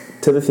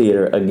to the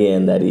theater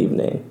again that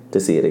evening to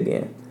see it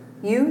again.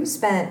 You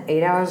spent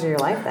 8 hours of your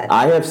life that day.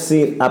 I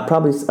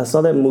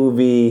saw that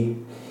movie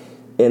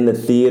in the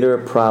theater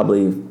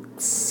probably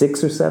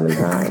 6 or 7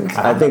 times.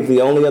 I think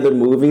the only other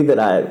movie that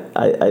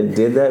I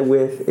did that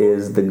with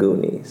is The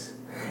Goonies.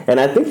 And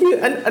I think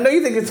I know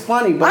you think it's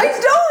funny, but I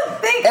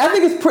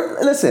think it's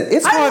listen.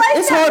 It's hard. like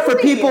It's that hard for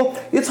movie. people.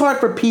 It's hard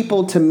for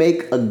people to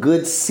make a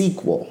good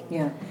sequel.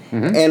 Yeah.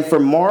 Mm-hmm. And for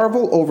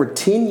Marvel, over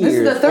 10 years, This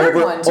is the third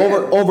one, too.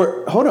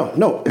 Over. Hold on,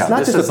 no, it's not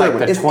this just the is third like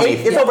one. the It's 20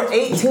 it's over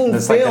 18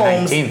 It's like the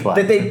films 19th one.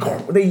 that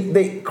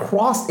they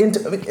crossed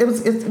into.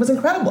 It was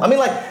incredible. I mean,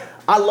 like,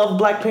 I love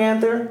Black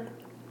Panther,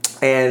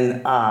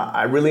 and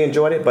I really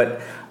enjoyed it.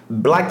 But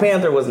Black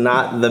Panther was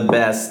not the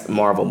best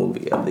Marvel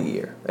movie of the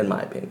year, in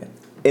my opinion.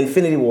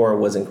 Infinity War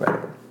was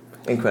incredible.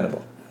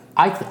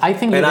 I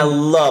think, and I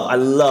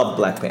love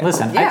Black Panther.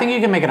 Listen, I think you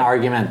can make an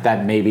argument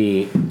that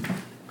maybe,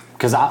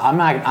 because I'm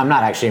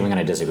not actually even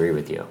going to disagree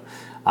with you.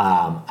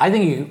 I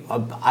think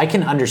I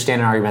can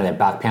understand an argument that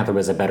Black Panther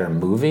was a better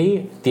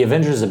movie. The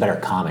Avengers is a better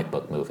comic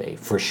book movie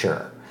for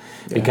sure,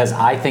 because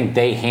I think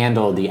they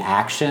handled the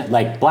action.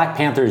 Like Black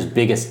Panther's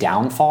biggest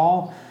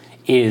downfall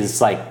is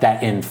like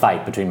that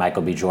fight between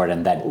Michael B.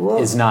 Jordan that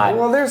is not.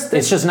 Well,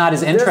 it's just not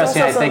as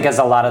interesting, I think, as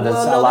a lot of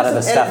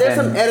the stuff. There's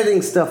some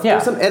editing stuff. Yeah.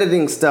 There's some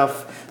editing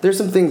stuff. There's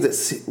some things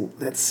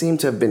that seem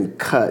to have been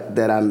cut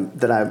that I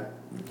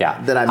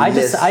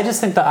missed. I just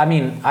think that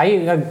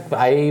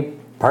I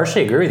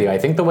partially agree with you. I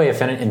think the way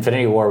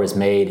Infinity War was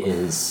made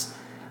is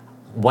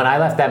when I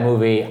left that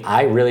movie,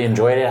 I really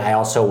enjoyed it. I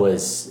also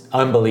was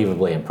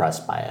unbelievably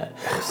impressed by it.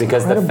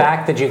 Because the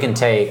fact that you can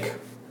take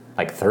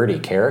like 30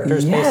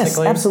 characters,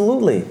 basically. Yes,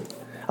 absolutely.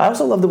 I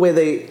also love the way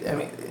they,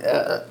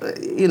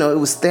 it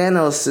was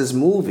Thanos'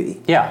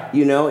 movie. Yeah.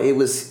 It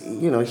was,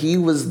 he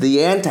was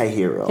the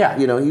anti-hero. Yeah.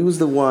 He was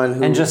the one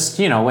who... And just,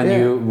 when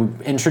you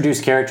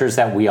introduce characters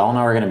that we all know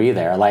are going to be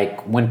there,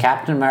 like when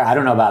Captain America, I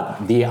don't know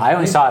about I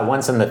only saw it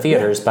once in the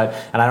theaters, and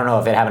I don't know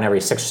if it happened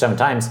every 6 or 7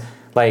 times,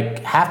 like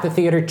half the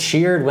theater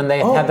cheered when they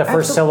had the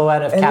first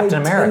silhouette of Captain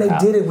America. And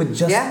they did it with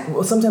just,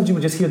 well, sometimes you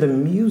would just hear the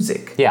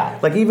music. Yeah.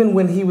 Like even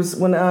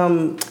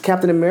when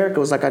Captain America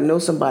was like, I know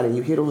somebody,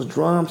 you hear those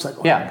drums, like,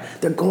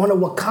 they're going to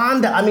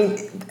Wakanda. I mean,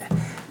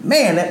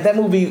 man, that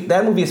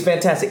movie is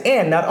fantastic.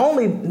 And not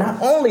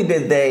only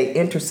did they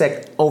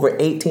intersect over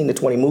 18 to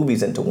 20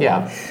 movies into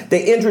one,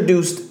 they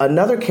introduced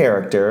another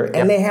character,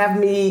 and they have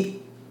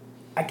me,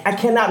 I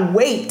cannot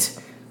wait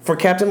for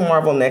Captain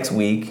Marvel next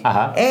week,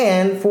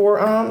 and for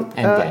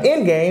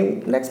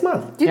Endgame next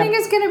month. Do you think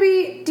it's gonna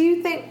be? Do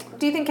you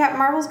think Captain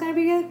Marvel's gonna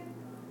be good?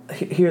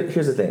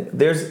 Here's the thing.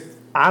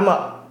 I'm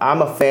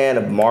a fan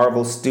of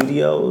Marvel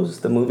Studios,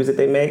 the movies that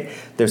they make.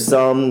 There's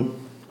some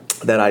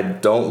that I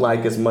don't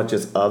like as much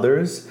as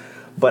others,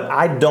 but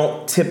I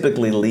don't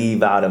typically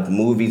leave out of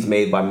movies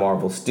made by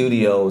Marvel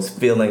Studios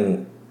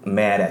feeling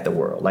mad at the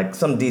world. Like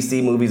some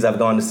DC movies I've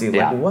gone to see,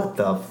 like, what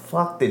the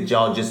fuck did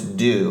y'all just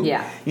do?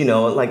 Yeah.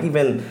 Like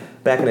even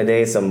back in the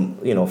day, some,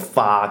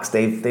 Fox,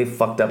 they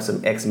fucked up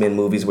some X-Men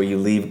movies where you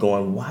leave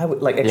going, why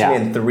would, like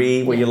X-Men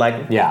 3, where you're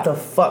like, what the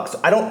fuck? So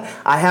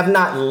I have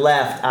not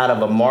left out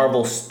of a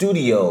Marvel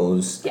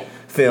Studios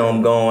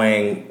film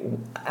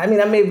going, I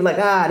mean, I may be like,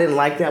 I didn't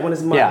like that one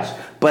as much.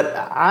 But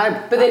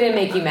they didn't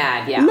make you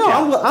mad, No,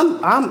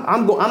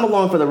 I'm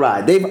along for the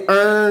ride. They've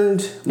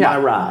earned my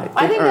ride.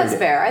 I think that's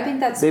fair.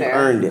 They've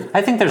earned it.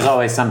 I think there's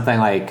always something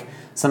like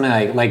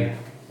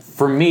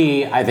for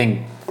me, I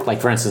think, like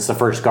for instance, the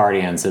first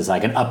Guardians is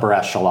like an upper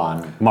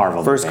echelon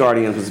Marvel First movie.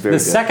 Guardians was very good.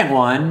 The second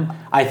one,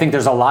 I think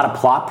there's a lot of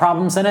plot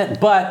problems in it,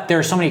 but there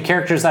are so many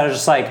characters that are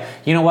just like,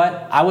 you know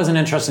what? I wasn't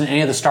interested in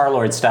any of the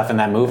Star-Lord stuff in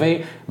that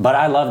movie, but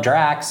I love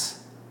Drax.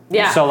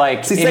 Yeah. So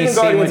like, Second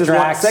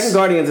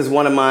Guardians is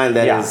one of mine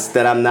that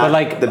I'm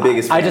not the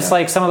biggest fan I just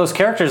like some of those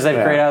characters they've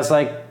created. I was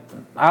like,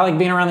 I like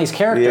being around these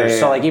characters.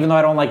 So like, even though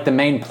I don't like the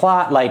main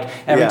plot, like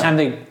every time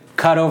they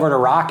cut over to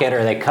Rocket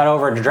or they cut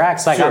over to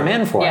Drax, like I'm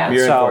in for it.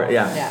 You're in for it.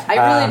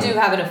 I really do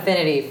have an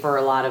affinity for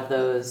a lot of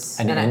those.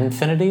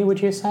 Infinity,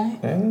 would you say?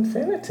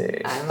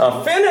 Infinity.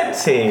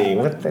 Affinity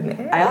with the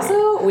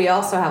name. We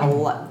also have a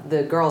lot,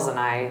 the girls and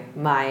I,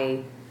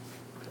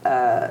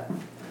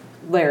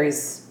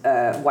 Larry's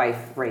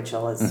wife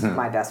Rachel is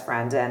my best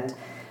friend, and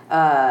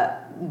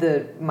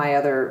my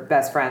other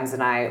best friends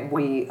and I,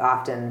 we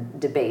often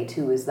debate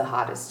who is the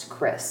hottest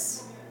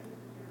Chris.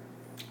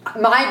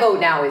 My vote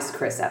now is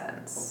Chris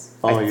Evans.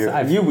 Oh,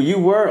 you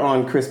were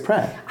on Chris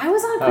Pratt. I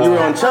was on Chris Pratt. You were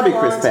on chubby for a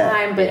Chris long Pratt.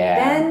 time, but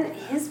then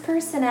his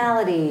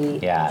personality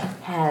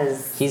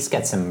he's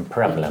got some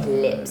problems.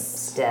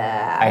 eclipsed.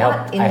 I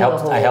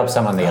helped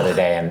someone the other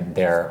day, and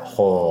their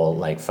whole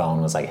like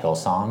phone was like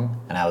Hillsong,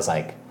 and I was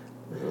like,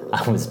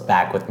 I was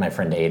back with my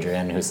friend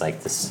Adrian, who's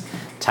like this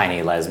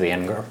tiny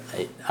lesbian girl,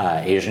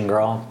 Asian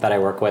girl that I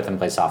work with and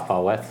play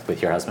softball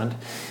with your husband,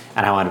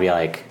 and I wanted to be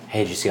like,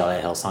 hey, did you see all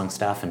that Hillsong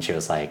stuff? And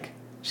she's like,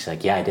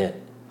 yeah, I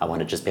did. I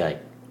want to just be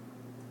like,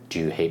 do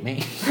you hate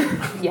me?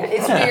 Yeah,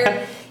 it's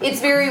weird. It's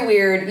very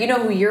weird. You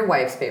know who your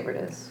wife's favorite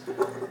is?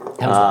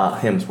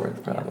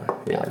 Hemsworth, probably.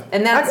 Yeah.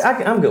 And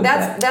I'm good with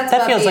that.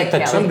 That feels like the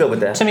two. I'm good with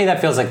that. To me, that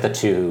feels like the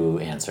two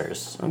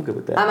answers. I'm good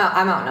with that.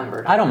 I'm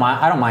outnumbered. I don't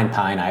mind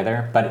Pine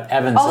either, but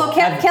Evans. Although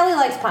Kelly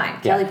likes Pine.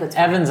 Yeah, Kelly puts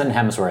Pine. Evans and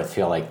Hemsworth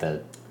feel like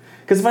the.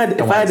 Because if I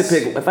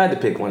had to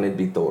pick one, it'd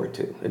be Thor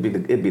too. It'd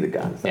be the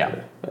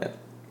Godfather. Yeah.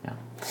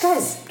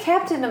 Guys,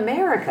 Captain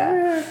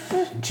America.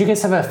 Do you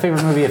guys have a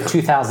favorite movie of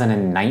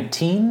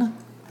 2019?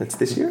 That's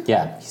this year?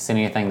 Yeah. You seen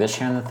anything this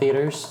year in the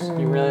theaters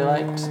you really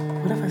liked?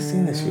 What have I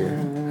seen this year?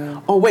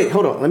 Oh wait,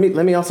 hold on.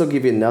 Let me also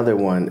give you another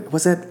one.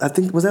 Was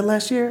that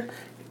last year?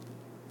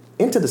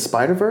 Into the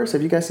Spider-Verse?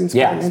 Have you guys seen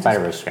Spider-Verse? Yeah,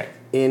 Spider-Verse is great.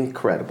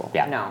 Incredible.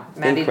 Yeah. No.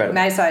 Maddie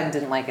saw it and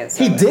didn't like it.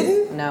 So he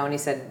didn't? No, and he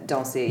said,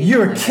 don't see it.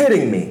 You're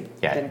kidding me.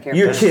 Yeah. Didn't care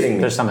You're kidding me.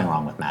 There's something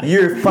wrong with Maddie.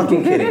 You're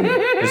fucking kidding me.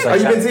 Are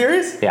you being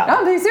serious? Yeah. No,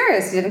 I'm being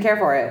serious. He didn't care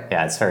for it.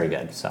 Yeah, it's very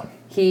good. So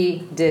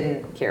he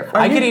didn't care for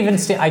it. I could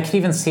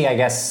even see, I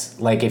guess,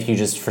 like if you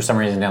just for some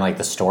reason didn't like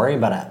the story,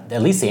 but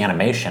at least the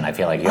animation, I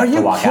feel like you have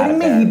to walk out of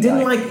there. Are you kidding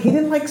me? He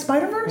didn't like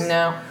Spider-Verse?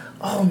 No.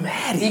 Oh,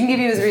 Maddie. He can give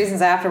you his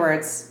reasons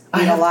afterwards.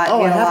 I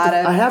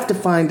have to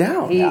find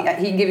out. He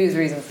can give you his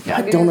reasons.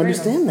 I don't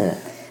understand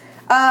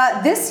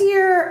that. This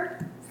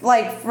year,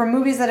 like for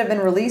movies that have been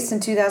released in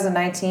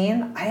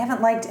 2019, I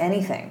haven't liked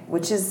anything,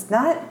 which is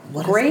not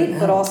great,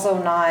 but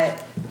also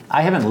not.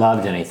 I haven't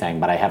loved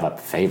anything, but I have a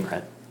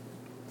favorite.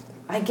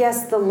 I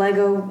guess the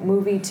Lego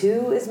Movie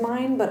 2 is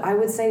mine, but I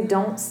would say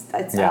don't.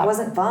 It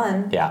wasn't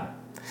fun. Yeah.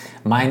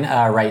 Mine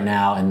right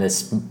now, and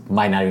this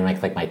might not even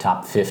make like my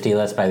top 50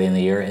 list by the end of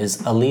the year, is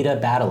Alita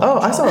Battle Oh,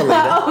 Angel. I saw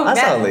Alita. I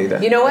saw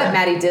Alita. You know what?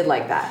 Maddie did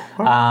like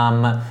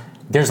that.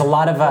 There's a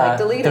lot of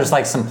there's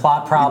like some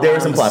plot problems. There were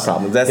some plot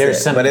problems. That's there's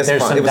it. Some, but it's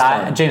there's fun. some It was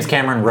fun. James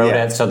Cameron wrote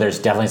Yeah. it, so there's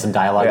definitely some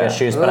dialogue Yeah.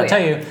 issues. But Oh, I'll tell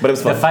yeah. you, But it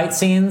was fun. the fight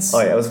scenes Oh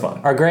yeah, it was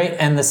fun. are great,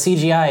 and the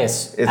CGI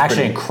is It's actually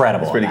pretty-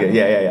 incredible. It's pretty in that good.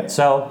 Yeah, movie. yeah, yeah.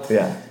 So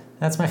Yeah.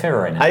 that's my favorite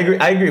right now.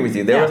 I agree with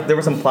you. There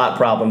were some plot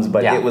problems,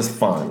 but Yeah. it was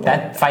fun.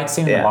 That fight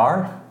scene in the Yeah.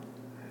 bar.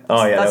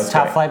 Oh yeah, that's that was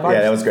top great. flight bar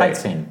Yeah, that was great. fight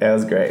scene. That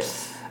was great.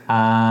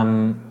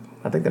 Um,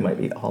 I think that might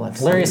be all I've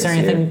seen. Larry, is there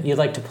this year. anything you'd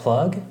like to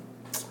plug?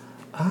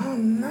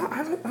 No,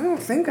 I don't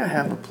think I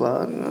have a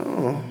plug.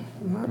 No,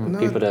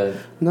 People to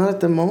not at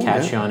the moment.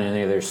 catch you on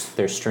any of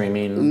their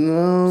streaming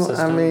No, systems?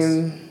 I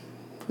mean,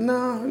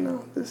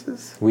 no. This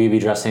is. Will you be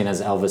dressing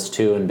as Elvis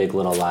 2 in Big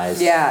Little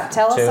Lies? Yeah,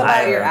 tell us Too?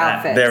 about your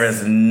outfits. There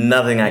is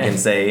nothing I can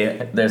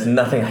say. There's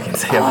nothing I can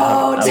say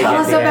Oh, about. tell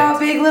us Yeah. about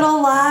Big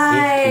Little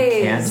Lies.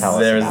 You can't tell us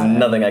There's about it.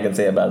 nothing I can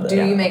say about that. Do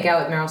you make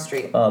out with Meryl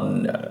Streep?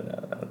 No.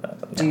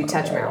 Do you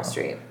touch Meryl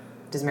Streep?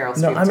 Does Meryl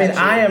Streep No, I mean, touch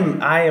you?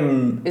 I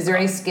am. Is there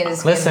any skin to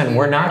skin? Listen,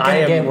 we're not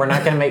I gonna am- we're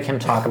not gonna make him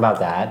talk about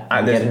that.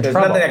 and There's, get in there's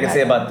trouble nothing I can for say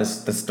that. about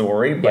the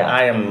story, but Yeah.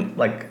 I am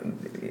like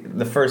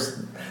the first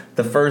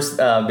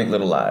Big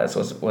Little Lies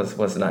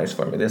was nice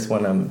for me. This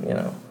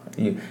one,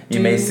 you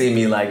may see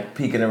me like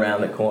peeking around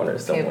the corner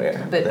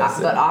somewhere. But That's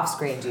it. off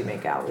screen, do you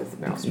make out with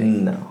Meryl Streep?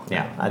 No.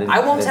 Yeah. I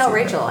won't tell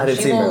Rachel. I didn't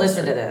She see won't Meryl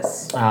listen to Streep.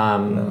 this.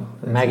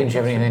 Megan, do you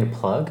have anything to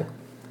plug?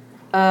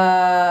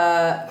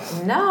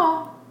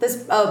 No.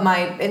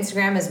 My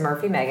Instagram is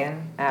Murphy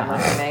Megan at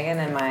Murphy Megan,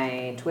 and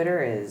my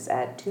Twitter is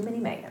at Too Many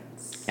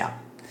Megans. Yeah.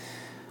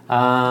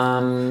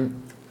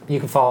 You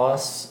can follow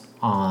us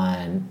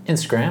on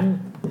Instagram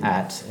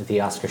at The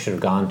Oscar Should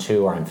Have Gone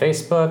To, or on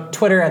Facebook,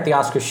 Twitter at The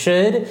Oscar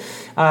Should.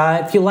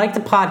 If you like the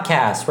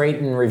podcast, rate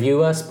and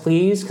review us,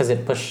 please, because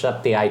it pushes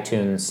up the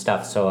iTunes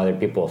stuff so other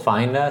people will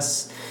find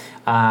us.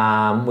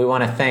 We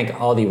want to thank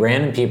all the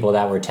random people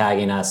that were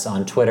tagging us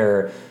on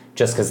Twitter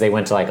just because they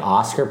went to like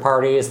Oscar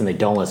parties and they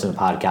don't listen to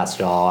podcasts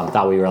at all and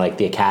thought we were like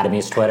the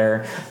Academy's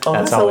Twitter. Oh,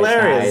 that's always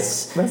hilarious.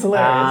 nice. That's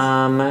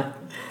hilarious.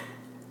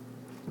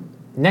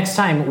 Next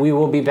time we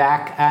will be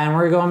back, and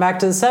we're going back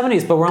to the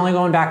 70s, but we're only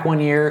going back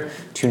 1 year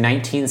to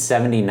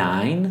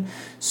 1979.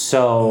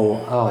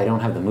 So, I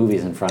don't have the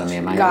movies in front of me.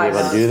 Am I going to be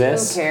able to do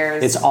this? Who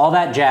cares? It's All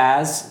That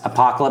Jazz,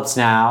 Apocalypse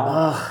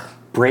Now,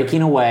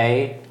 Breaking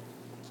Away,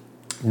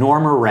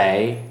 Norma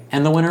Ray,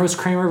 and the winner was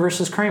Kramer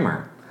versus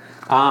Kramer.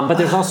 But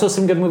there's also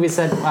some good movies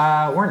that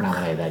weren't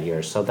nominated that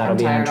year, so that'll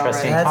be an tired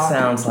interesting already.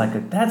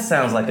 talk. That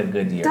sounds like a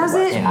good year. Does to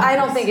watch. it? Yeah. I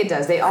don't think it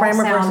does. They all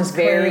Kramer sound versus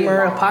very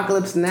Kramer, long.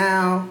 Apocalypse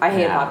Now. I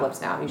hate Yeah. Apocalypse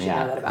Now. You should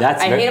Yeah. know that about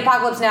That's it. I very- hate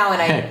Apocalypse Now,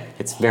 and I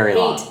It's very hate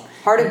long.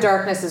 Heart of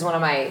Darkness is one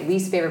of my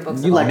least favorite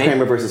books. You of all like time.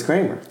 Kramer versus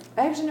Kramer.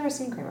 I've actually never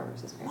seen Kramer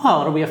versus Kramer.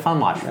 Well, it'll be a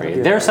fun watch for That'll you.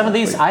 be a There are fun some of watch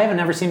these for you. I have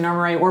never seen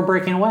Norma Ray or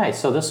Breaking Away,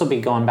 so this will be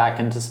going back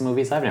into some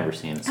movies I've never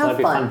seen. So How that'd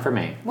be fun for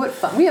me. What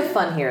fun! We have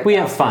fun here. At We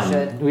the have Oscar fun.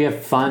 Should. We have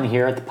fun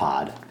here at the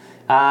pod.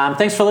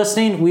 Thanks for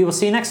listening. We will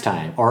see you next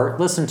time. Or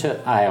listen to,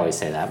 I always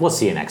say that. We'll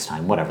see you next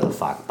time. Whatever the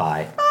fuck.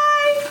 Bye.